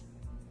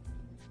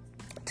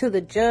 to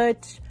the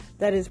judge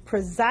that is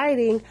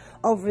presiding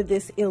over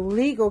this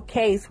illegal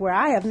case where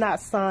I have not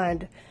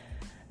signed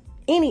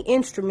any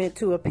instrument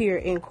to appear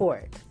in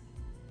court,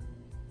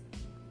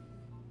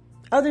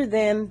 other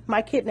than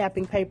my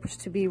kidnapping papers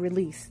to be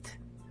released.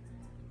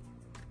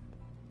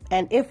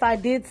 And if I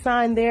did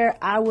sign there,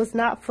 I was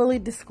not fully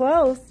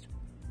disclosed.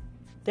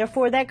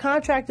 Therefore, that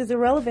contract is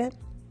irrelevant.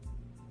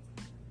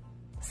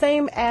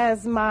 Same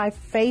as my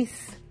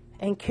face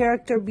and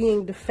character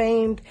being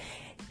defamed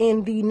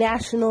in the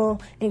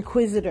National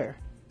Inquisitor,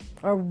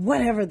 or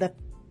whatever the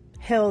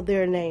hell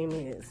their name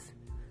is.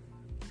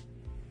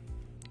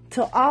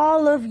 To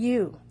all of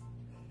you,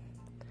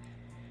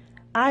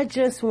 I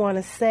just want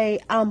to say,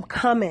 I'm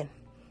coming.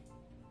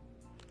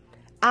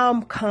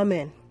 I'm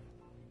coming.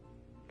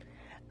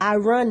 I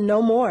run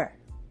no more.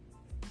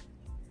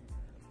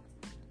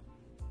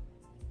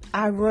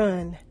 I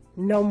run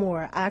no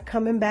more. I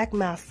coming back,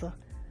 massa,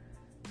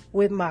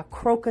 with my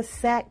crocus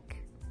sack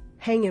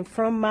hanging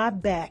from my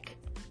back.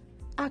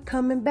 I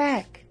coming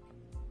back.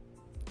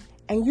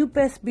 And you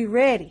best be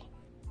ready,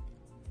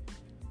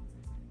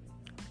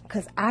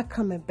 because I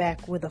coming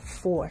back with a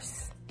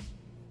force.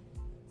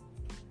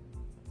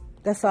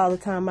 That's all the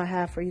time I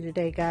have for you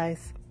today,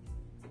 guys.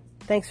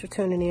 Thanks for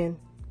tuning in.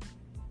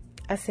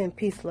 I send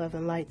peace, love,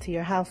 and light to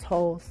your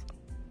households.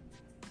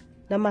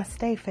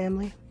 Namaste,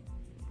 family.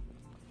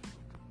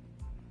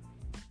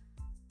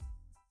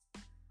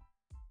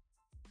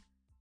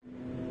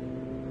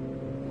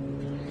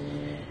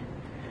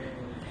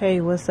 Hey,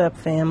 what's up,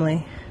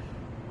 family?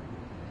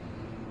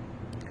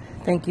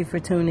 Thank you for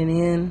tuning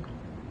in.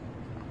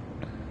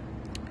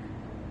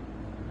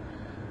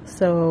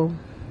 So,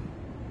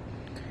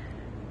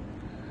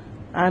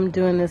 I'm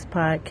doing this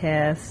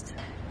podcast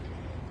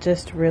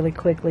just really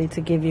quickly to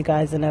give you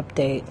guys an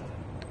update.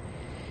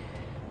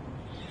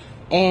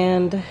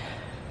 And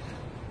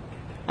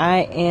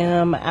I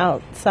am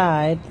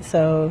outside,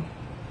 so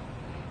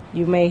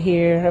you may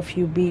hear a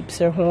few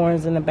beeps or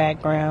horns in the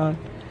background.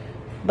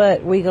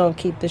 But we're going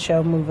to keep the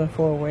show moving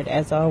forward.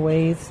 As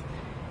always,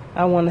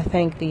 I want to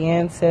thank the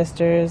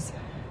ancestors,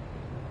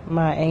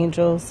 my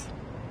angels,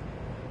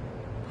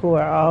 who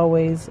are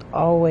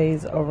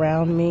always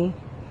around me.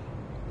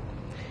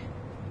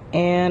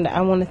 And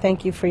I want to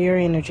thank you for your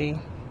energy.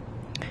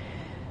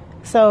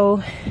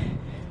 So,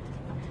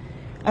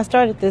 I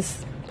started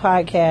this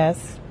podcast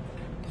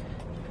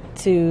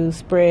to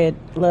spread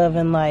love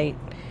and light.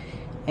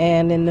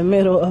 And in the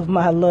middle of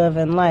my love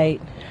and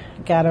light,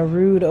 got a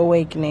rude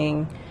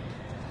awakening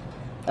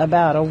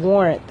about a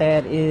warrant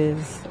that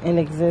is in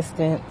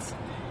existence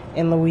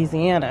in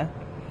Louisiana.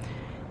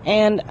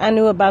 And I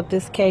knew about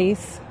this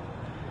case.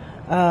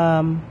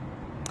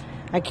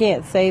 I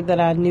can't say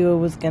that I knew it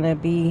was going to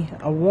be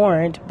a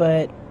warrant,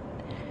 but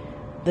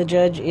the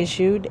judge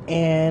issued,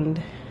 and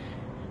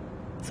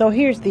so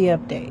here's the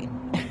update.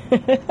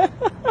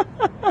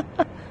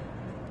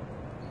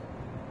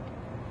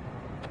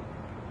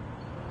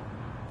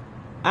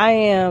 I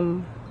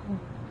am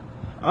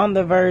on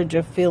the verge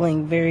of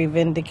feeling very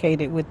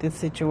vindicated with this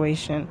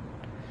situation.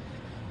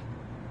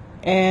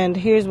 And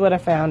here's what I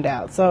found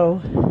out.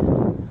 So,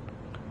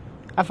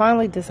 I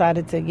finally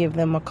decided to give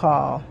them a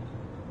call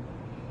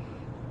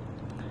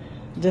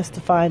just to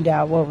find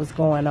out what was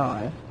going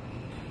on.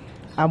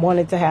 I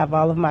wanted to have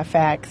all of my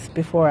facts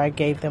before I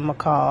gave them a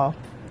call.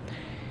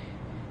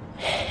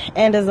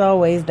 And as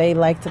always, they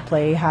like to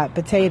play hot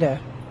potato.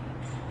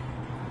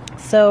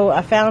 So,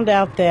 I found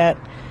out that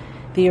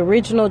the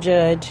original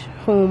judge,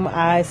 whom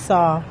I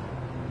saw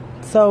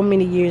so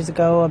many years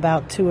ago,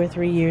 about 2 or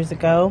 3 years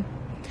ago,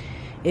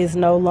 is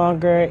no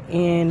longer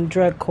in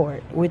drug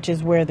court, which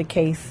is where the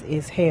case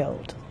is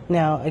held.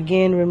 Now,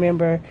 again,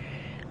 remember,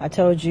 I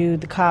told you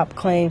the cop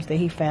claims that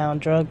he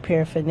found drug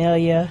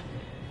paraphernalia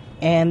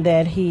and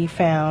that he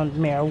found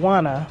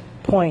marijuana,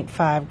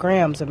 0.5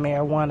 grams of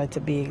marijuana to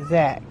be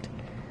exact.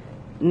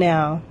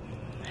 Now,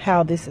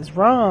 how this is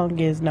wrong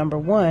is, number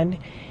one,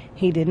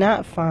 he did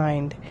not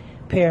find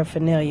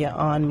paraphernalia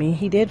on me.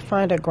 He did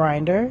find a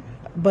grinder,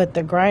 but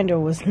the grinder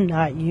was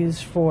not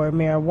used for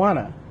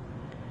marijuana.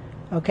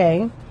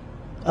 Okay?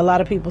 A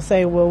lot of people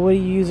say, well, what do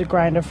you use a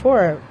grinder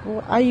for?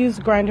 Well, I use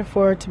a grinder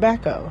for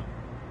tobacco.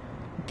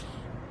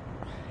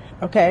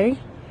 Okay?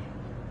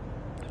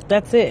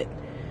 That's it.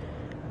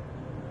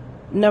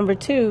 Number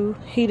two,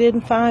 he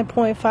didn't find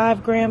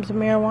 0.5 grams of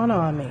marijuana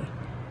on me.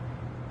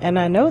 And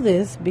I know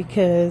this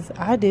because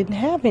I didn't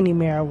have any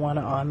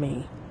marijuana on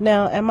me.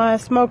 Now, am I a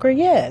smoker?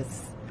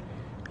 Yes.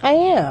 I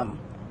am.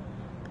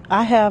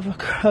 I have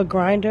a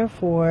grinder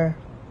for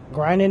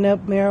grinding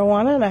up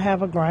marijuana, and I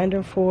have a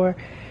grinder for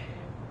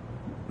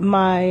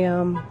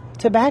my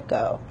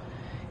tobacco.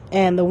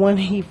 And the one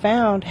he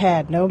found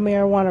had no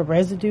marijuana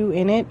residue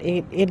in it.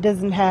 It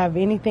doesn't have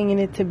anything in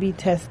it to be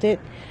tested.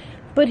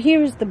 But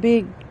here's the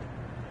big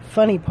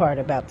funny part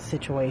about the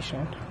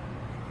situation.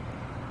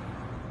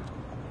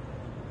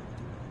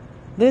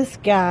 This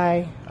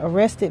guy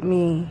arrested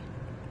me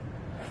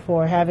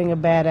for having a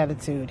bad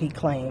attitude, he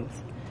claims.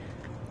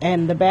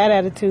 And the bad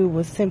attitude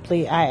was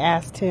simply, I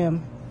asked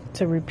him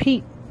to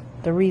repeat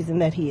the reason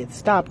that he had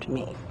stopped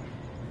me.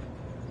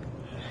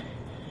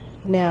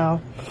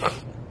 Now,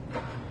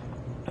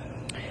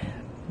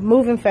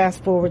 moving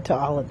fast forward to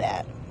all of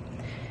that,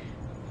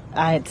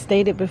 I had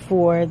stated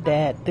before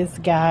that this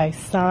guy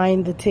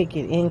signed the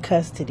ticket in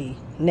custody.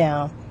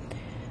 Now,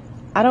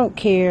 I don't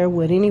care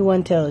what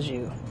anyone tells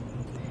you.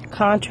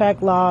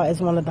 Contract law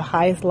is one of the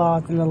highest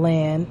laws in the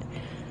land,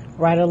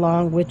 right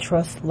along with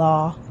trust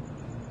law.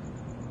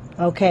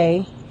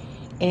 Okay,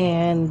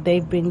 and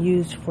they've been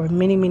used for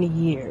many, many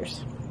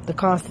years. The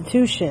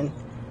Constitution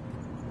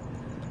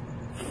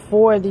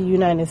for the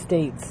United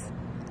States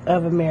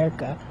of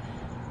America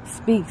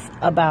speaks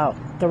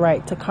about the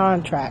right to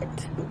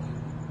contract.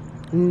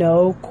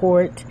 No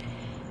court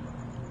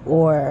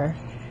or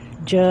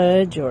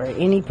judge or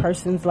any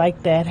persons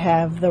like that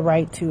have the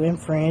right to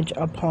infringe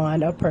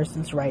upon a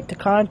person's right to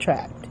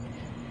contract.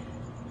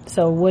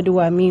 So what do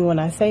I mean when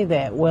I say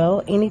that?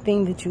 Well,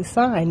 anything that you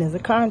sign is a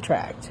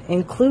contract,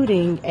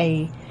 including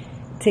a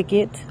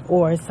ticket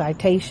or a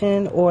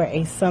citation or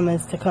a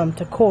summons to come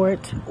to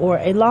court or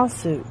a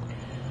lawsuit,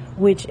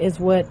 which is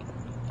what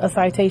a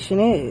citation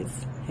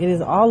is. It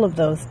is all of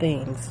those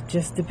things,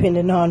 just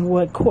depending on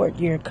what court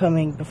you're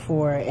coming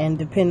before and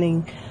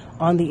depending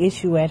on the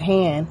issue at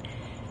hand.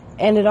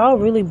 And it all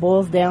really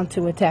boils down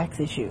to a tax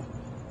issue.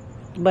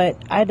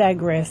 But I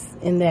digress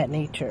in that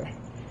nature.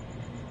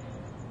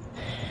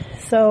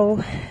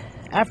 So,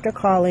 after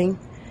calling,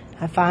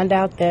 I find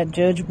out that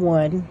Judge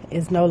 1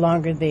 is no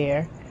longer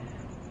there.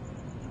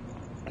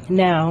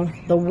 Now,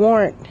 the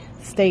warrant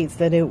states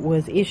that it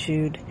was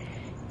issued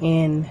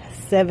in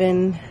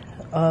 7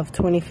 of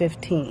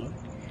 2015.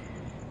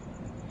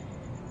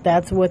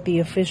 That's what the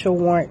official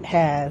warrant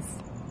has,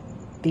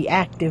 the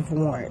active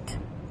warrant.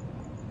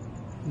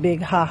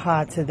 Big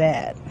ha-ha to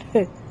that.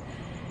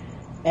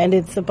 And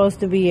it's supposed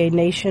to be a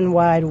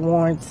nationwide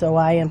warrant, so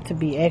I am to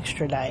be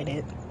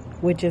extradited,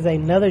 which is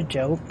another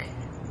joke.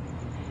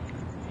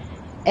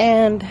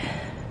 And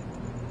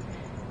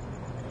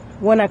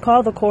when I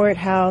call the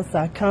courthouse,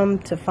 I come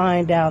to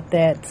find out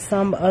that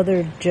some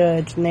other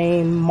judge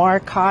named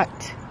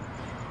Marcotte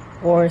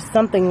or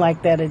something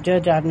like that, a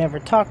judge I've never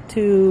talked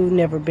to,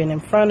 never been in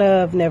front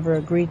of, never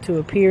agreed to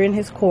appear in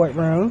his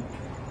courtroom.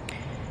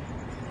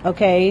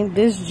 Okay,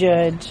 this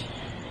judge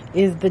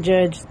is the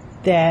judge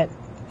that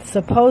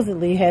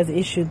supposedly has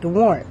issued the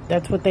warrant.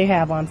 That's what they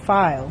have on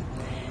file.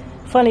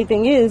 Funny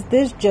thing is,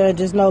 this judge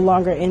is no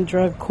longer in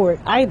drug court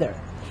either.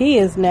 He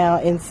is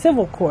now in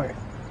civil court.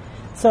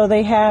 So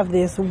they have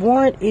this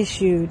warrant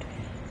issued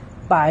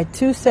by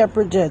two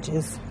separate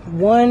judges.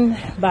 One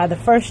by the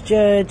first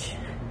judge,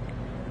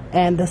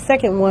 and the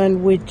second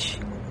one, which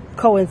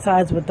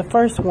coincides with the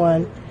first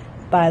one,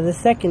 by the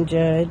second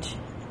judge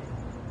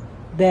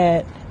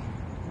that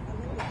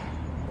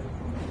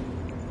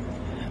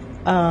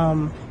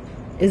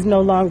is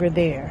no longer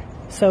there.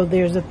 So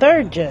there's a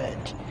third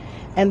judge,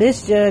 and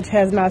this judge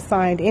has not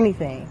signed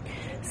anything.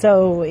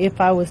 So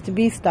if I was to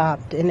be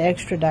stopped and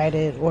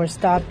extradited or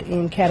stopped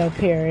in Caddo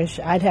Parish,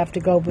 I'd have to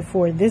go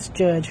before this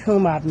judge,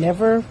 whom I've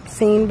never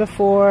seen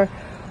before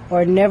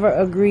or never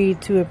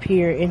agreed to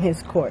appear in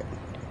his court.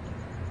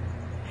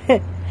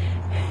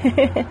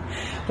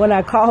 When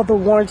I called the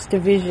warrants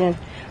division,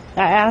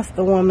 I asked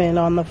the woman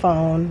on the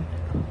phone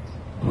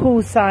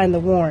who signed the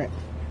warrant.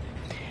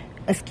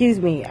 Excuse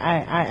me,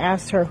 I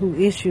asked her who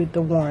issued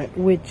the warrant,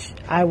 which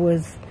I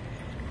was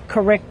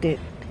corrected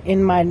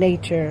in my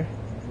nature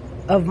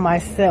of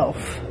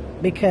myself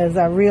because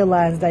I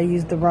realized I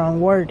used the wrong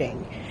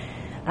wording.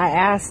 I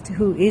asked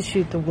who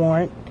issued the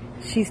warrant.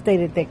 She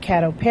stated that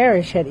Caddo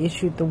Parish had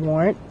issued the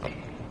warrant,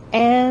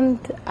 and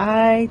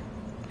I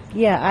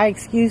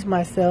excused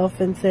myself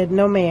and said,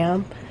 no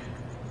ma'am,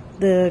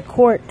 the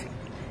court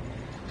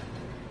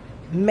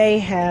may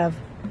have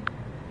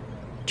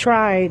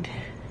tried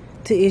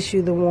to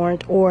issue the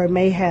warrant or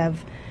may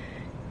have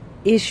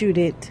issued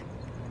it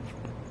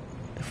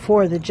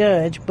for the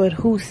judge, but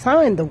who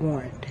signed the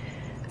warrant?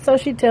 So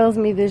she tells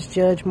me this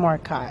Judge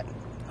Marcotte,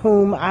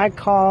 whom I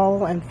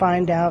call and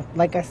find out,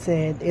 like I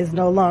said, is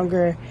no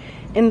longer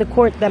in the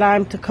court that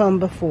I'm to come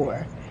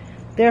before.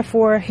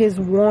 Therefore, his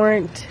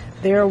warrant,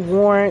 their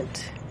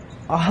warrant,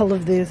 all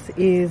of this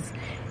is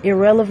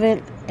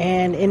irrelevant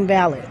and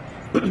invalid.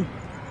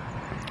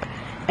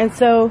 And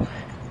so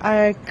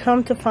I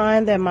come to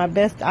find that my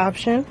best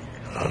option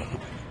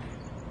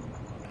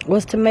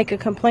was to make a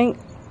complaint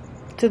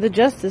to the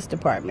Justice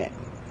Department.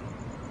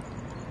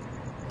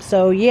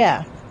 So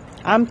yeah,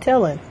 I'm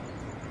telling.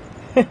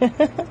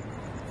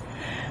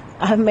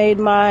 I made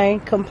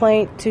my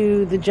complaint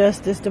to the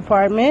Justice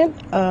Department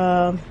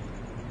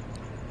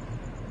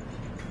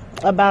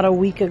about a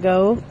week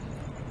ago.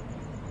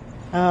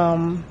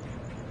 And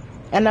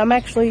I'm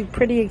actually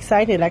pretty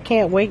excited. I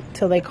can't wait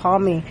till they call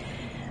me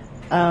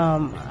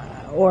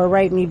or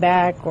write me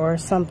back or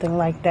something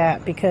like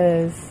that,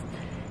 because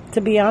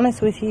to be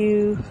honest with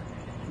you,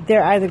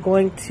 they're either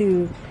going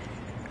to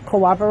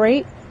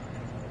cooperate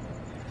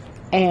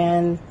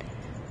and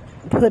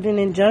put an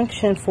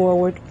injunction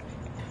forward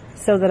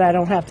so that I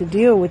don't have to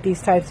deal with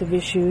these types of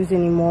issues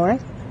anymore,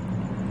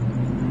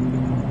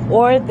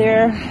 or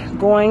they're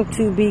going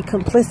to be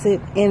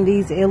complicit in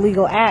these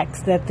illegal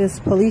acts that this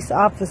police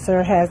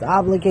officer has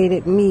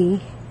obligated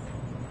me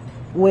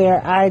where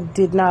I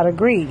did not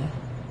agree.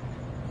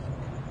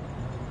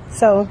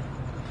 So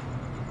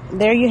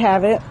there you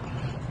have it.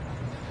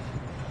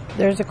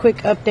 There's a quick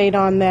update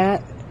on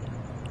that.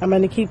 I'm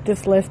going to keep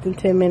this less than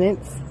 10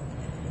 minutes.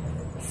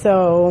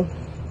 So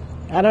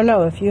I don't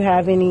know if you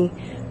have any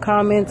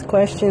comments,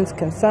 questions,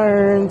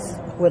 concerns,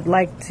 would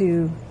like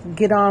to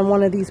get on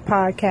one of these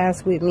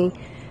podcasts with me,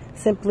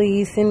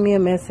 simply send me a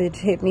message,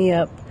 hit me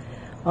up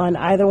on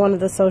either one of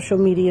the social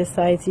media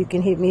sites. You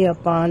can hit me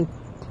up on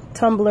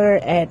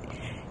Tumblr at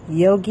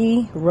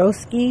Yogi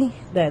Roski.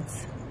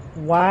 That's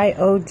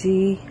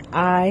YOGIROSKI.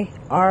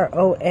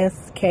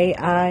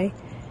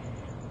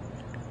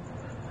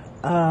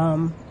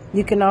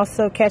 You can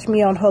also catch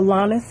me on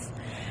Holonis.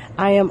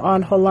 I am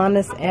on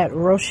Holonis at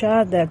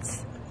Rosha.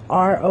 That's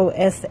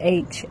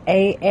ROSHAA.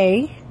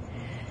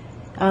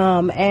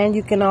 And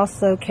you can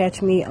also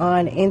catch me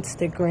on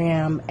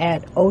Instagram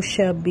at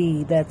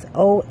OSHAB. That's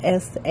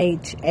OSHAB.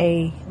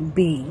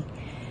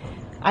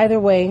 Either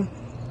way,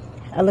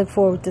 I look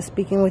forward to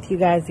speaking with you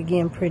guys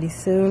again pretty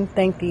soon.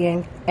 Thank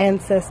the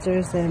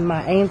ancestors and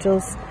my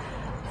angels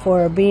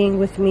for being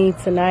with me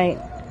tonight.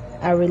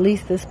 I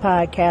release this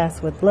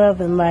podcast with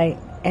love and light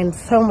and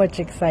so much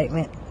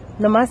excitement.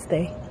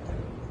 Namaste.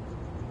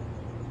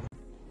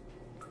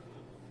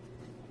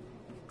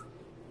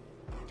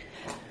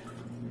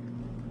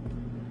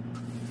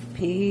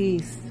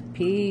 Peace.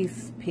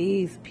 peace,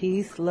 peace,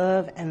 peace,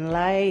 love, and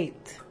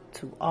light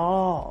to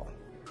all.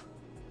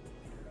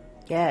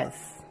 Yes.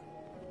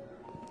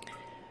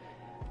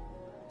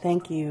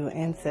 Thank you,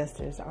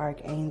 ancestors,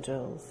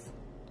 archangels.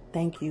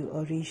 Thank you,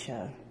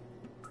 Orisha,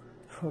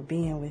 for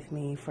being with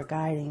me, for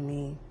guiding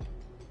me.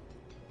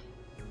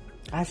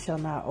 I shall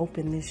not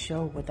open this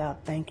show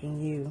without thanking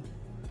you.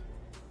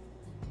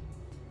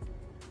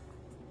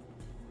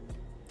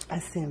 I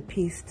send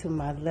peace to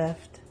my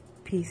left,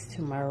 peace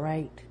to my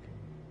right,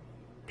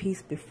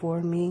 peace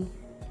before me,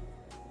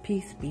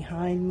 peace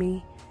behind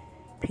me,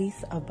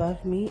 peace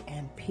above me,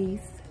 and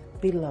peace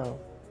below.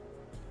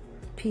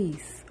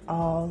 Peace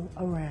all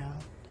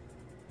around.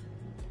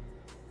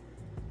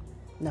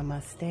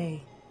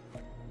 Namaste.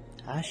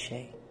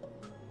 Ashe.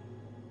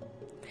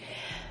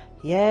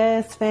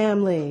 Yes,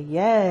 family.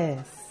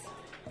 Yes.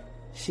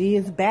 She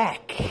is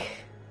back.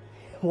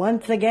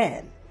 Once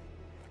again.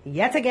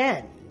 Yet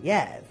again.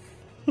 Yes.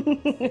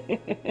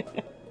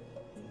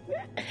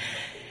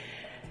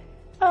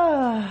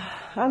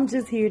 I'm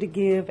just here to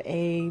give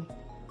a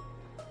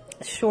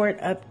short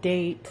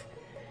update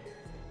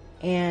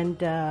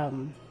and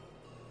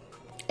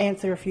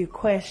answer a few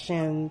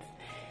questions.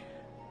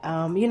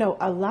 A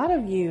lot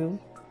of you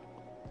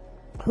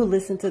who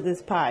listen to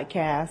this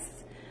podcast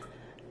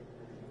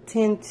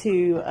tend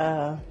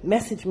to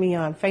message me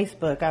on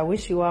Facebook. I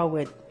wish you all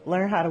would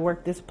learn how to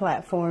work this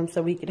platform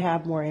so we could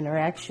have more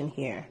interaction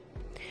here.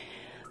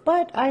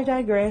 But I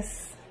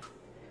digress.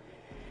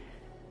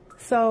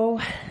 So,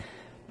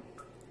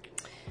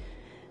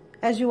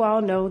 as you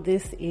all know,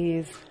 this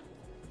is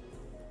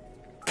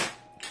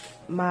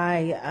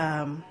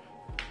my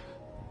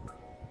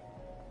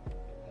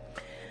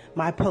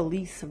my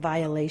police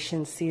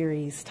violation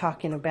series,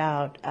 talking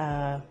about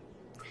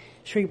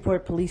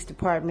Shreveport Police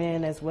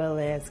Department as well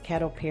as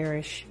Caddo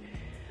Parish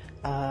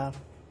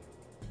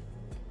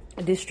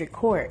District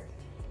Court.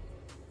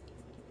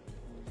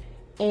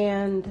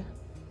 And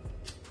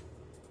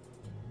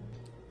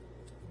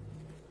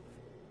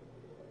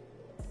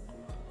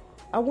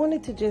I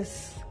wanted to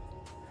just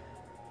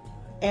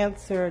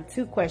answer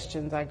two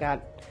questions I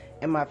got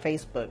in my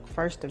Facebook,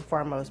 first and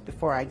foremost,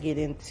 before I get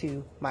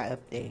into my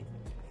update.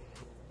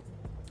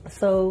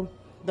 So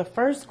the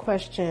first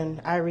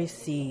question I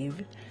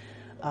received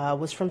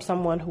was from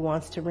someone who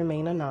wants to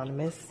remain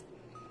anonymous.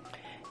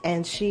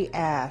 And she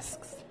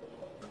asks,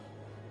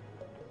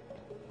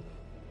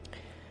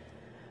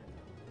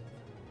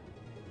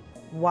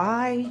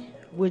 why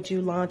would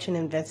you launch an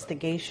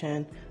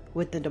investigation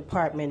with the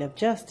Department of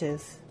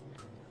Justice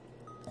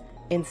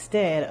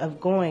instead of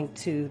going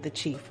to the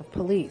Chief of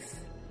Police?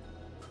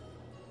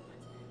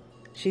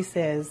 She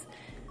says,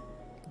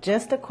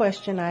 just a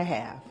question I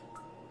have.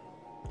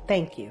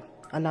 Thank you,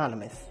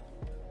 Anonymous.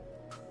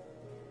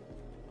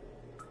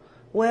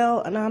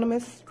 Well,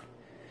 Anonymous,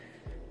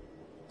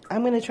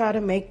 I'm going to try to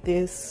make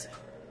this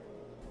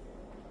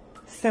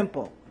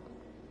simple.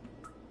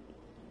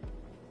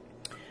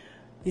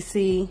 You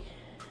see,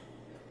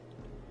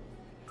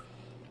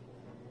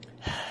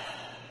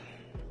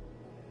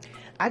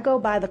 I go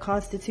by the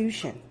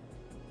Constitution.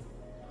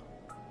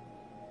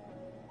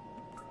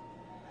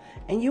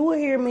 And you will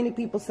hear many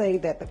people say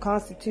that the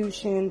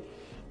Constitution,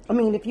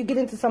 if you get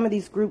into some of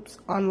these groups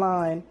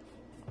online,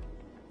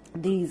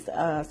 these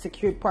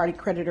secured party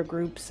creditor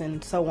groups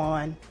and so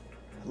on,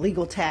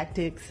 legal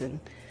tactics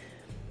and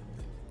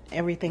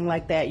everything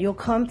like that, you'll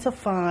come to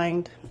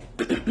find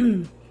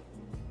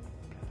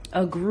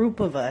a group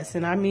of us,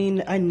 and I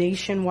mean a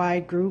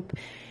nationwide group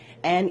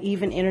and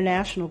even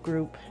international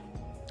group,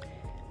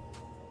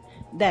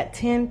 that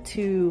tend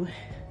to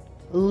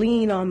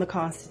lean on the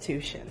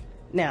Constitution.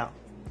 Now,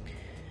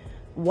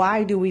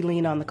 why do we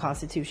lean on the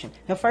Constitution?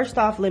 Now, first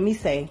off, let me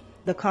say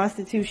the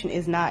Constitution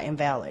is not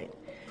invalid.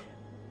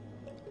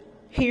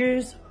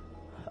 Here's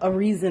a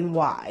reason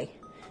why,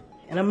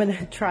 and I'm going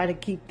to try to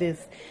keep this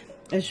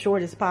as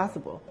short as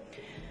possible.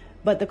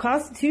 But the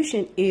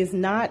Constitution is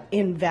not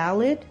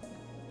invalid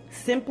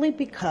simply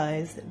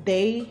because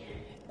they,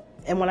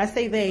 and when I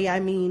say they, I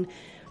mean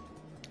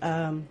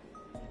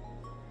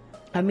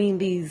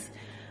these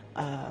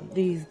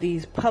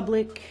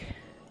public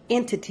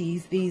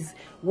entities, these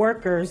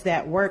workers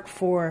that work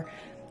for,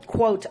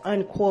 quote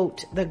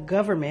unquote, the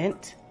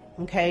government,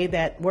 okay,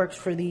 that works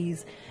for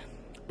these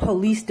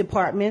police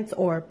departments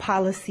or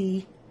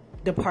policy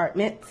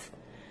departments,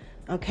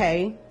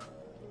 okay,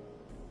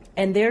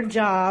 and their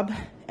job,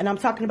 and I'm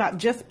talking about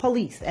just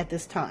police at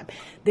this time,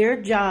 their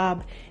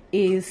job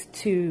is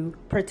to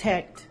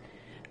protect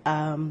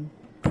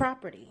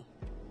property,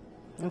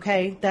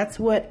 okay? That's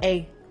what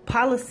a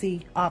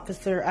police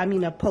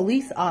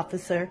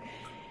officer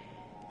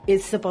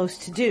is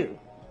supposed to do.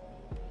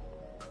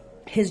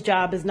 His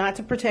job is not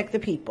to protect the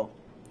people.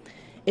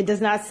 It does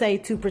not say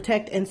to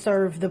protect and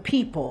serve the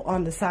people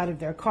on the side of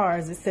their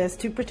cars. It says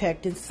to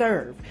protect and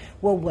serve.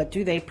 Well, what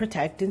do they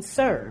protect and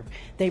serve?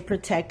 They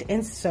protect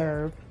and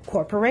serve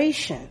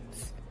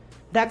corporations.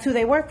 That's who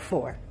they work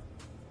for.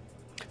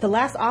 The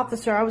last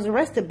officer I was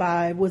arrested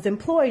by was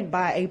employed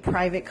by a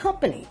private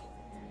company.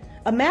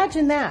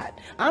 Imagine that.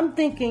 I'm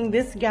thinking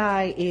this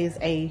guy is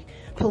a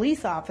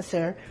police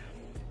officer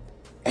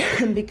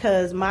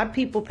because my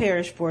people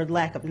perish for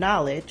lack of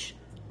knowledge.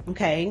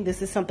 Okay,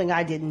 this is something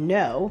I didn't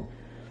know.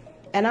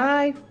 And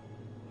I,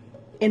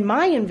 in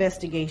my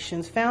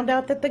investigations, found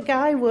out that the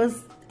guy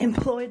was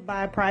employed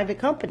by a private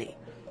company.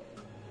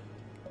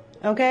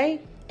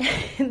 Okay?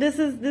 This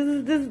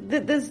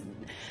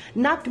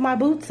knocked my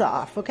boots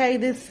off. Okay?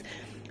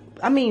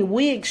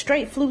 Wig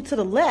straight flew to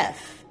the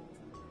left.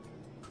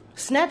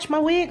 Snatched my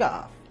wig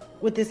off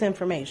with this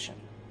information.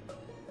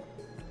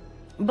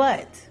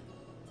 But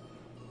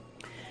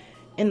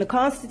in the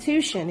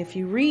Constitution, if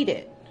you read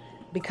it,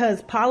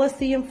 because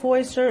policy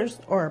enforcers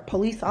or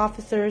police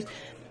officers,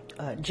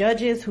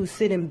 judges who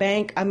sit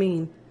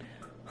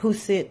who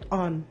sit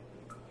on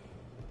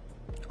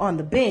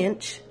the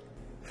bench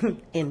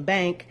in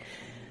bank,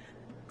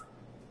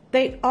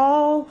 they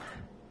all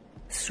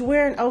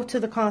swear an oath to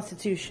the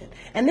Constitution.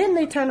 And then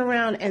they turn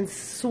around and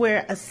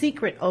swear a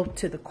secret oath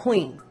to the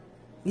Queen.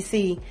 You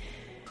see,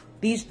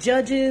 these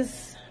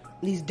judges,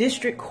 these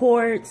district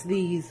courts,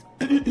 these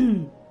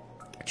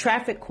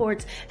traffic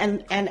courts,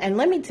 and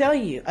let me tell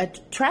you, a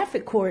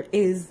traffic court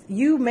is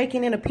you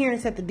making an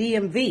appearance at the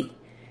DMV.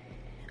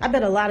 I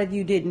bet a lot of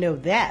you didn't know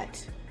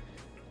that.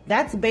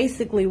 That's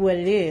basically what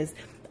it is.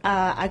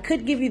 I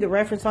could give you the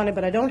reference on it,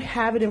 but I don't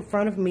have it in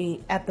front of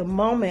me at the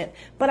moment.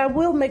 But I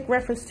will make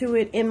reference to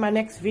it in my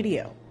next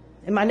video.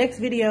 In my next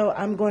video,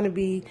 I'm going to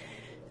be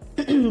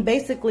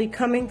basically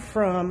coming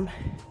from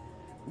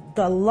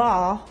the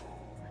law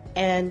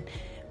and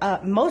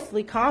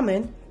mostly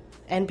common.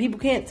 And people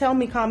can't tell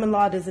me common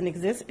law doesn't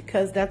exist,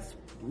 because that's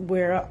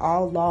where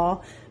all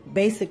law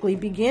basically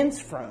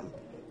begins from.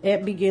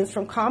 It begins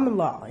from common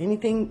law.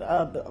 Anything,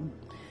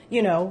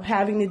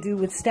 having to do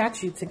with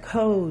statutes and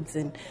codes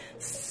and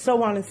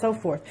so on and so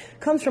forth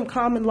comes from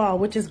common law,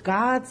 which is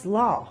God's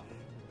law.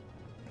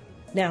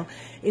 Now,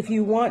 if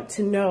you want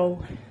to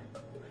know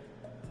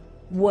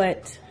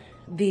what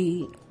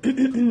the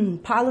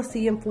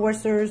policy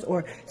enforcers,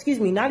 or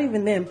not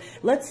even them,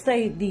 let's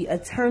say the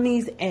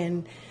attorneys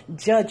and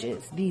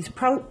judges, these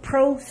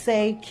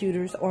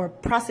prosecutors, or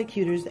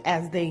prosecutors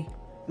as they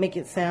make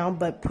it sound,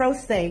 but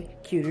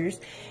prosecutors,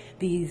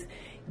 these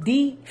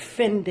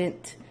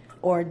defendant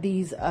or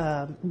these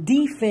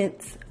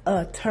defense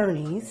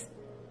attorneys,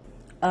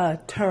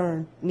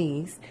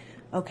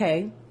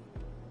 okay,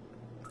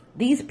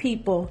 these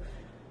people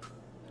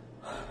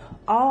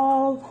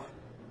all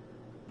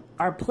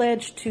are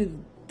pledged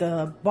to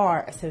the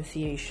Bar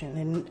Association,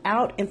 and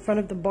out in front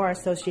of the Bar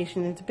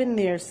Association, it's been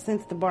there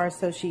since the Bar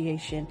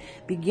Association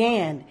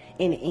began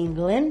in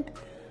England,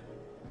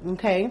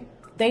 okay,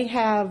 they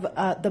have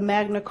the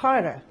Magna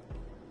Carta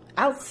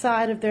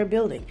outside of their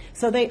building.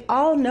 So they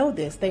all know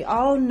this. They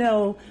all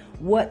know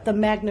what the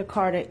Magna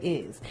Carta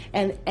is.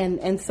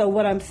 And so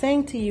what I'm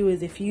saying to you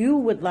is, if you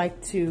would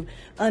like to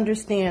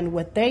understand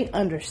what they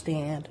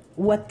understand,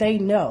 what they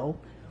know,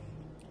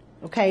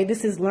 okay,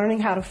 this is learning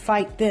how to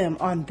fight them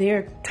on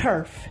their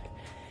turf,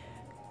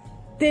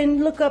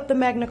 then look up the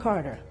Magna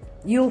Carta.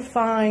 You'll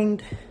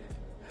find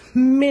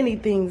many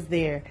things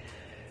there.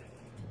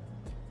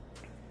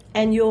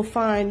 And you'll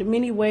find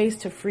many ways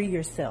to free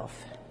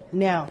yourself.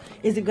 Now,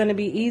 is it going to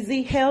be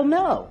easy? Hell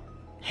no.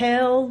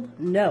 Hell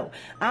no.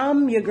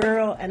 I'm your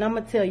girl, and I'm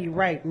going to tell you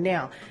right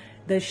now,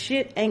 the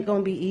shit ain't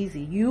going to be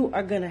easy. You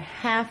are going to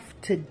have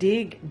to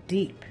dig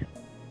deep.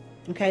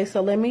 Okay,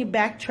 so let me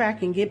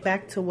backtrack and get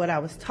back to what I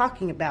was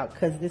talking about,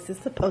 because this is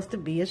supposed to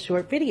be a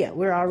short video.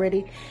 We're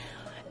already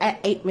at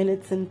 8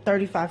 minutes and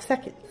 35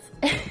 seconds.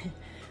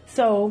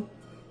 So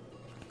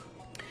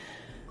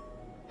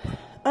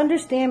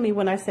understand me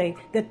when I say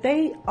that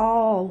they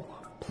all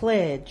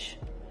pledge,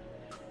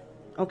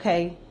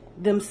 okay,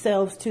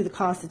 themselves to the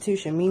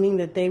Constitution, meaning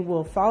that they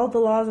will follow the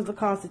laws of the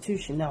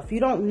Constitution. Now, if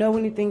you don't know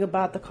anything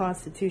about the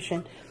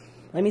Constitution,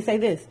 let me say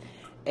this.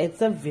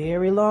 It's a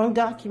very long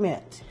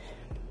document.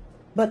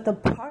 But the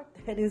part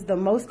that is the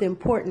most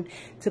important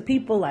to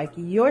people like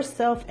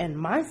yourself and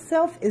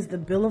myself is the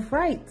Bill of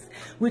Rights,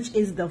 which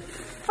is the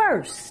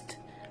first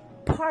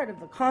part of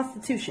the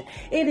Constitution.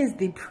 It is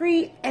the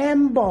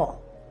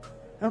preamble.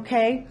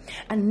 Okay?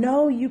 I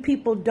know you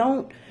people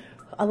don't,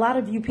 a lot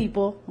of you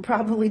people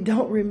probably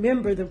don't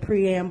remember the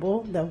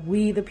preamble, that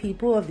we, the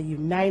people of the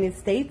United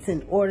States,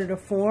 in order to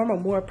form a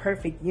more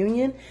perfect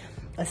union,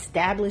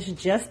 establish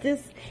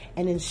justice,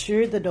 and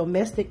ensure the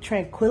domestic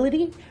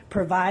tranquility,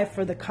 provide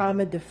for the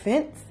common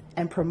defense,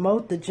 and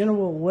promote the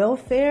general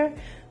welfare,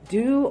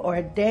 do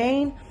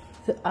ordain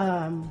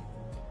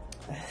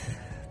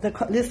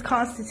this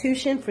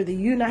Constitution for the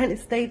United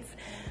States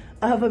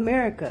of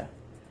America.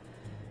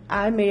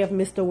 I may have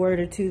missed a word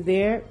or two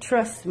there.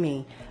 Trust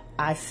me,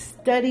 I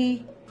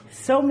study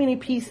so many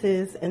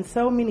pieces and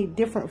so many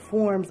different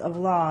forms of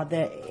law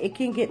that it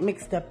can get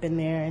mixed up in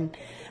there, and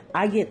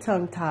I get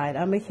tongue-tied.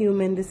 I'm a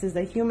human. This is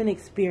a human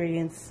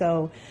experience,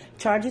 so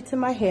charge it to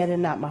my head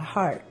and not my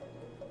heart.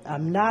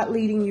 I'm not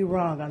leading you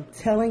wrong. I'm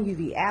telling you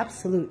the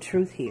absolute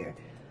truth here.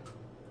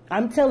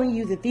 I'm telling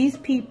you that these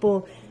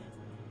people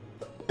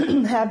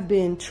have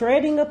been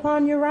treading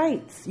upon your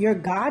rights, your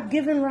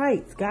God-given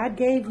rights. God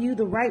gave you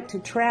the right to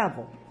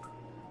travel.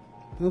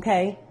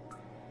 Okay?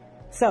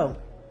 So,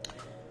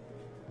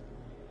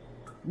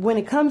 when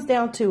it comes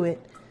down to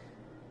it,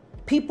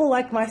 people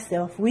like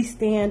myself, we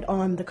stand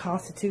on the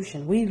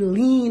Constitution. We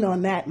lean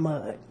on that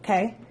mud,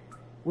 okay?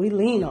 We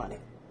lean on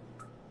it.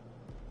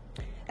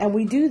 And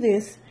we do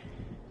this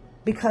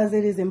because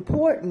it is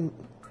important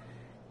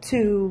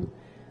to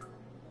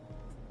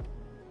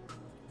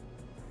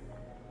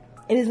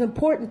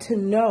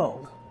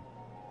know,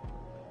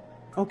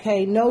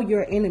 okay, know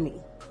your enemy.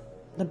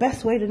 The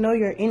best way to know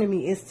your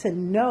enemy is to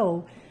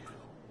know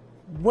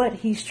what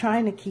he's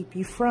trying to keep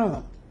you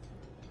from.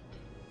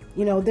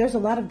 You know, there's a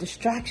lot of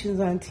distractions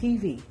on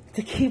TV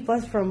to keep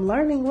us from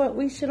learning what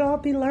we should all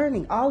be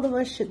learning. All of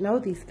us should know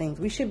these things.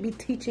 We should be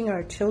teaching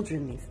our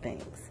children these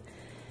things.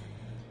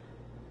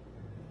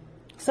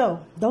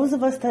 So, those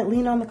of us that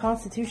lean on the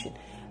Constitution,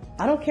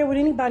 I don't care what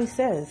anybody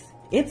says.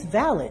 It's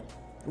valid.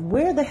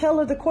 Where the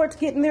hell are the courts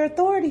getting their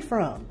authority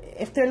from?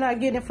 If they're not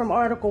getting it from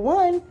Article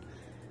 1,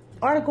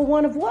 Article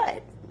 1 of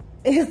what?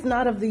 It's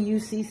not of the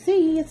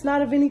UCC. It's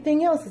not of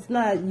anything else. It's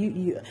not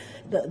the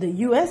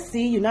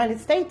USC,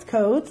 United States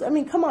codes. I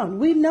mean, come on.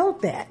 We know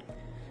that.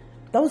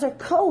 Those are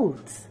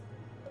codes.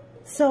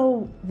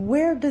 So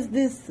where does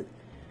this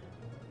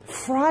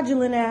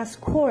fraudulent ass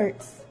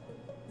courts,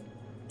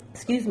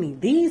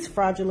 these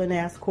fraudulent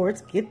ass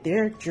courts get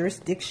their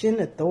jurisdiction,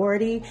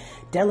 authority,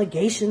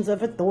 delegations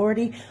of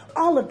authority,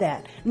 all of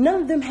that?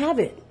 None of them have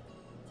it.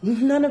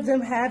 None of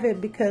them have it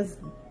because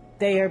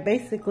they are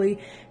basically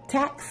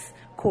tax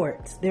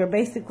courts. They're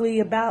basically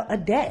about a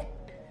debt.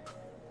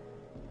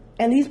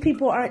 And these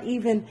people aren't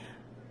even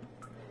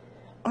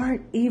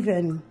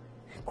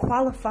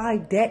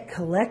qualified debt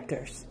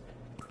collectors.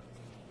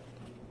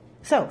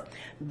 So,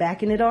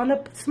 backing it on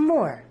up some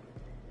more.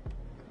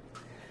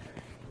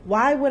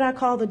 Why would I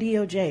call the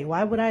DOJ?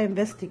 Why would I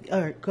investigate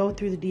or go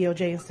through the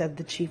DOJ instead of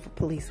the chief of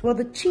police? Well,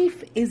 the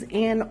chief is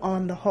in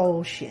on the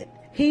whole shit.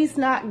 He's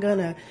not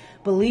gonna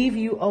believe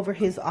you over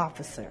his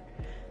officer.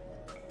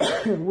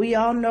 We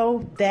all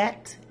know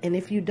that, and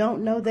if you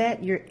don't know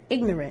that, you're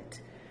ignorant.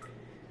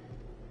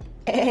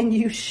 And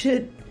you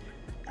should,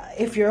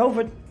 if you're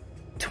over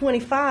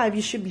 25,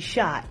 you should be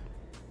shot.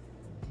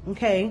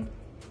 Okay?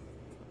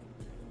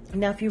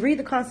 Now, if you read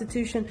the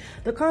Constitution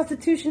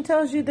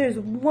tells you there's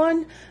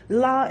one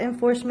law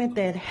enforcement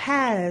that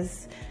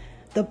has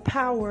the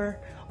power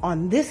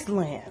on this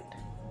land.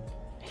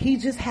 He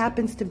just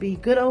happens to be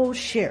good old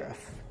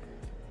sheriff.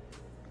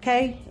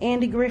 Okay?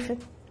 Andy Griffin.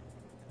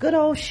 Good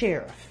old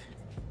sheriff.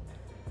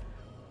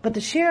 But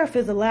the sheriff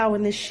is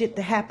allowing this shit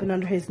to happen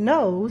under his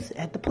nose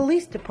at the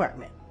police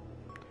department.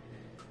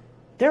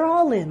 They're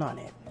all in on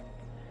it.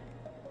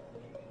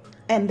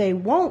 And they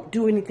won't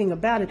do anything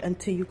about it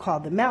until you call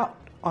them out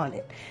on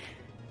it.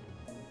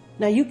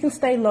 Now, you can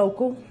stay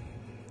local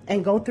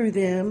and go through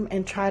them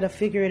and try to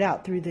figure it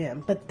out through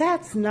them. But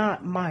that's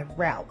not my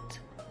route.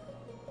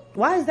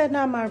 Why is that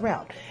not my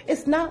route?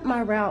 It's not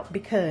my route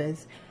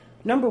because,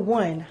 number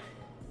one,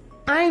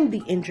 I'm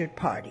the injured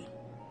party.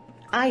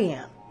 I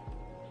am.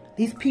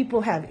 These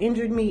people have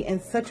injured me in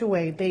such a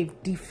way. They've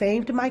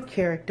defamed my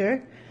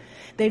character.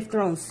 They've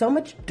thrown so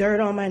much dirt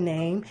on my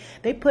name.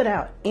 They put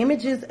out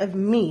images of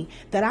me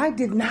that I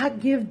did not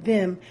give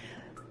them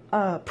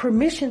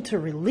permission to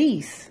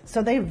release.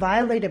 So they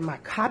violated my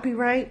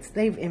copyrights.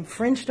 They've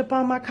infringed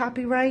upon my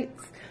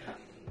copyrights.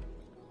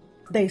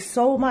 They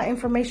sold my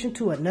information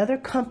to another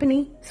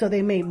company. So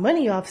they made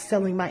money off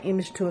selling my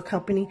image to a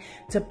company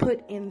to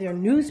put in their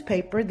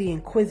newspaper, The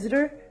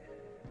Inquisitor.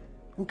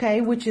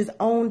 Okay, which is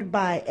owned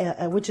by,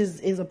 which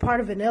is a part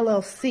of an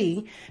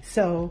LLC.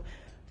 So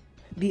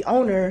the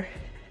owner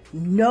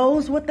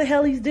knows what the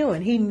hell he's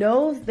doing. He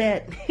knows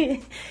that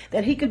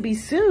that he could be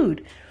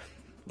sued.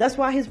 That's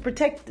why his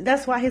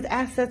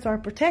assets are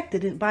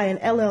protected by an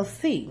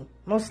LLC.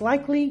 Most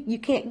likely, you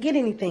can't get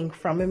anything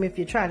from him if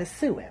you try to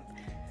sue him.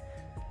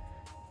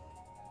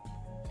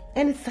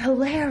 And it's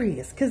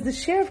hilarious because the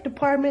sheriff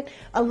department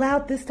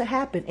allowed this to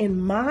happen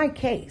in my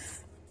case.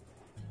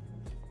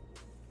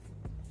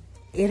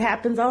 It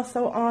happens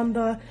also on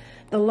the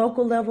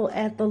local level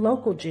at the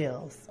local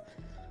jails.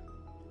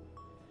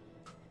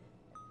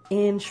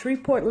 In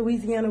Shreveport,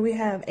 Louisiana, we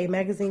have a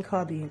magazine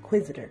called The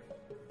Inquisitor.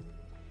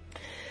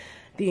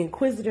 The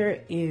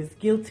Inquisitor is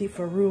guilty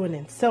for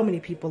ruining so many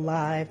people's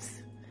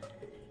lives.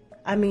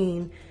 I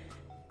mean,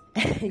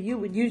 you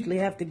would usually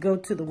have to go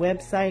to the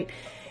website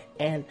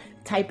and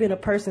type in a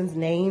person's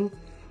name,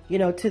 you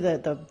know, to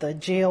the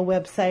jail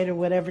website or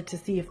whatever to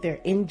see if they're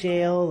in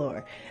jail,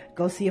 or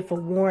go see if a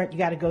warrant. You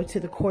got to go to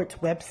the court's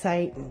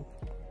website and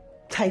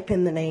type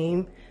in the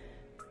name.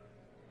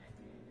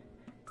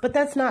 But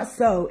that's not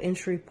so in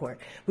Shreveport.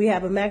 We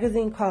have a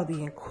magazine called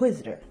The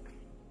Inquisitor.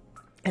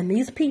 And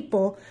these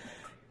people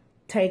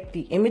take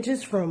the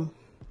images from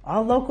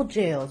all local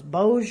jails.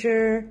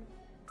 Bossier,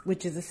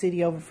 which is a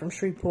city over from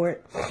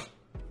Shreveport.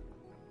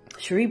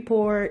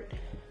 Shreveport,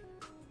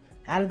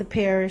 out of the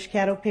parish,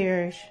 Caddo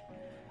Parish.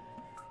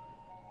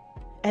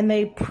 And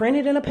they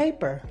printed in a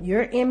paper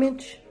your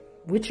image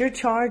with your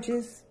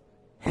charges,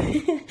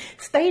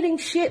 stating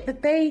shit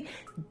that they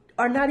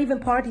are not even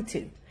party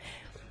to,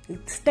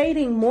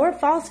 stating more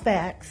false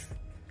facts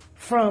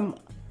from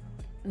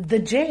the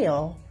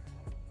jail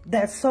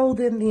that sold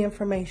them the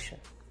information.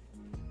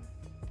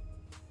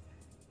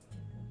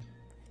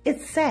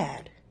 It's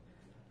sad.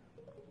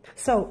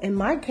 So in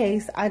my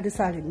case, I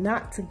decided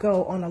not to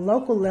go on a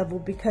local level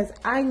because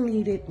I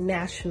needed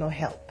national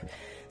help.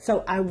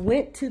 So I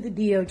went to the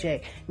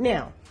DOJ.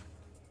 Now,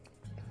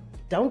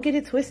 don't get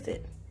it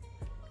twisted.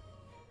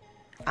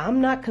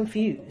 I'm not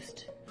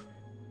confused.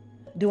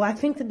 Do I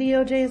think the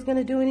DOJ is going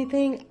to do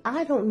anything?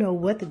 I don't know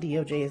what the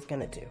DOJ is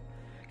going to do.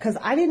 Because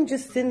I didn't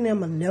just send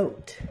them a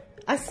note.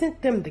 I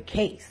sent them the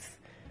case.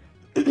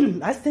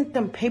 I sent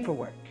them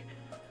paperwork.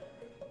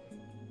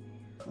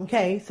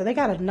 Okay, so they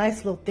got a nice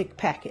little thick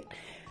packet.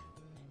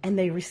 And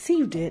they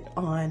received it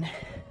on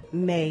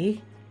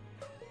May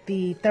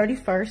the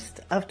 31st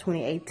of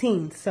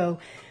 2018. So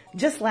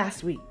just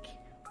last week.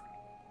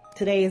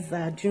 Today is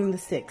June the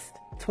 6th,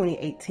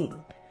 2018.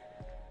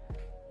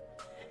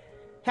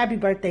 Happy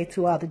birthday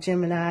to all the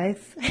Geminis.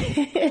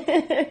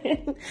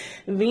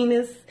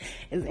 Venus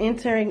is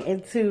entering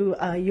into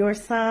your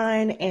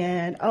sign,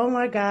 and oh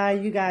my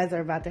God, you guys are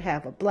about to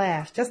have a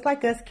blast, just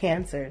like us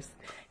Cancers.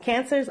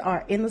 Cancers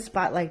are in the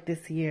spotlight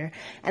this year,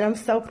 and I'm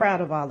so proud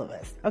of all of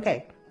us.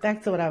 Okay,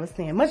 back to what I was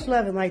saying. Much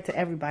love and light to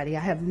everybody.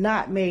 I have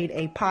not made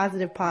a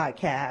positive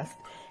podcast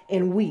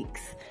in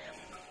weeks.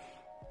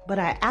 But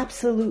I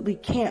absolutely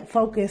can't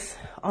focus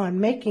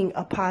on making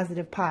a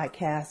positive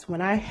podcast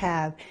when I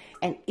have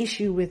an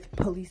issue with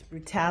police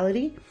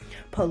brutality,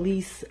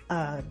 police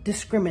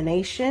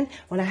discrimination,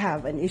 when I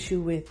have an issue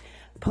with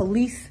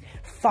police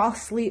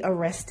falsely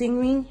arresting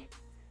me.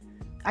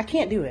 I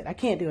can't do it.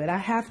 I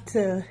have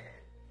to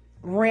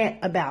rant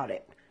about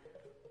it.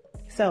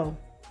 So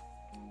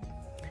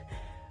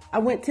I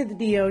went to the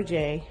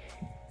DOJ,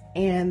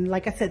 and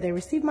like I said, they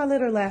received my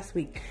letter last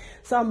week.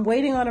 So I'm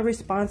waiting on a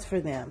response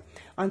for them.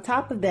 On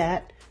top of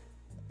that,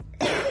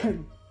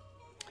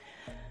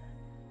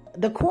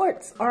 the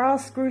courts are all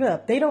screwed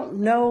up. They don't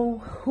know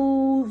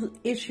who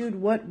issued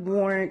what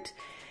warrant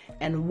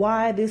and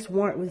why this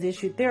warrant was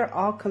issued. They're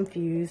all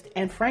confused.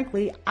 And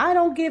frankly, I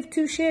don't give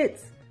two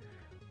shits.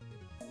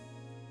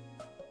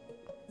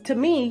 To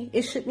me,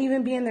 it shouldn't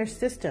even be in their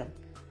system.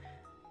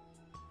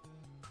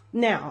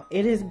 Now,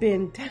 it has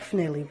been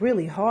definitely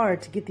really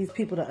hard to get these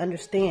people to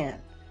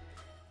understand,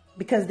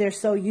 because they're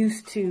so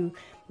used to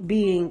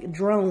being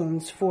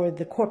drones for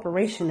the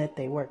corporation that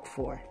they work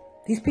for.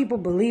 These people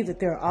believe that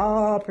they're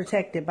all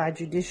protected by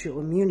judicial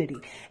immunity.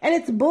 And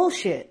it's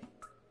bullshit.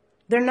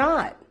 They're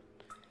not.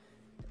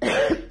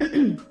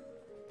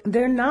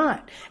 They're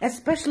not.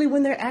 Especially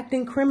when they're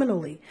acting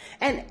criminally.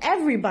 And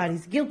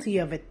everybody's guilty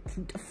of it.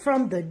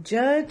 From the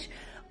judge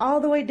all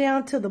the way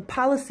down to the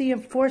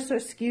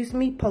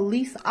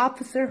police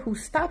officer who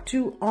stopped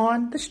you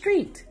on the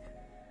street.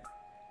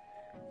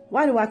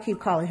 Why do I keep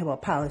calling him a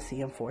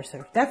policy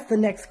enforcer? That's the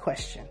next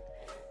question.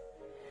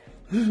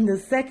 The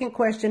second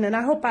question, and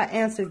I hope I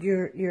answered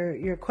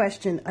your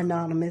question,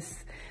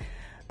 Anonymous,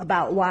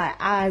 about why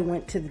I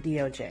went to the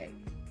DOJ.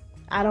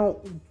 I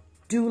don't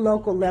do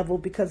local level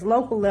because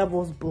local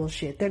level is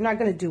bullshit. They're not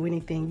going to do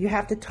anything. You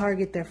have to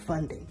target their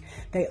funding.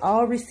 They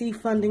all receive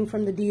funding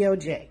from the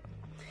DOJ.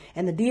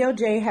 And the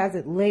DOJ has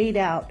it laid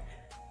out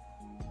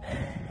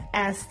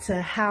as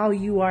to how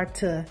you are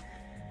to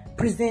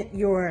present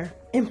your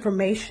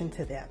information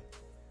to them.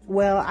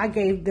 Well, I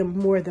gave them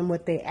more than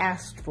what they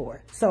asked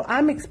for. So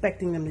I'm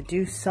expecting them to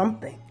do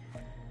something.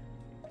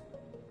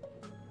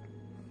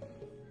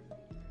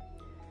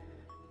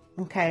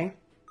 Okay.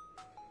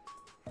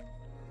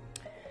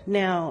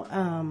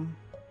 Now,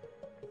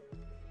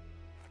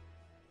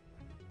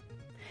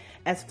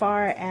 as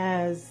far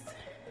as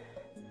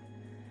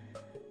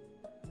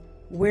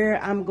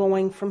where I'm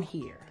going from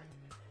here,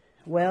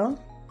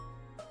 well,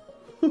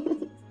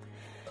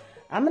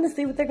 I'm going to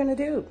see what they're going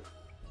to do.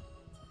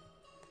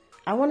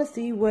 I want to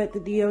see what the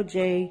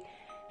DOJ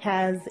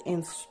has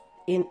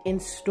in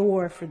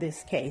store for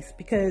this case,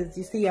 because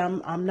you see,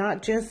 I'm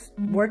not just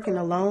working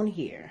alone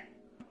here.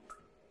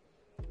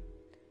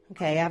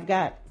 Okay, I've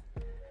got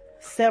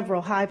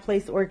several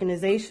high-placed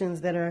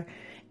organizations that are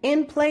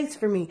in place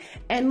for me.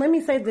 And let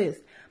me say this.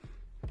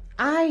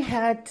 I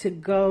had to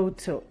go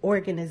to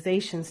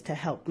organizations to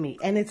help me.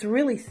 And it's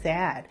really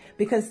sad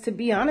because, to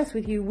be honest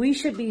with you, we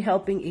should be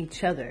helping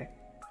each other.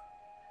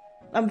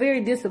 I'm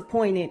very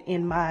disappointed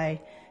in my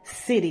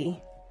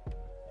city.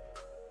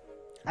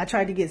 I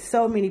tried to get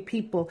so many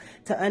people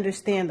to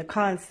understand the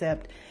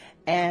concept.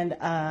 And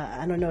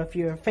I don't know if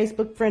you're a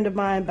Facebook friend of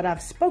mine, but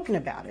I've spoken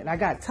about it. I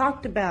got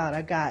talked about.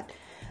 I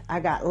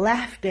got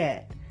laughed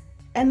at.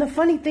 And the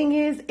funny thing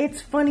is,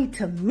 it's funny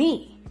to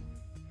me.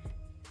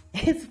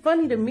 It's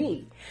funny to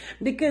me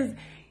because,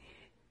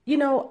 you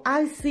know,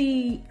 I've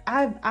seen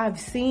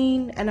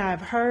and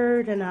I've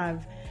heard and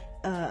I've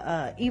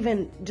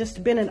even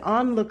just been an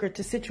onlooker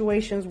to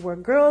situations where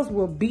girls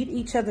will beat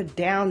each other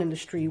down in the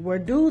street, where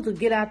dudes will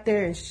get out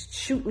there and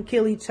shoot and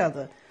kill each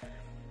other.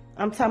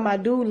 I'm talking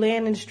about dude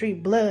laying in the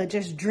street, blood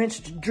just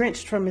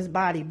drenched from his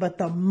body. But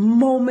the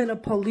moment a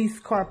police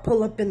car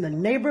pull up in the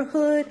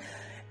neighborhood,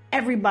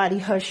 everybody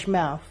hush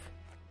mouth.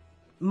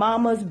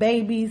 Mamas,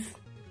 babies,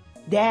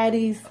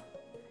 daddies,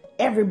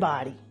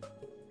 everybody.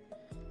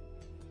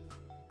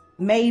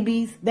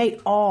 Maybes, they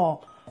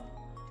all.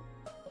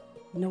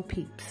 No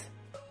peeps.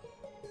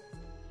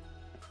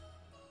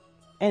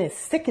 And it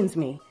sickens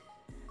me.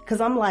 Because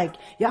I'm like,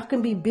 y'all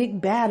can be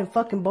big, bad, and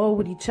fucking bold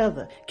with each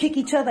other. Kick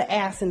each other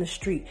ass in the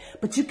street.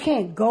 But you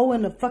can't go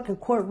in the fucking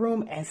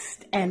courtroom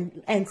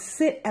and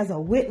sit as a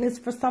witness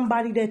for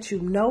somebody that you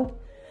know.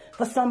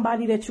 For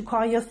somebody that you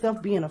call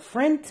yourself being a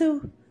friend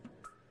to.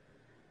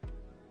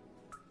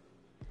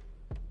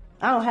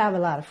 I don't have a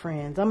lot of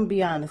friends. I'm going to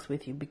be honest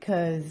with you.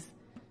 Because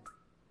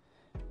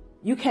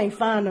you can't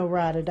find no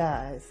ride or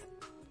dies.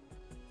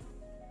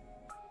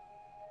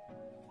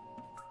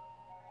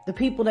 The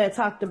people that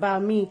talked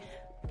about me,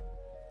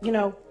 you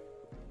know,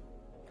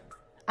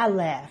 I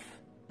laugh.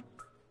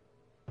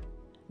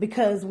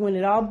 Because when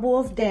it all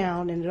boils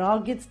down and it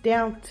all gets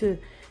down to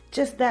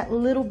just that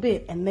little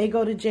bit and they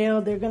go to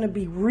jail, they're going to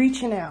be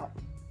reaching out.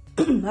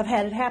 I've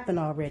had it happen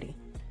already.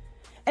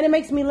 And it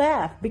makes me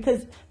laugh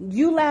because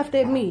you laughed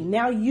at me.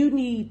 Now you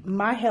need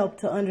my help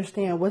to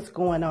understand what's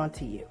going on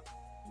to you.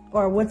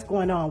 Or what's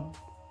going on,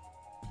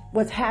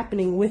 what's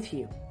happening with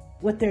you,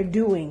 what they're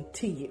doing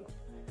to you.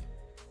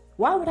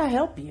 Why would I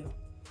help you?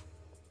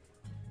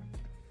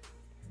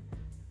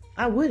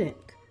 I wouldn't.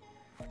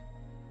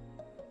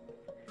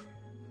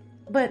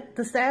 But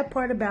the sad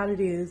part about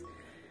it is,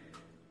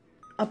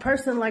 a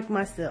person like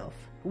myself,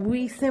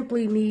 we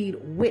simply need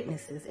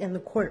witnesses in the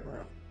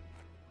courtroom.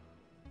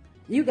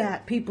 You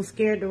got people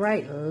scared to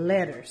write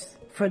letters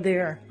for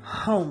their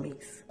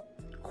homies,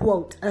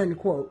 quote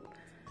unquote,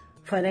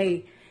 for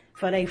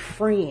they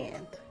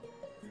friend.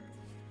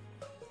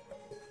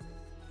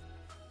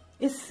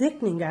 It's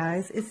sickening,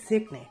 guys. It's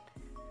sickening.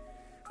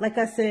 Like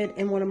I said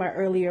in one of my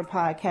earlier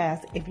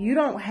podcasts, if you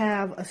don't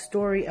have a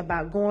story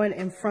about going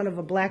in front of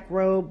a black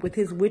robe with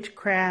his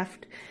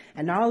witchcraft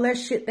and all that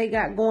shit they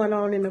got going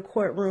on in the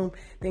courtroom,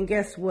 then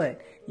guess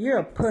what? You're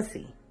a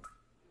pussy.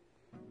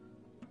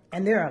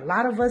 And there are a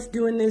lot of us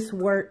doing this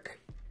work.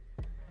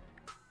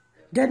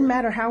 Doesn't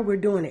matter how we're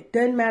doing it.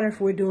 Doesn't matter if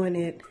we're doing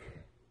it,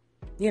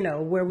 you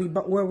know, where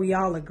we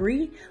all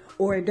agree,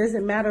 or it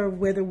doesn't matter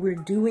whether we're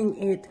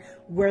doing it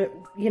where,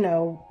 you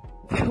know,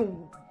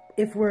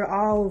 if we're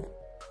all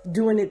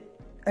doing it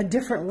a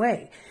different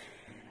way.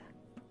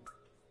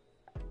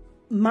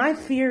 My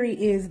theory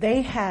is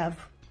they have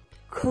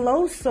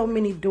closed so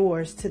many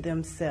doors to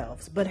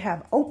themselves, but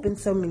have opened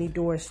so many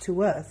doors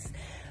to us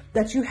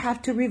that you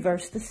have to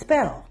reverse the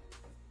spell.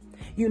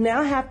 You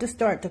now have to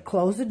start to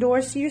close the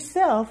doors to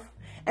yourself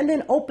and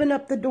then open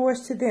up the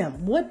doors to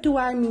them. What do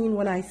I mean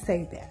when I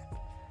say that?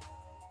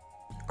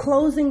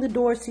 Closing the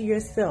doors to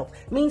yourself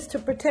means to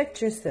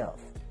protect yourself,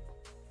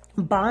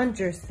 bond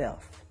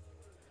yourself,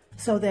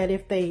 so that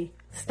if they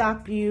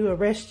stop you,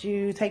 arrest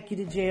you, take you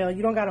to jail,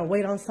 you don't got to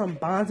wait on some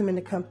bondsman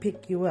to come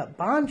pick you up.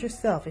 Bond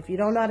yourself. If you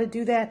don't know how to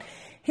do that,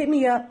 hit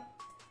me up.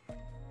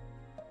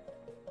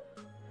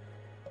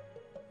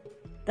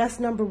 That's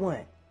number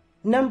one.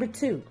 Number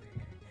two,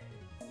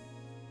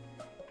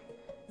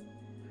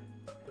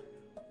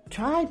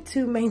 try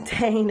to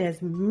maintain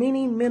as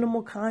many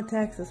minimal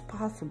contacts as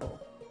possible.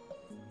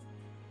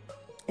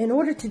 In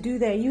order to do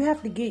that, you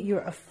have to get your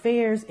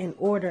affairs in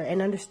order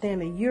and understand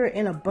that you're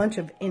in a bunch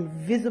of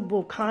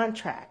invisible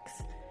contracts.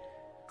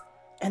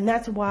 And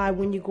that's why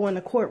when you go in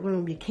the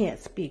courtroom, you can't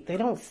speak. They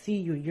don't see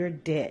you. You're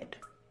dead.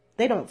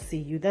 They don't see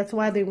you. That's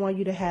why they want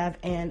you to have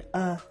an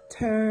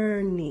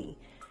attorney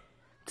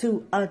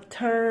to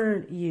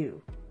attorn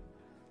you.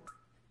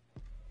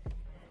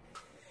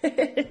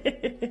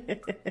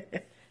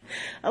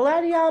 A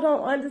lot of y'all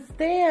don't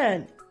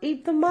understand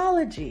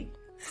etymology.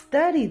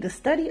 The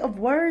study of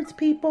words,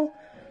 people.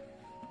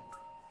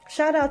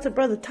 Shout out to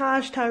Brother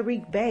Taj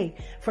Tariq Bey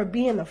for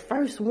being the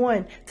first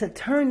one to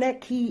turn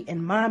that key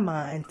in my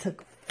mind, to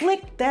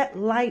flick that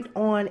light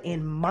on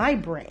in my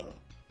brain.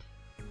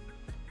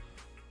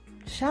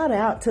 Shout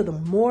out to the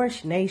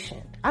Moorish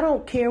nation. I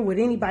don't care what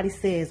anybody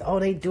says. Oh,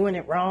 they doing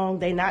it wrong.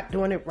 They not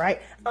doing it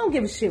right. I don't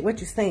give a shit what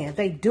you're saying.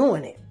 They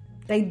doing it.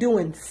 They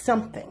doing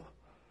something.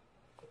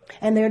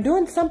 And they're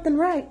doing something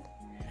right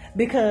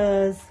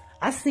because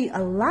I see a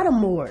lot of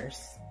Moors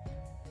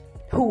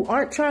who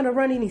aren't trying to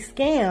run any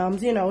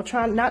scams, you know,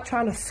 not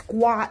trying to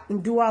squat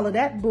and do all of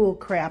that bull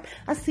crap.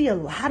 I see a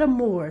lot of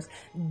Moors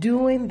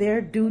doing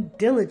their due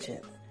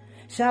diligence.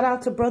 Shout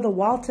out to Brother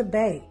Walter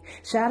Bey.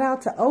 Shout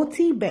out to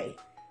O.T. Bey.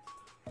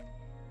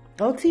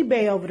 O.T.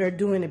 Bey over there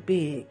doing it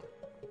big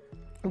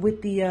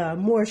with the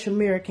Moorish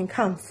American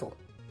Council.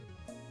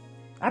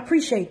 I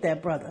appreciate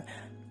that, brother.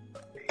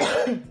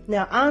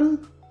 Now,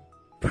 I'm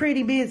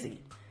pretty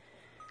busy,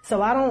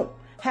 so I don't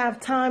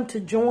have time to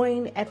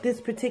join at this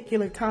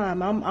particular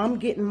time. I'm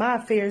getting my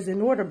affairs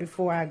in order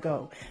before I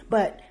go.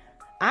 But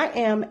I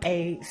am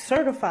a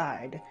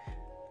certified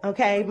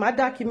Okay, my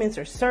documents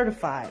are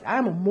certified.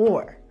 I'm a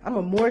Moor. I'm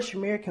a Moorish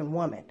American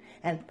woman.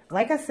 And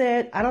like I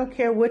said, I don't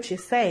care what you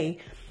say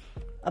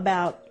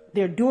about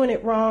they're doing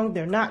it wrong,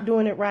 they're not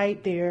doing it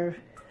right,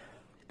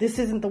 this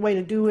isn't the way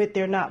to do it,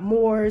 they're not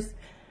Moors.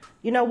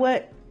 You know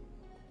what?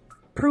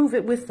 Prove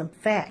it with some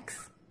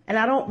facts. And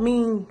I don't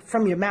mean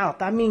from your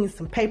mouth, I mean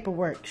some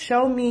paperwork.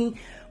 Show me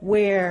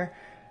where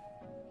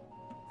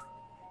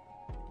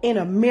in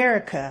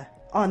America,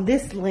 on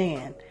this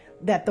land,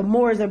 that the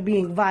Moors are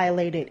being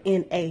violated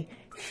in a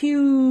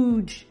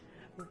huge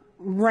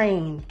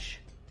range.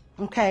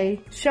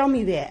 Okay? Show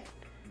me that.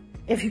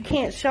 If you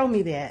can't show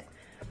me that,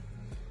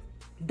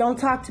 don't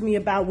talk to me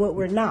about what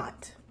we're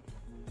not.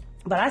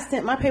 But I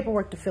sent my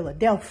paperwork to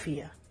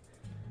Philadelphia.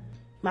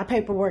 My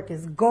paperwork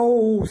is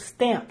gold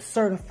stamped,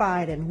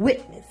 certified, and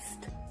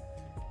witnessed.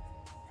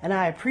 And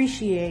I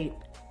appreciate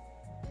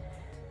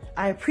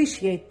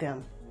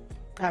them.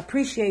 I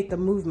appreciate the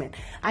movement.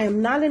 I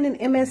am not in an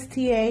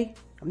MSTA.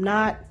 I'm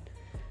not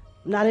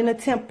in a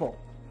temple.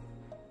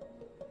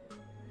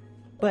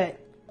 But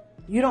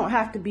you don't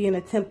have to be in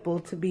a temple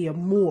to be a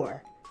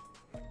Moor.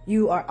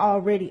 You are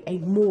already a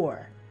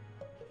Moor.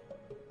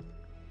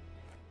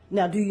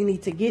 Now, do you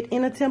need to get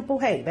in a temple?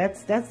 Hey,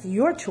 that's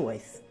your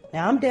choice.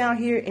 Now, I'm down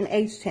here in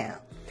H-Town,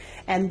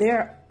 and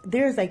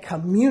there's a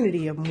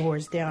community of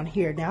Moors down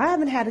here. Now, I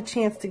haven't had a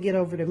chance to get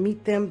over to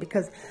meet them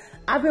because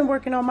I've been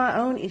working on my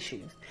own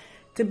issues.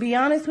 To be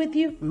honest with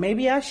you,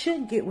 maybe I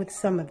should get with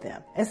some of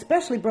them,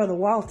 especially Brother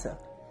Walter.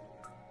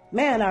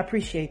 Man, I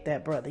appreciate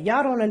that, brother.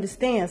 Y'all don't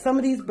understand. Some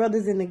of these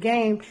brothers in the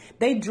game,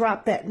 they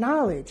drop that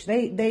knowledge.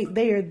 They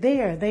are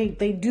there.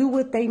 They do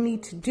what they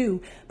need to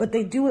do, but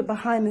they do it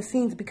behind the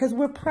scenes because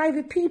we're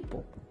private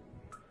people.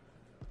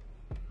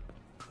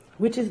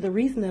 Which is the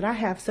reason that I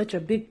have such a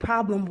big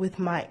problem with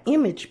my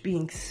image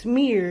being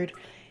smeared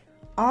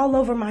all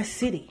over my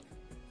city.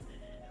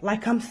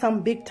 Like I'm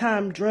some big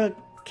time drug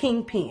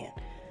kingpin.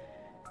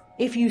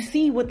 If you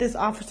see what this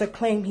officer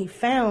claimed he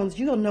found,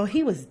 you'll know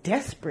he was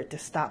desperate to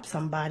stop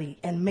somebody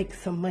and make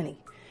some money.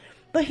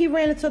 But he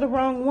ran into the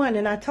wrong one,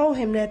 and I told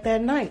him that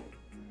night.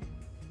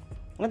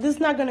 Well, this is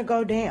not going to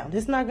go down.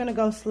 This is not going to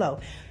go slow.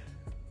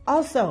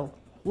 Also,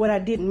 what I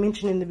didn't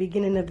mention in the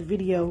beginning of the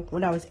video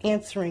when I was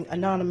answering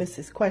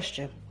Anonymous's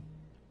question,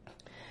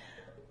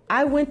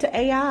 I went to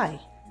AI,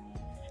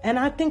 and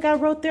I think I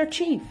wrote their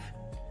chief.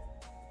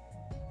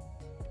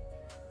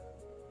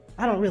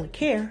 I don't really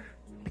care.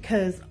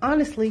 Because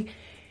honestly,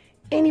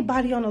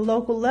 anybody on a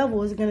local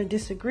level is going to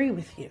disagree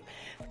with you.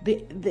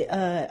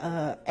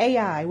 The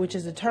AI, which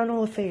is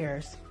Internal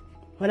Affairs,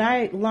 when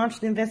I launched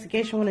the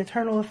investigation with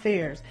Internal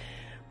Affairs,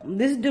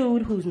 this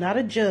dude who's not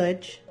a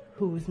judge,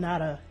 who's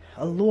not a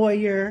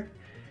lawyer,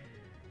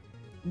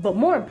 but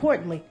more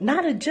importantly,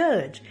 not a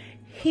judge,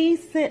 he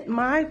sent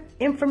my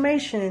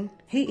information.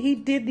 He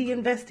did the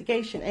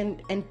investigation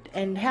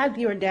and had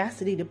the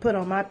audacity to put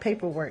on my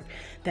paperwork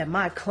that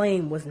my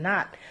claim was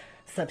not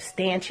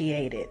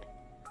substantiated.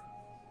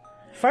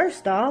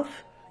 First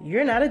off,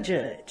 you're not a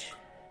judge.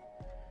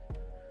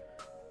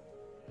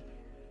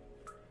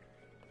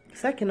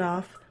 Second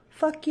off,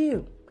 fuck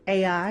you,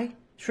 AI,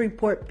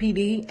 Shreveport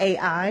PD,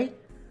 AI.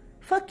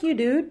 Fuck you,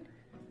 dude.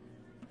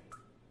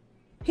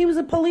 He was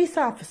a police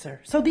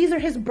officer, so these are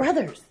his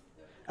brothers.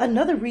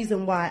 Another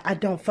reason why I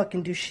don't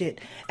fucking do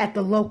shit at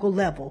the local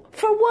level.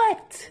 For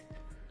what?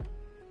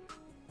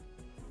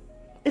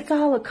 It's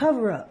all a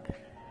cover-up.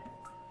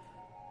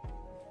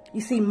 You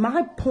see,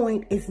 my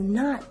point is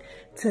not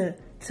to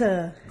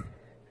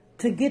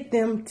get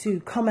them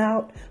to come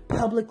out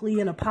publicly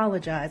and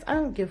apologize. I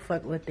don't give a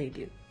fuck what they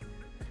do.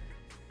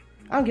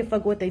 I don't give a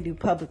fuck what they do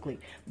publicly.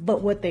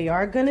 But what they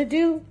are going to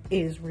do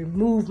is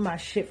remove my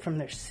shit from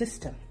their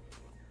system.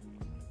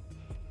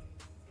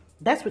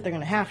 That's what they're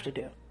going to have to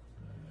do.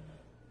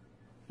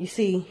 You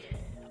see,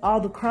 all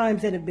the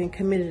crimes that have been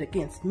committed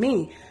against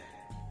me,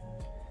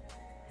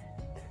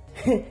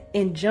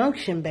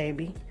 injunction,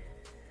 baby.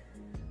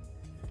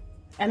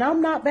 And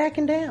I'm not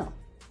backing down.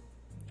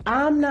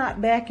 I'm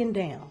not backing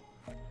down.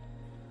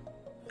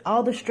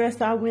 All the stress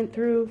I went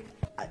through,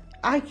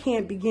 I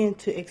can't begin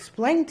to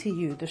explain to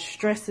you the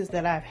stresses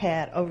that I've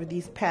had over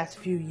these past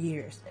few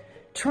years.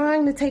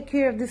 Trying to take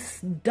care of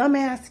this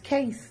dumbass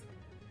case.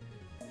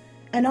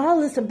 And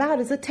all it's about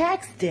is a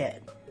tax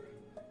debt.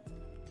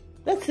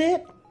 That's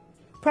it.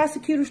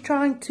 Prosecutors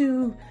trying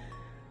to,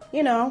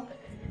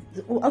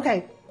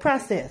 okay,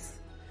 process.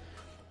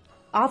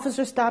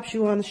 Officer stops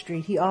you on the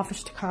street. He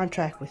offers to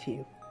contract with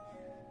you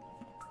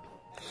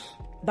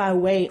by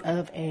way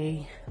of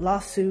a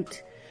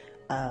lawsuit,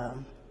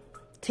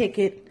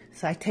 ticket,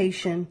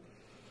 citation,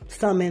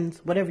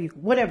 summons, whatever you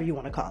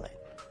want to call it.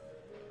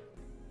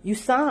 You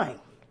sign,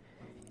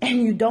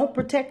 and you don't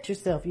protect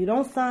yourself. You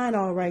don't sign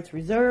all rights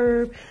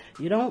reserved.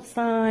 You don't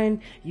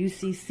sign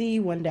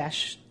UCC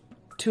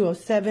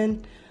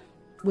 1-207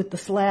 with the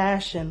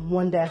slash and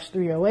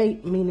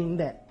 1-308, meaning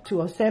that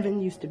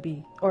 207 used to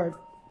be,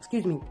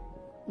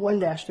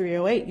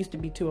 1-308 used to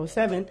be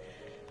 207.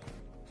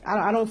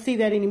 I don't see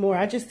that anymore.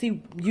 I just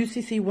see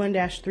UCC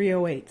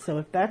 1-308. So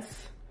if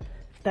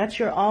That's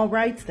your all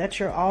rights. That's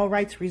your all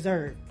rights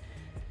reserved.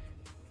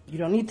 You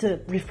don't need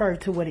to refer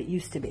to what it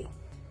used to be.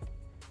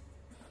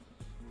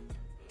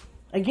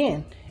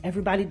 Again,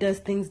 everybody does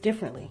things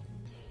differently.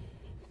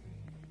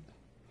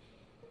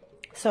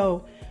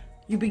 So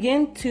you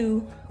begin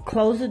to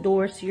close the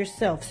doors to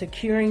yourself,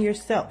 securing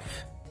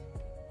yourself.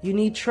 You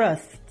need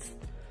trusts.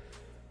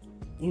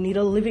 You need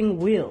a living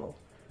will.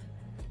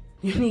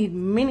 You need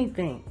many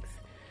things.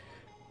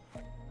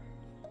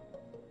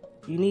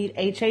 You need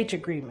HH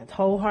agreements,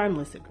 hold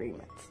harmless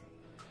agreements.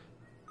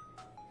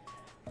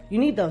 You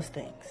need those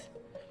things.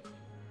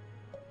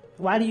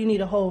 Why do you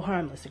need a hold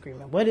harmless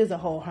agreement? What is a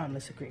hold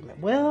harmless agreement?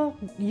 Well,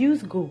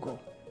 use Google.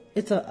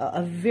 It's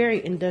a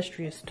very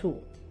industrious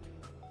tool.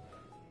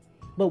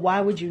 But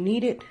why would you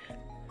need it?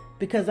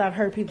 Because I've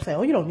heard people say,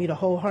 oh, you don't need a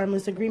hold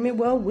harmless agreement.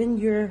 Well, when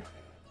you're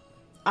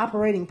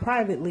operating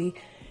privately,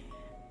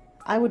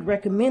 I would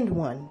recommend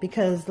one,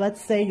 because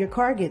let's say your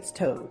car gets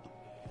towed.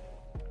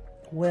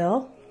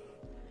 Well,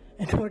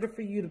 in order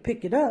for you to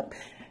pick it up,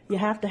 you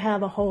have to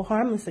have a hold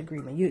harmless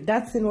agreement.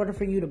 That's in order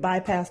for you to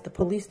bypass the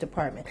police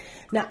department.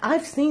 Now,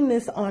 I've seen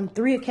this on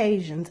 3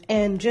 occasions,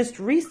 and just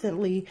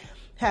recently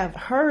have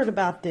heard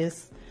about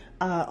this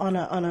on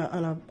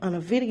a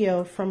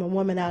video from a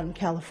woman out in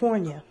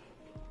California,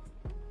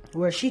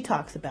 where she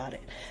talks about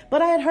it.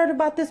 But I had heard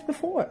about this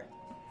before.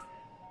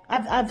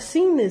 I've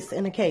seen this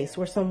in a case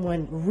where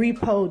someone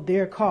repoed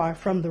their car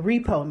from the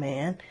repo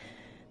man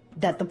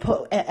that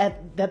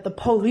the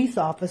police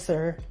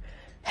officer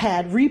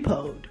had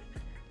repoed.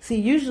 See,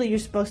 usually you're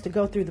supposed to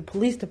go through the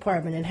police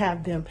department and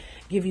have them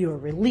give you a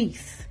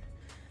release.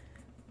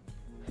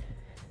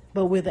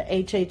 But with a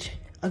HH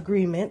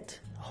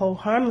agreement, hold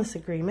harmless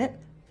agreement,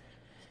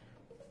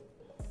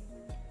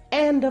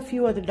 and a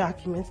few other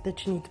documents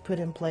that you need to put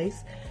in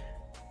place,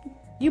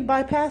 you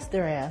bypass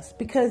their ass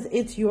because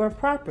it's your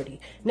property.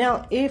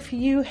 Now, if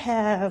you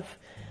have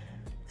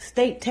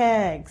state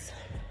tags,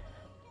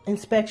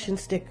 inspection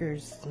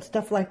stickers, and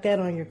stuff like that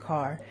on your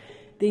car,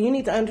 then you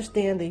need to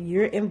understand that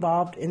you're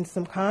involved in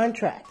some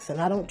contracts. And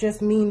I don't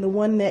just mean the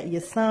one that you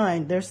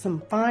signed. There's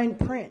some fine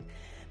print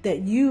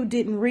that you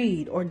didn't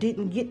read or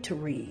didn't get to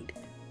read.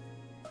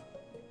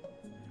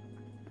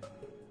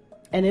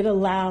 And it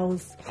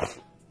allows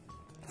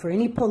for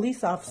any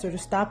police officer to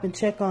stop and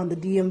check on the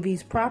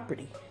DMV's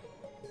property.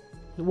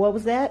 What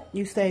was that?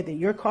 You say that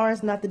your car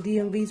is not the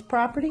DMV's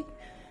property?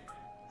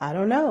 I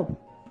don't know.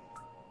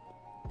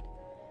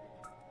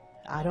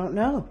 I don't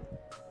know.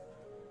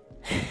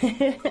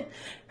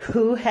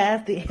 Who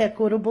has the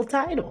equitable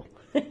title?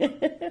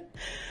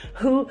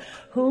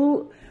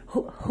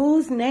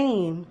 Whose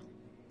name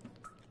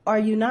are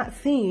you not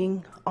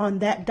seeing on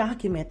that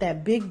document,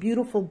 that big,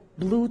 beautiful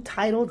blue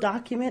title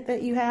document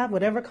that you have,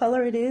 whatever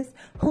color it is?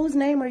 Whose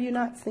name are you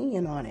not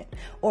seeing on it?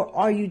 Or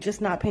are you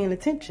just not paying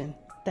attention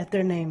that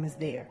their name is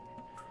there?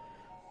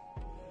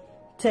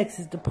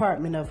 Texas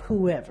Department of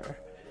whoever.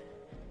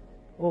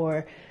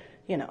 Or,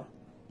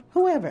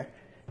 whoever.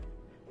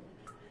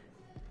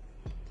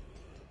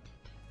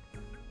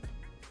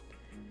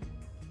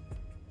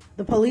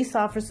 The police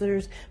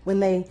officers, when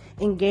they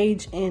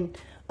engage in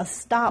a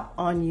stop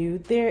on you,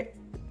 they're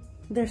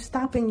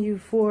stopping you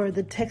for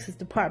the Texas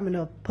Department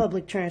of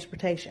Public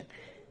Transportation.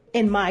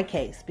 In my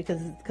case,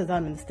 because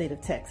I'm in the state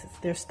of Texas,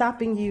 they're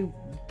stopping you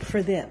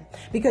for them.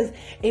 Because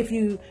if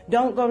you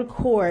don't go to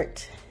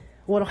court,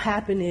 what'll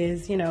happen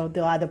is,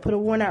 they'll either put a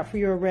warrant out for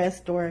your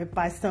arrest, or if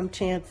by some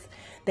chance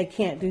they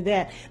can't do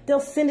that,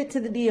 they'll send it to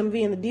the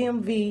DMV, and the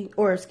DMV,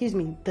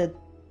 the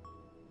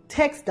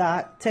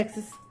TxDOT,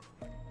 Texas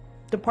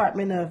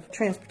Department of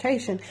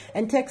Transportation,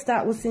 and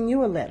TxDOT will send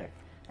you a letter,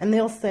 and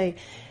they'll say,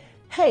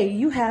 hey,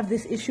 you have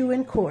this issue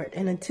in court,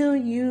 and until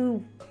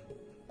you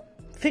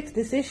fix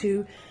this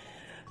issue,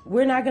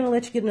 we're not going to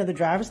let you get another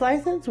driver's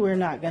license. We're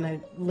not going to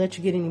let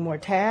you get any more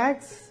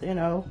tags.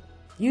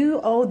 You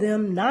owe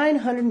them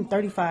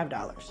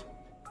 $935.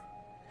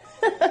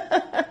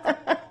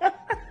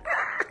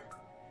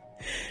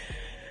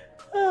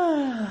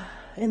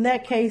 In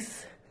that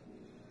case,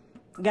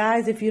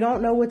 guys, if you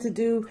don't know what to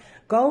do,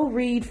 go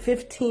read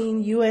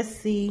 15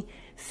 USC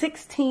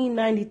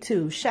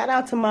 1692. Shout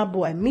out to my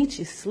boy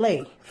Meechie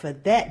Slay for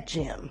that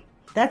gem.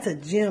 That's a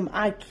gem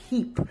I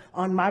keep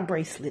on my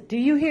bracelet. Do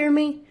you hear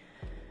me?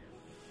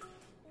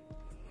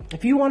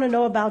 If you want to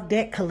know about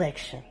debt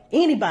collection,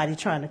 anybody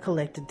trying to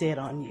collect a debt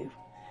on you,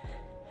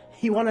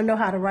 you want to know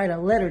how to write a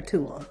letter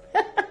to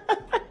them.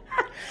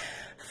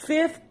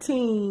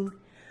 15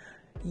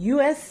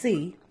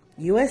 USC.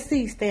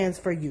 USC stands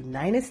for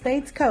United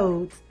States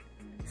Codes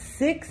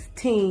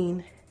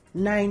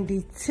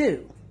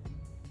 1692.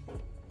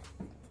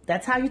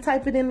 That's how you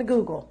type it into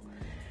Google.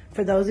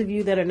 For those of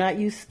you that are not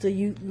used to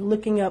you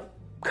looking up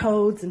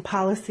codes and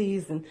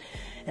policies and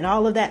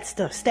all of that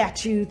stuff,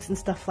 statutes and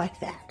stuff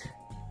like that.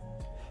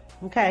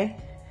 Okay?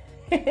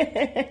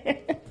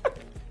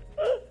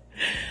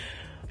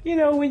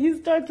 When you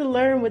start to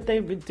learn what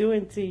they've been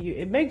doing to you,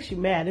 it makes you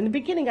mad. In the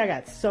beginning, I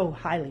got so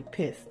highly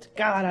pissed.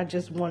 God, I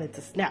just wanted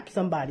to snap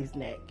somebody's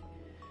neck.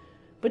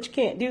 But you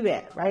can't do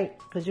that, right?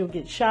 Because you'll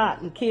get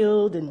shot and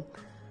killed, and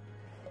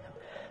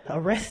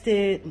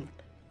arrested, and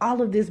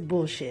all of this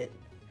bullshit.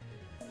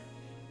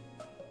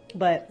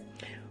 But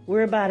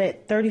we're about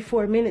at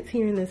 34 minutes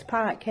here in this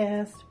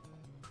podcast.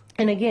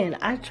 And again,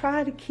 I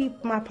try to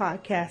keep my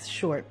podcast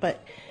short,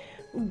 but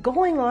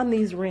going on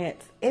these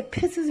rants, it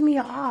pisses me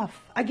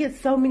off. I get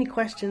so many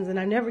questions and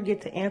I never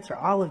get to answer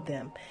all of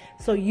them.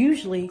 So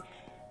usually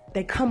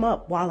they come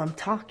up while I'm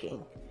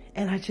talking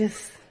and I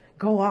just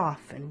go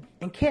off and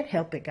can't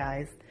help it,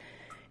 guys.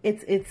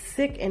 It's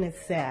sick and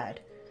it's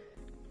sad.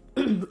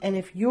 And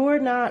if you're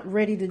not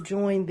ready to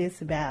join this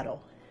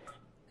battle,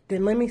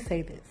 then let me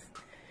say this.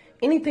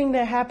 Anything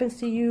that happens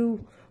to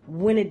you,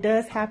 when it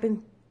does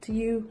happen to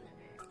you,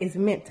 is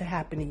meant to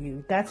happen to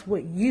you. That's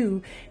what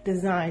you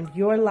designed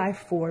your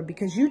life for,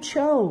 because you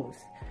chose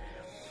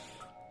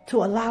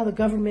to allow the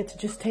government to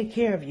just take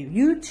care of you.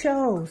 You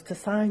chose to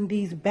sign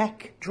these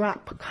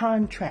backdrop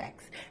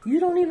contracts. You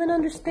don't even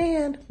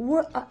understand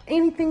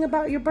anything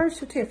about your birth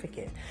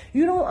certificate.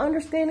 You don't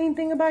understand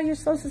anything about your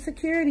social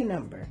security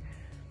number.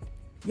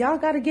 Y'all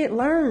got to get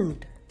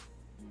learned.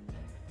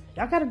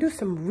 Y'all got to do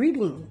some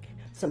reading,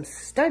 some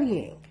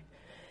studying.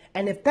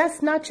 And if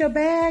that's not your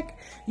bag,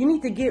 you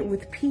need to get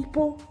with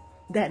people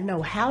that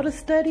know how to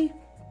study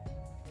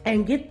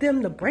and get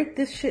them to break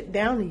this shit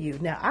down to you.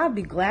 Now, I'd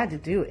be glad to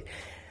do it.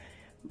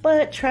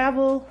 But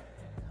travel,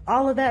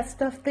 all of that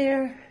stuff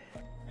there,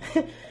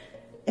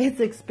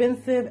 it's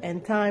expensive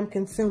and time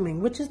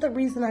consuming, which is the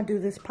reason I do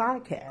this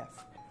podcast.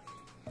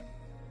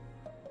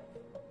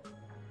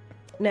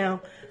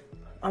 Now,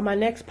 on my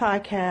next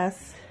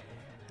podcast,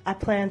 I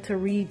plan to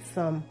read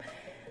some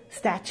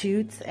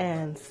statutes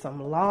and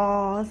some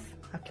laws.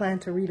 I plan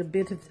to read a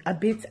bit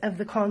of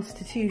the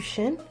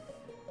Constitution.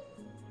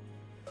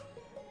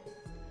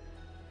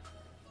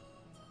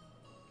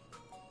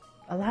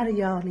 A lot of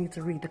y'all need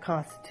to read the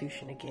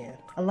Constitution again.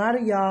 A lot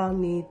of y'all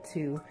need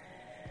to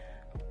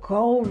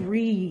go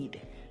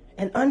read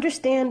and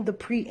understand the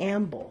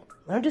preamble.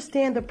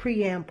 Understand the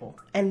preamble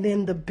and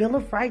then the Bill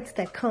of Rights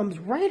that comes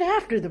right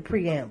after the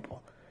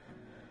preamble.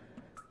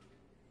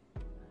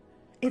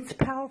 It's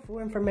powerful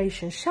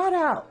information. Shout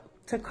out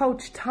to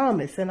Coach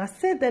Thomas. And I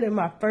said that in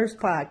my first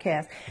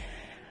podcast.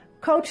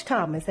 Coach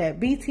Thomas at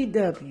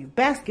BTW,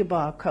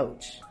 basketball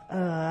coach.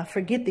 I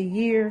forget the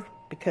year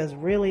because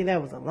really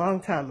that was a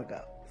long time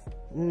ago.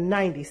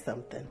 90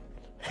 something.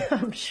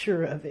 I'm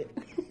sure of it.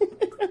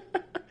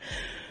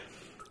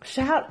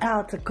 Shout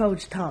out to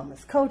Coach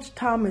Thomas. Coach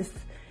Thomas,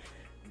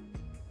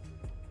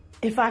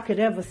 if I could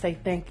ever say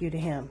thank you to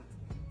him.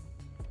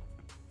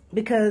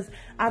 Because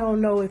I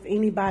don't know if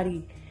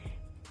anybody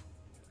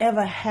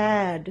ever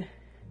had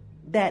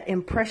that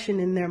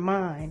impression in their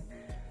mind.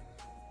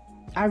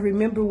 I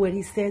remember what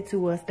he said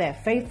to us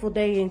that fateful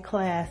day in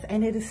class,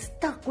 and it has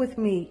stuck with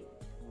me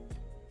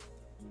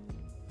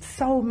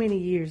so many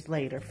years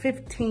later,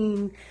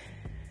 15,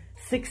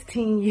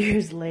 16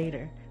 years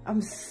later.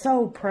 I'm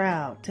so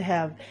proud to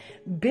have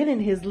been in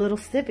his little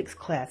civics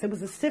class. It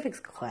was a civics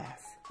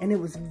class, and it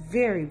was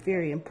very,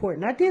 very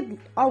important. I did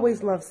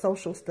always love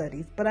social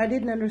studies, but I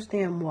didn't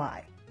understand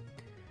why.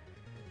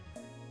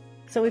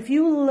 So if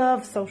you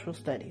love social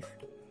studies,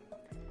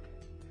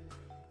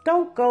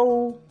 don't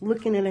go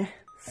looking in a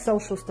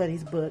social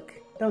studies book.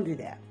 Don't do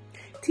that.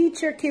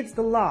 Teach your kids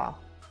the law.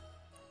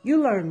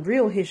 You learn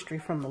real history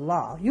from the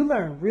law. You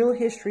learn real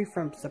history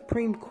from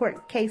Supreme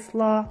Court case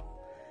law.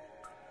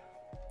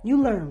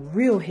 You learn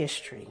real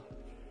history.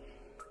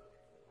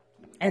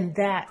 And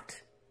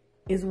that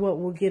is what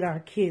will get our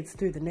kids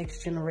through the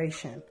next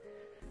generation.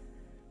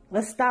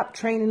 Let's stop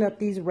training up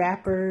these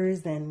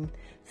rappers and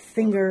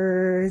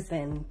singers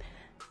and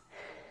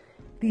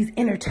these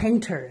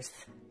entertainers.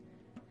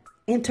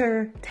 And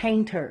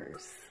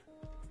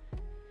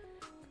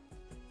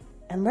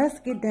let's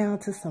get down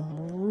to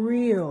some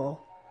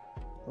real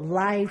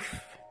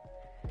life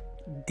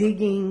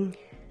digging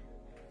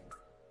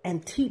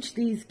and teach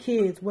these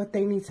kids what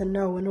they need to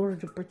know in order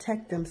to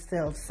protect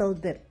themselves so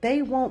that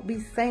they won't be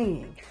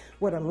saying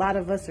what a lot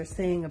of us are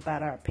saying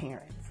about our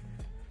parents.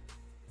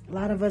 A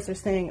lot of us are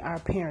saying our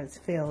parents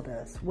failed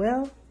us.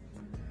 Well,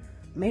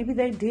 maybe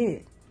they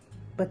did,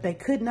 but they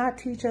could not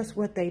teach us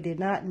what they did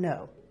not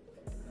know.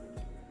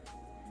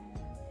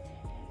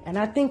 And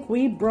I think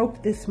we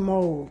broke this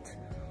mold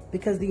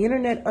because the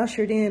internet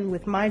ushered in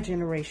with my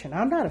generation.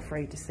 I'm not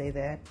afraid to say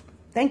that.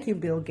 Thank you,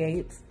 Bill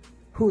Gates,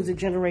 who's a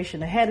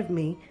generation ahead of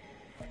me.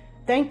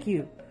 Thank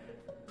you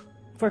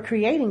for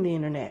creating the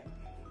internet.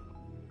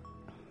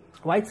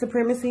 White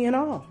supremacy and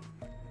all.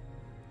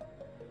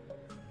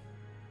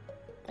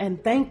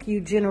 And thank you,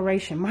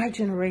 my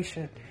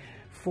generation,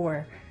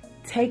 for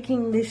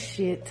taking this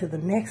shit to the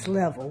next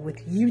level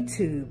with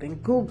YouTube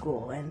and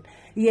Google and,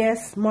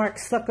 yes, Mark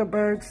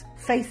Zuckerberg's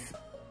Facebook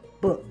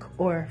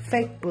or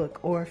Fakebook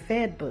or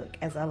Fedbook,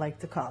 as I like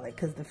to call it,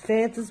 because the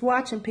feds is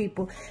watching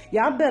people.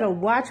 Y'all better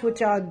watch what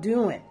y'all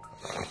doing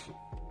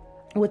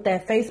with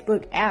that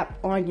Facebook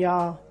app on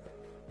y'all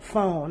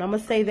phone. I'm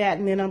going to say that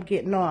and then I'm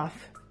getting off.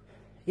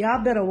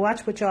 Y'all better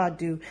watch what y'all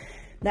do.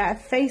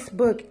 That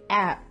Facebook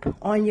app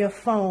on your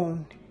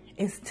phone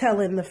is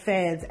telling the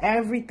feds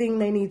everything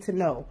they need to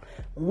know.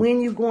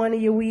 When you going to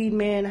your weed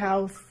man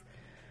house,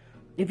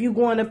 if you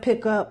going to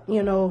pick up,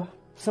 you know,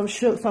 some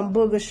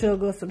booger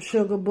sugar, some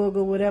sugar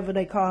booger, whatever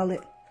they call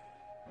it.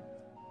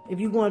 If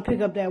you going to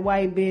pick up that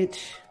white bitch,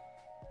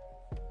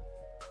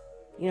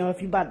 you know,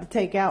 if you about to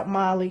take out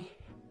Molly,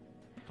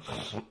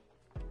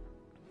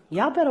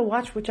 y'all better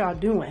watch what y'all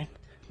doing.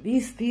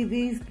 This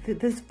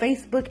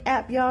Facebook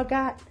app y'all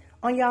got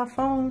on y'all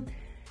phone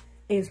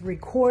is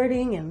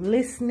recording and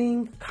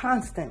listening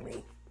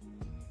constantly.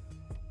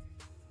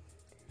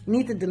 You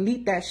need to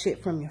delete that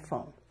shit from your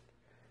phone,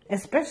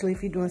 especially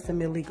if you're doing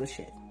some illegal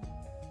shit.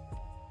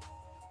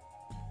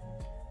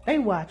 They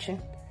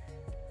watching.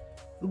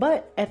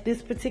 But at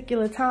this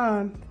particular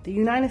time, the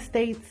United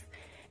States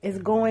is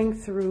going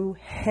through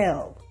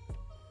hell.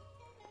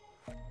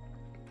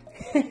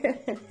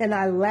 And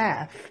I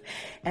laugh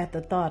at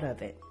the thought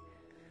of it.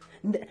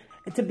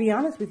 To be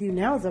honest with you,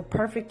 now is a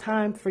perfect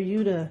time for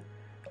you to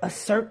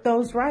assert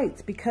those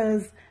rights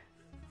because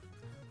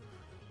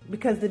the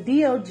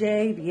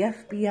DOJ, the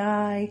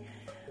FBI,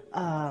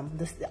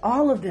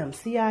 all of them,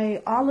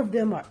 CIA, all of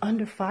them are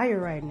under fire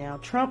right now.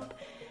 Trump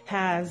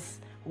has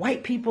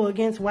white people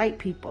against white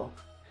people.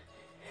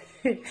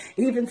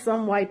 Even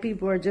some white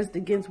people are just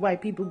against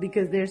white people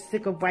because they're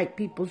sick of white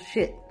people's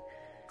shit.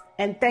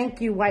 And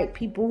thank you, white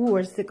people who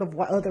are sick of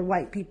other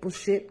white people's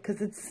shit,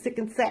 because it's sick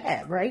and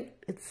sad, right?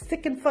 It's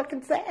sick and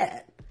fucking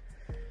sad.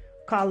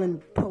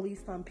 Calling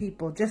police on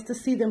people just to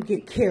see them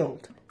get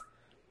killed.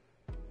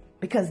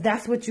 Because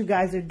that's what you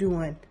guys are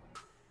doing.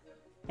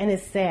 And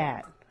it's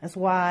sad. That's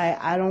why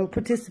I don't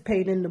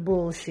participate in the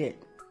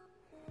bullshit.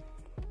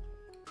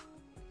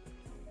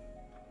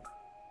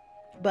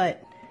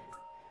 But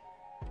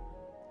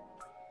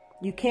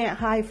you can't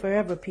hide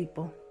forever,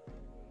 people.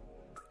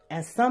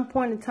 At some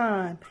point in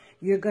time,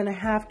 you're going to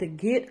have to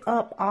get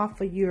up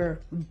off of your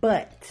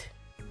butt.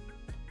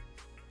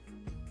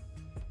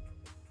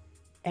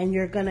 And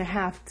you're going to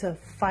have to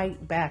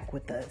fight back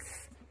with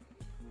us.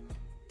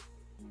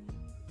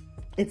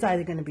 It's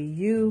either going to be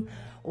you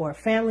or a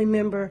family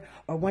member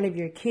or one of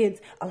your kids.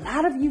 A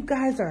lot of you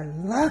guys are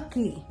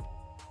lucky.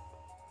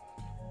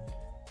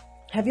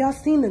 Have y'all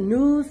seen the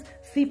news?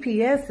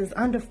 CPS is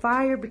under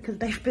fire because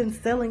they've been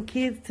selling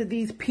kids to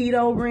these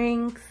pedo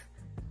rings.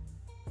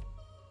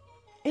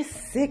 It's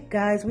sick,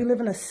 guys. We live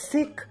in a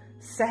sick,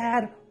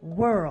 sad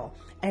world.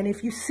 And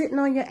if you're sitting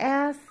on your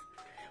ass,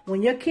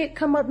 when your kid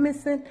come up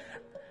missing,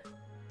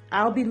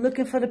 I'll be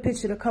looking for the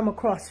picture to come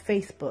across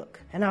Facebook.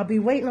 And I'll be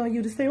waiting on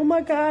you to say, oh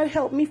my God,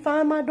 help me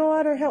find my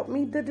daughter. Help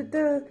me,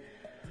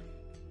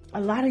 A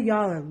lot of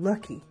y'all are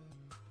lucky.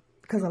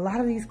 Because a lot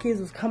of these kids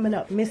was coming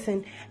up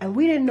missing. And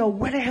we didn't know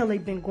where the hell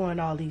they've been going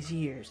all these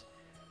years.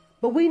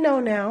 But we know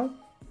now.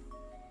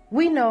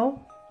 We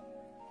know.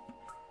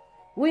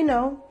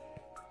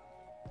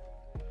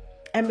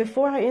 And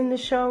before I end the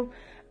show,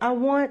 I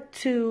want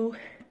to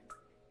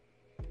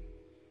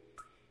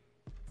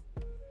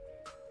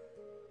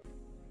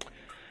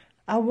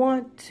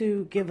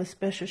give a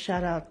special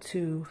shout out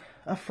to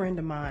a friend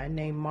of mine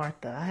named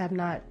Martha. I have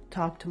not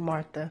talked to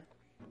Martha.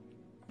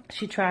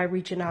 She tried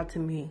reaching out to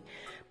me,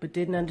 but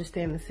didn't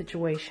understand the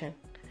situation.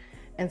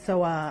 And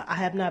so I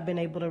have not been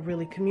able to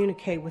really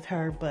communicate with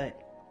her, but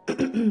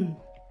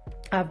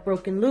I've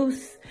broken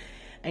loose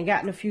and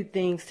gotten a few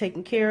things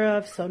taken care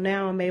of. So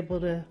now I'm able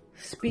to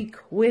speak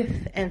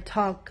with and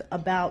talk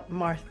about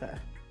Martha.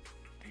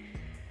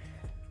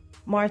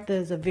 Martha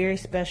is a very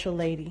special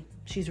lady.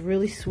 She's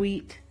really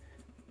sweet.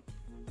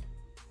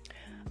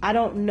 I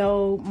don't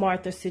know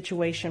Martha's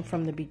situation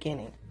from the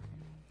beginning,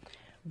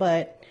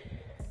 but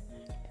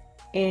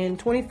in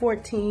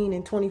 2014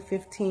 and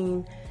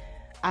 2015,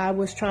 I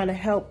was trying to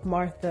help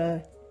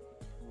Martha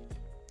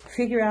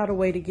figure out a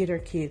way to get her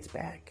kids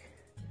back.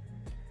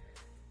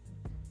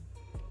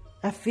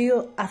 I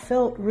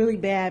felt really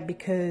bad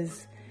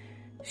because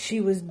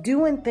she was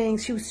doing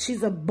things.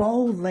 She's a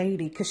bold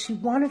lady because she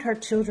wanted her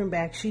children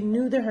back. She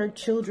knew that her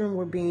children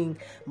were being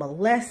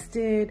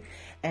molested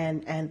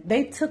and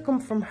they took them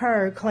from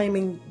her,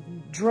 claiming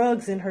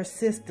drugs in her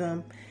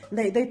system.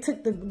 They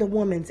took the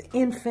woman's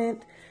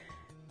infant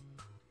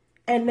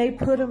and they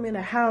put them in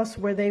a house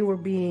where they were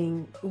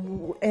being,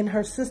 in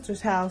her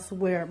sister's house,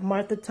 where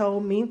Martha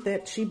told me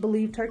that she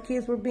believed her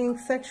kids were being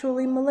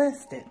sexually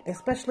molested,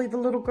 especially the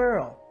little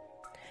girl.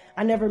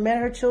 I never met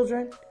her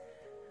children.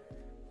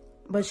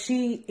 But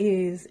she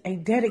is a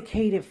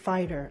dedicated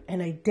fighter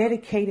and a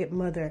dedicated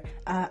mother.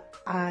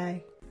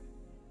 I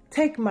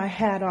take my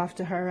hat off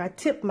to her. I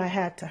tip my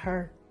hat to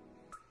her.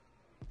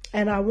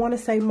 And I want to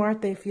say,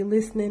 Martha, if you're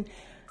listening,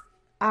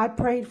 I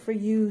prayed for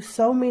you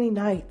so many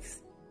nights.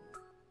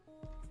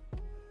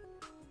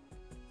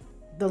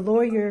 The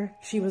lawyer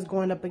she was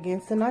going up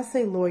against, and I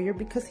say lawyer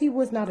because he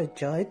was not a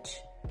judge.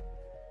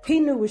 He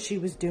knew what she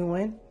was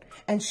doing,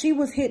 and she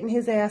was hitting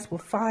his ass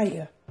with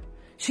fire.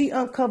 She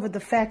uncovered the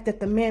fact that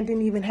the man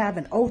didn't even have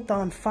an oath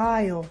on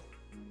file.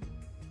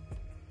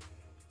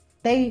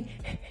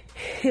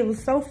 It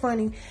was so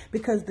funny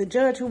because the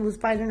judge who was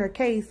fighting her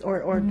case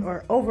or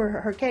over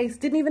her case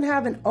didn't even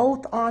have an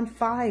oath on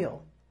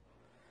file.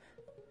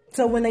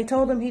 So when they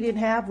told him he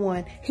didn't have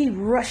one, he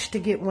rushed to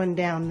get one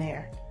down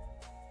there.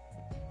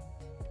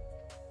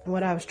 And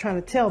what I was trying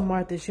to tell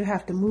Martha is you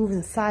have to move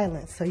in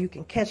silence so you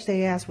can catch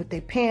their ass with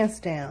their pants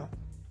down.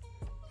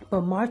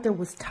 But Martha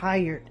was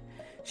tired.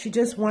 She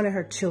just wanted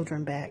her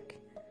children back.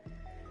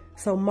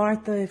 So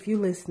Martha, if you're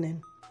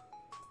listening,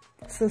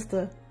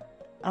 sister,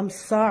 I'm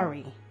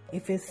sorry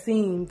if it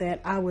seemed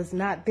that I was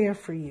not there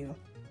for you.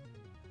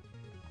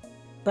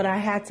 But I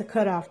had to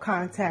cut off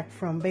contact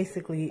from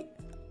basically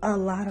a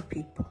lot of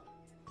people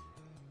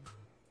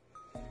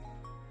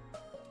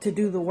to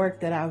do the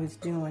work that I was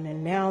doing.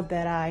 And now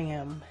that I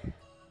am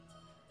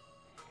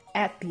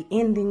at the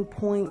ending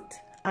point,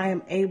 I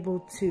am able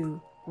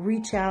to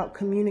reach out,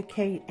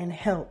 communicate, and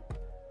help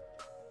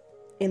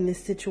in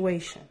this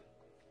situation.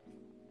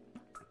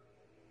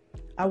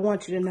 I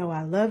want you to know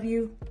I love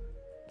you.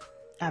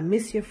 I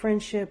miss your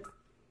friendship.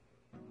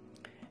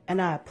 And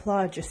I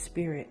applaud your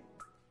spirit.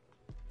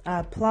 I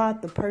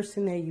applaud the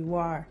person that you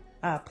are.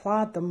 I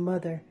applaud the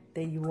mother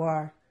that you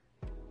are.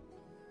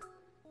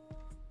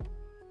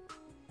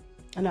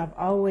 And I've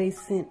always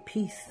sent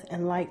peace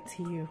and light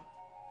to you.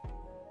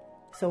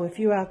 So if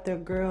you're out there,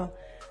 girl,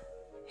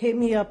 hit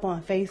me up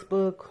on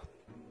Facebook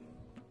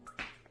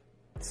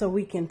so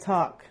we can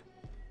talk,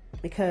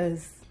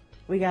 because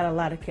we got a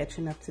lot of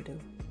catching up to do.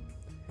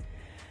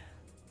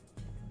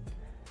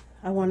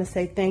 I want to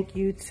say thank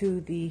you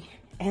to the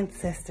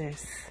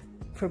ancestors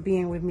for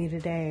being with me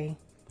today.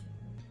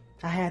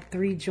 I had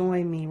 3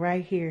 join me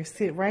right here,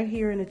 sit right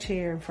here in a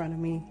chair in front of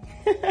me.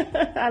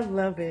 I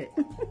love it.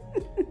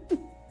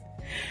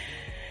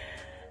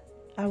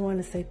 I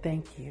want to say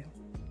thank you.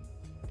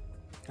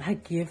 I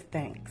give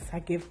thanks. I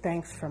give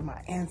thanks for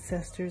my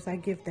ancestors. I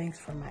give thanks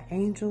for my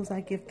angels.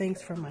 I give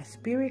thanks for my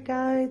spirit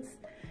guides.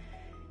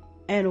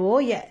 And oh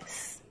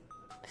yes,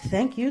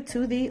 thank you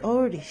to the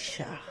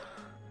Orisha.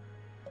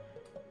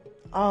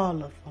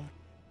 All of them.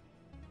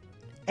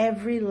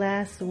 Every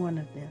last one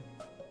of them.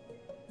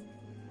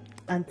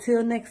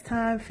 Until next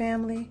time,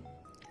 family.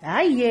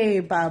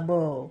 Aye,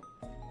 babo.